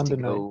gonna have Sunday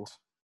to go night.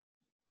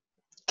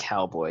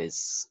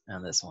 Cowboys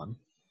on this one.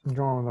 I'm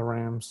going with the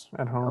Rams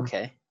at home.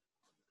 Okay.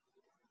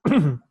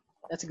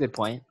 That's a good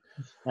point.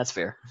 That's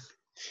fair.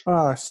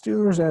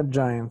 Steelers at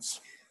Giants.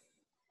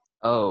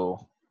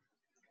 Oh.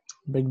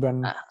 Big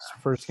Ben's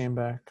first game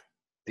back.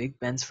 Big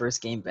Ben's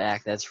first game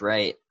back. That's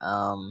right.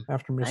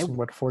 After missing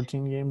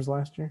 14 games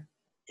last year?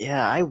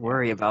 Yeah, I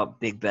worry about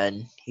Big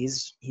Ben.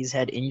 He's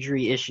had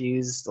injury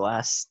issues the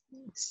last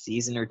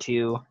season or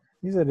two.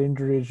 He's had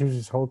injury issues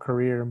his whole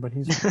career, but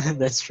he's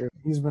that's true.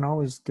 He's been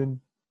always good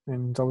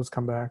and he's always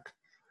come back.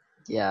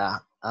 Yeah.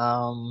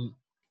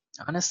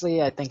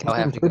 Honestly, I think I'll It's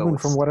an have to go improvement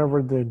with. from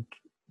whatever the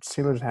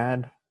Steelers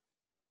had.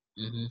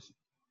 Hmm.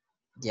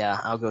 Yeah,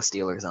 I'll go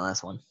Steelers on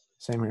this one.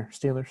 Same here,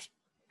 Steelers.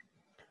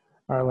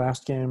 Our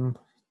last game,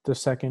 the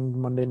second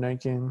Monday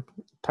night game,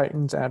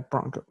 Titans at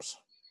Broncos.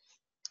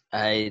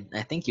 I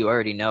think you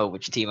already know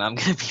which team I'm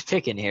going to be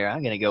picking here.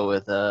 I'm going to go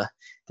with the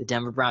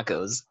Denver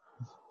Broncos.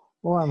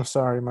 Well, I'm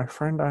sorry, my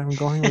friend. I'm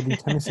going with the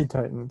Tennessee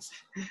Titans.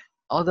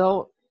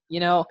 Although,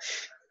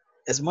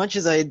 as much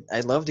as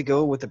I'd love to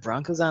go with the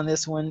Broncos on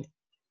this one,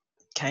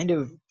 kind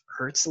of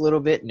hurts a little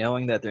bit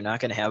knowing that they're not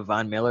going to have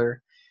Von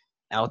Miller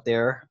out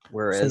there,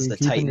 whereas the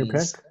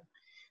Titans.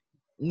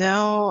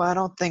 No, I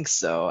don't think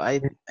so. I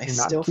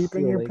still not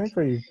keeping feel your like, pick,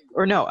 or you?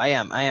 Or no, I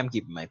am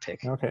keeping my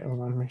pick. Okay, hold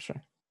on, let me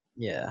check.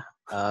 Yeah.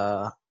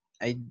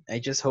 I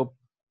just hope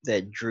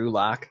that Drew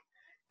Lock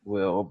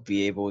will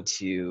be able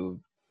to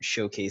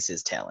showcase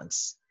his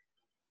talents.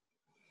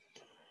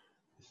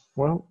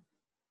 Well,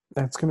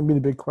 that's going to be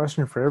the big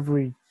question for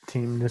every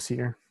team this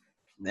year.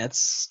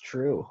 That's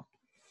true.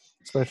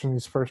 Especially in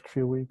these first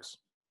few weeks.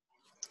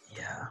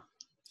 Yeah.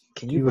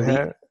 Can you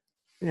believe?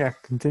 Yeah,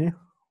 continue.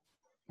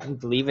 Can you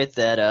believe it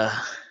that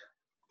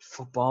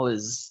football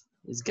is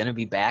going to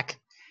be back?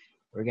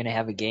 We're going to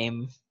have a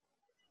game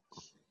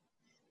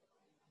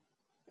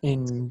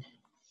in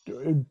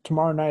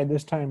tomorrow night.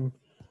 This time,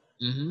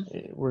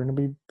 we're going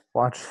to be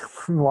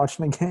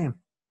watching the game.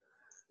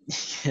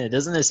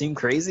 Doesn't it seem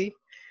crazy?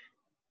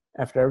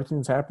 After everything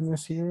that's happened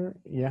this year,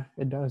 yeah,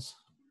 it does.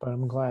 But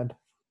I'm glad.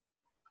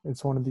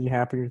 It's one of the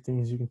happier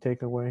things you can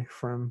take away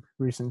from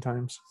recent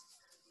times.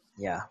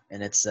 Yeah,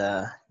 and it's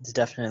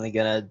definitely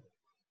gonna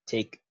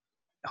take,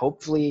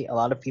 hopefully, a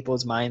lot of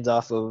people's minds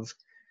off of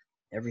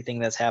everything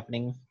that's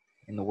happening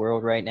in the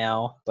world right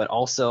now, but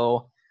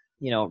also,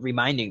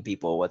 reminding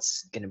people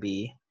what's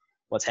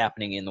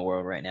happening in the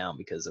world right now,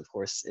 because of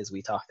course, as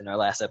we talked in our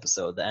last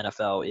episode, the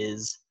NFL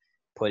is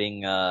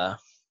putting the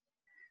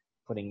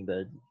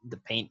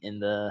paint in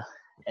the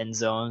end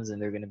zones,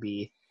 and they're going to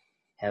be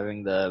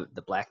having the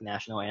Black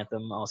national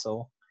anthem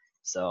also.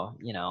 So,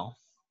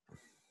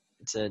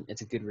 it's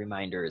a good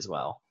reminder as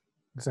well.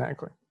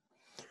 Exactly.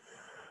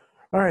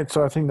 All right,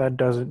 so I think that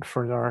does it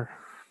for our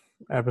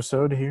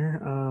episode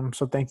here.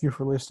 So thank you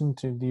for listening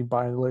to the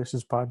By the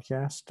Laces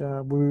podcast.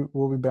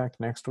 We'll be back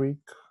next week,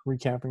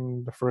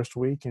 recapping the first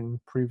week and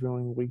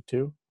previewing week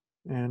 2.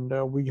 And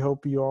we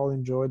hope you all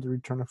enjoyed the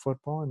return of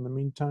football. In the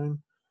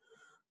meantime,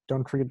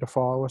 don't forget to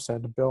follow us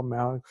at Bill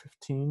Malik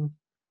 15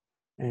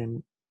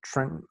 and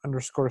Trent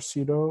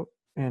 _Cito.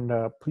 And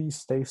please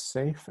stay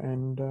safe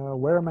and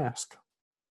wear a mask.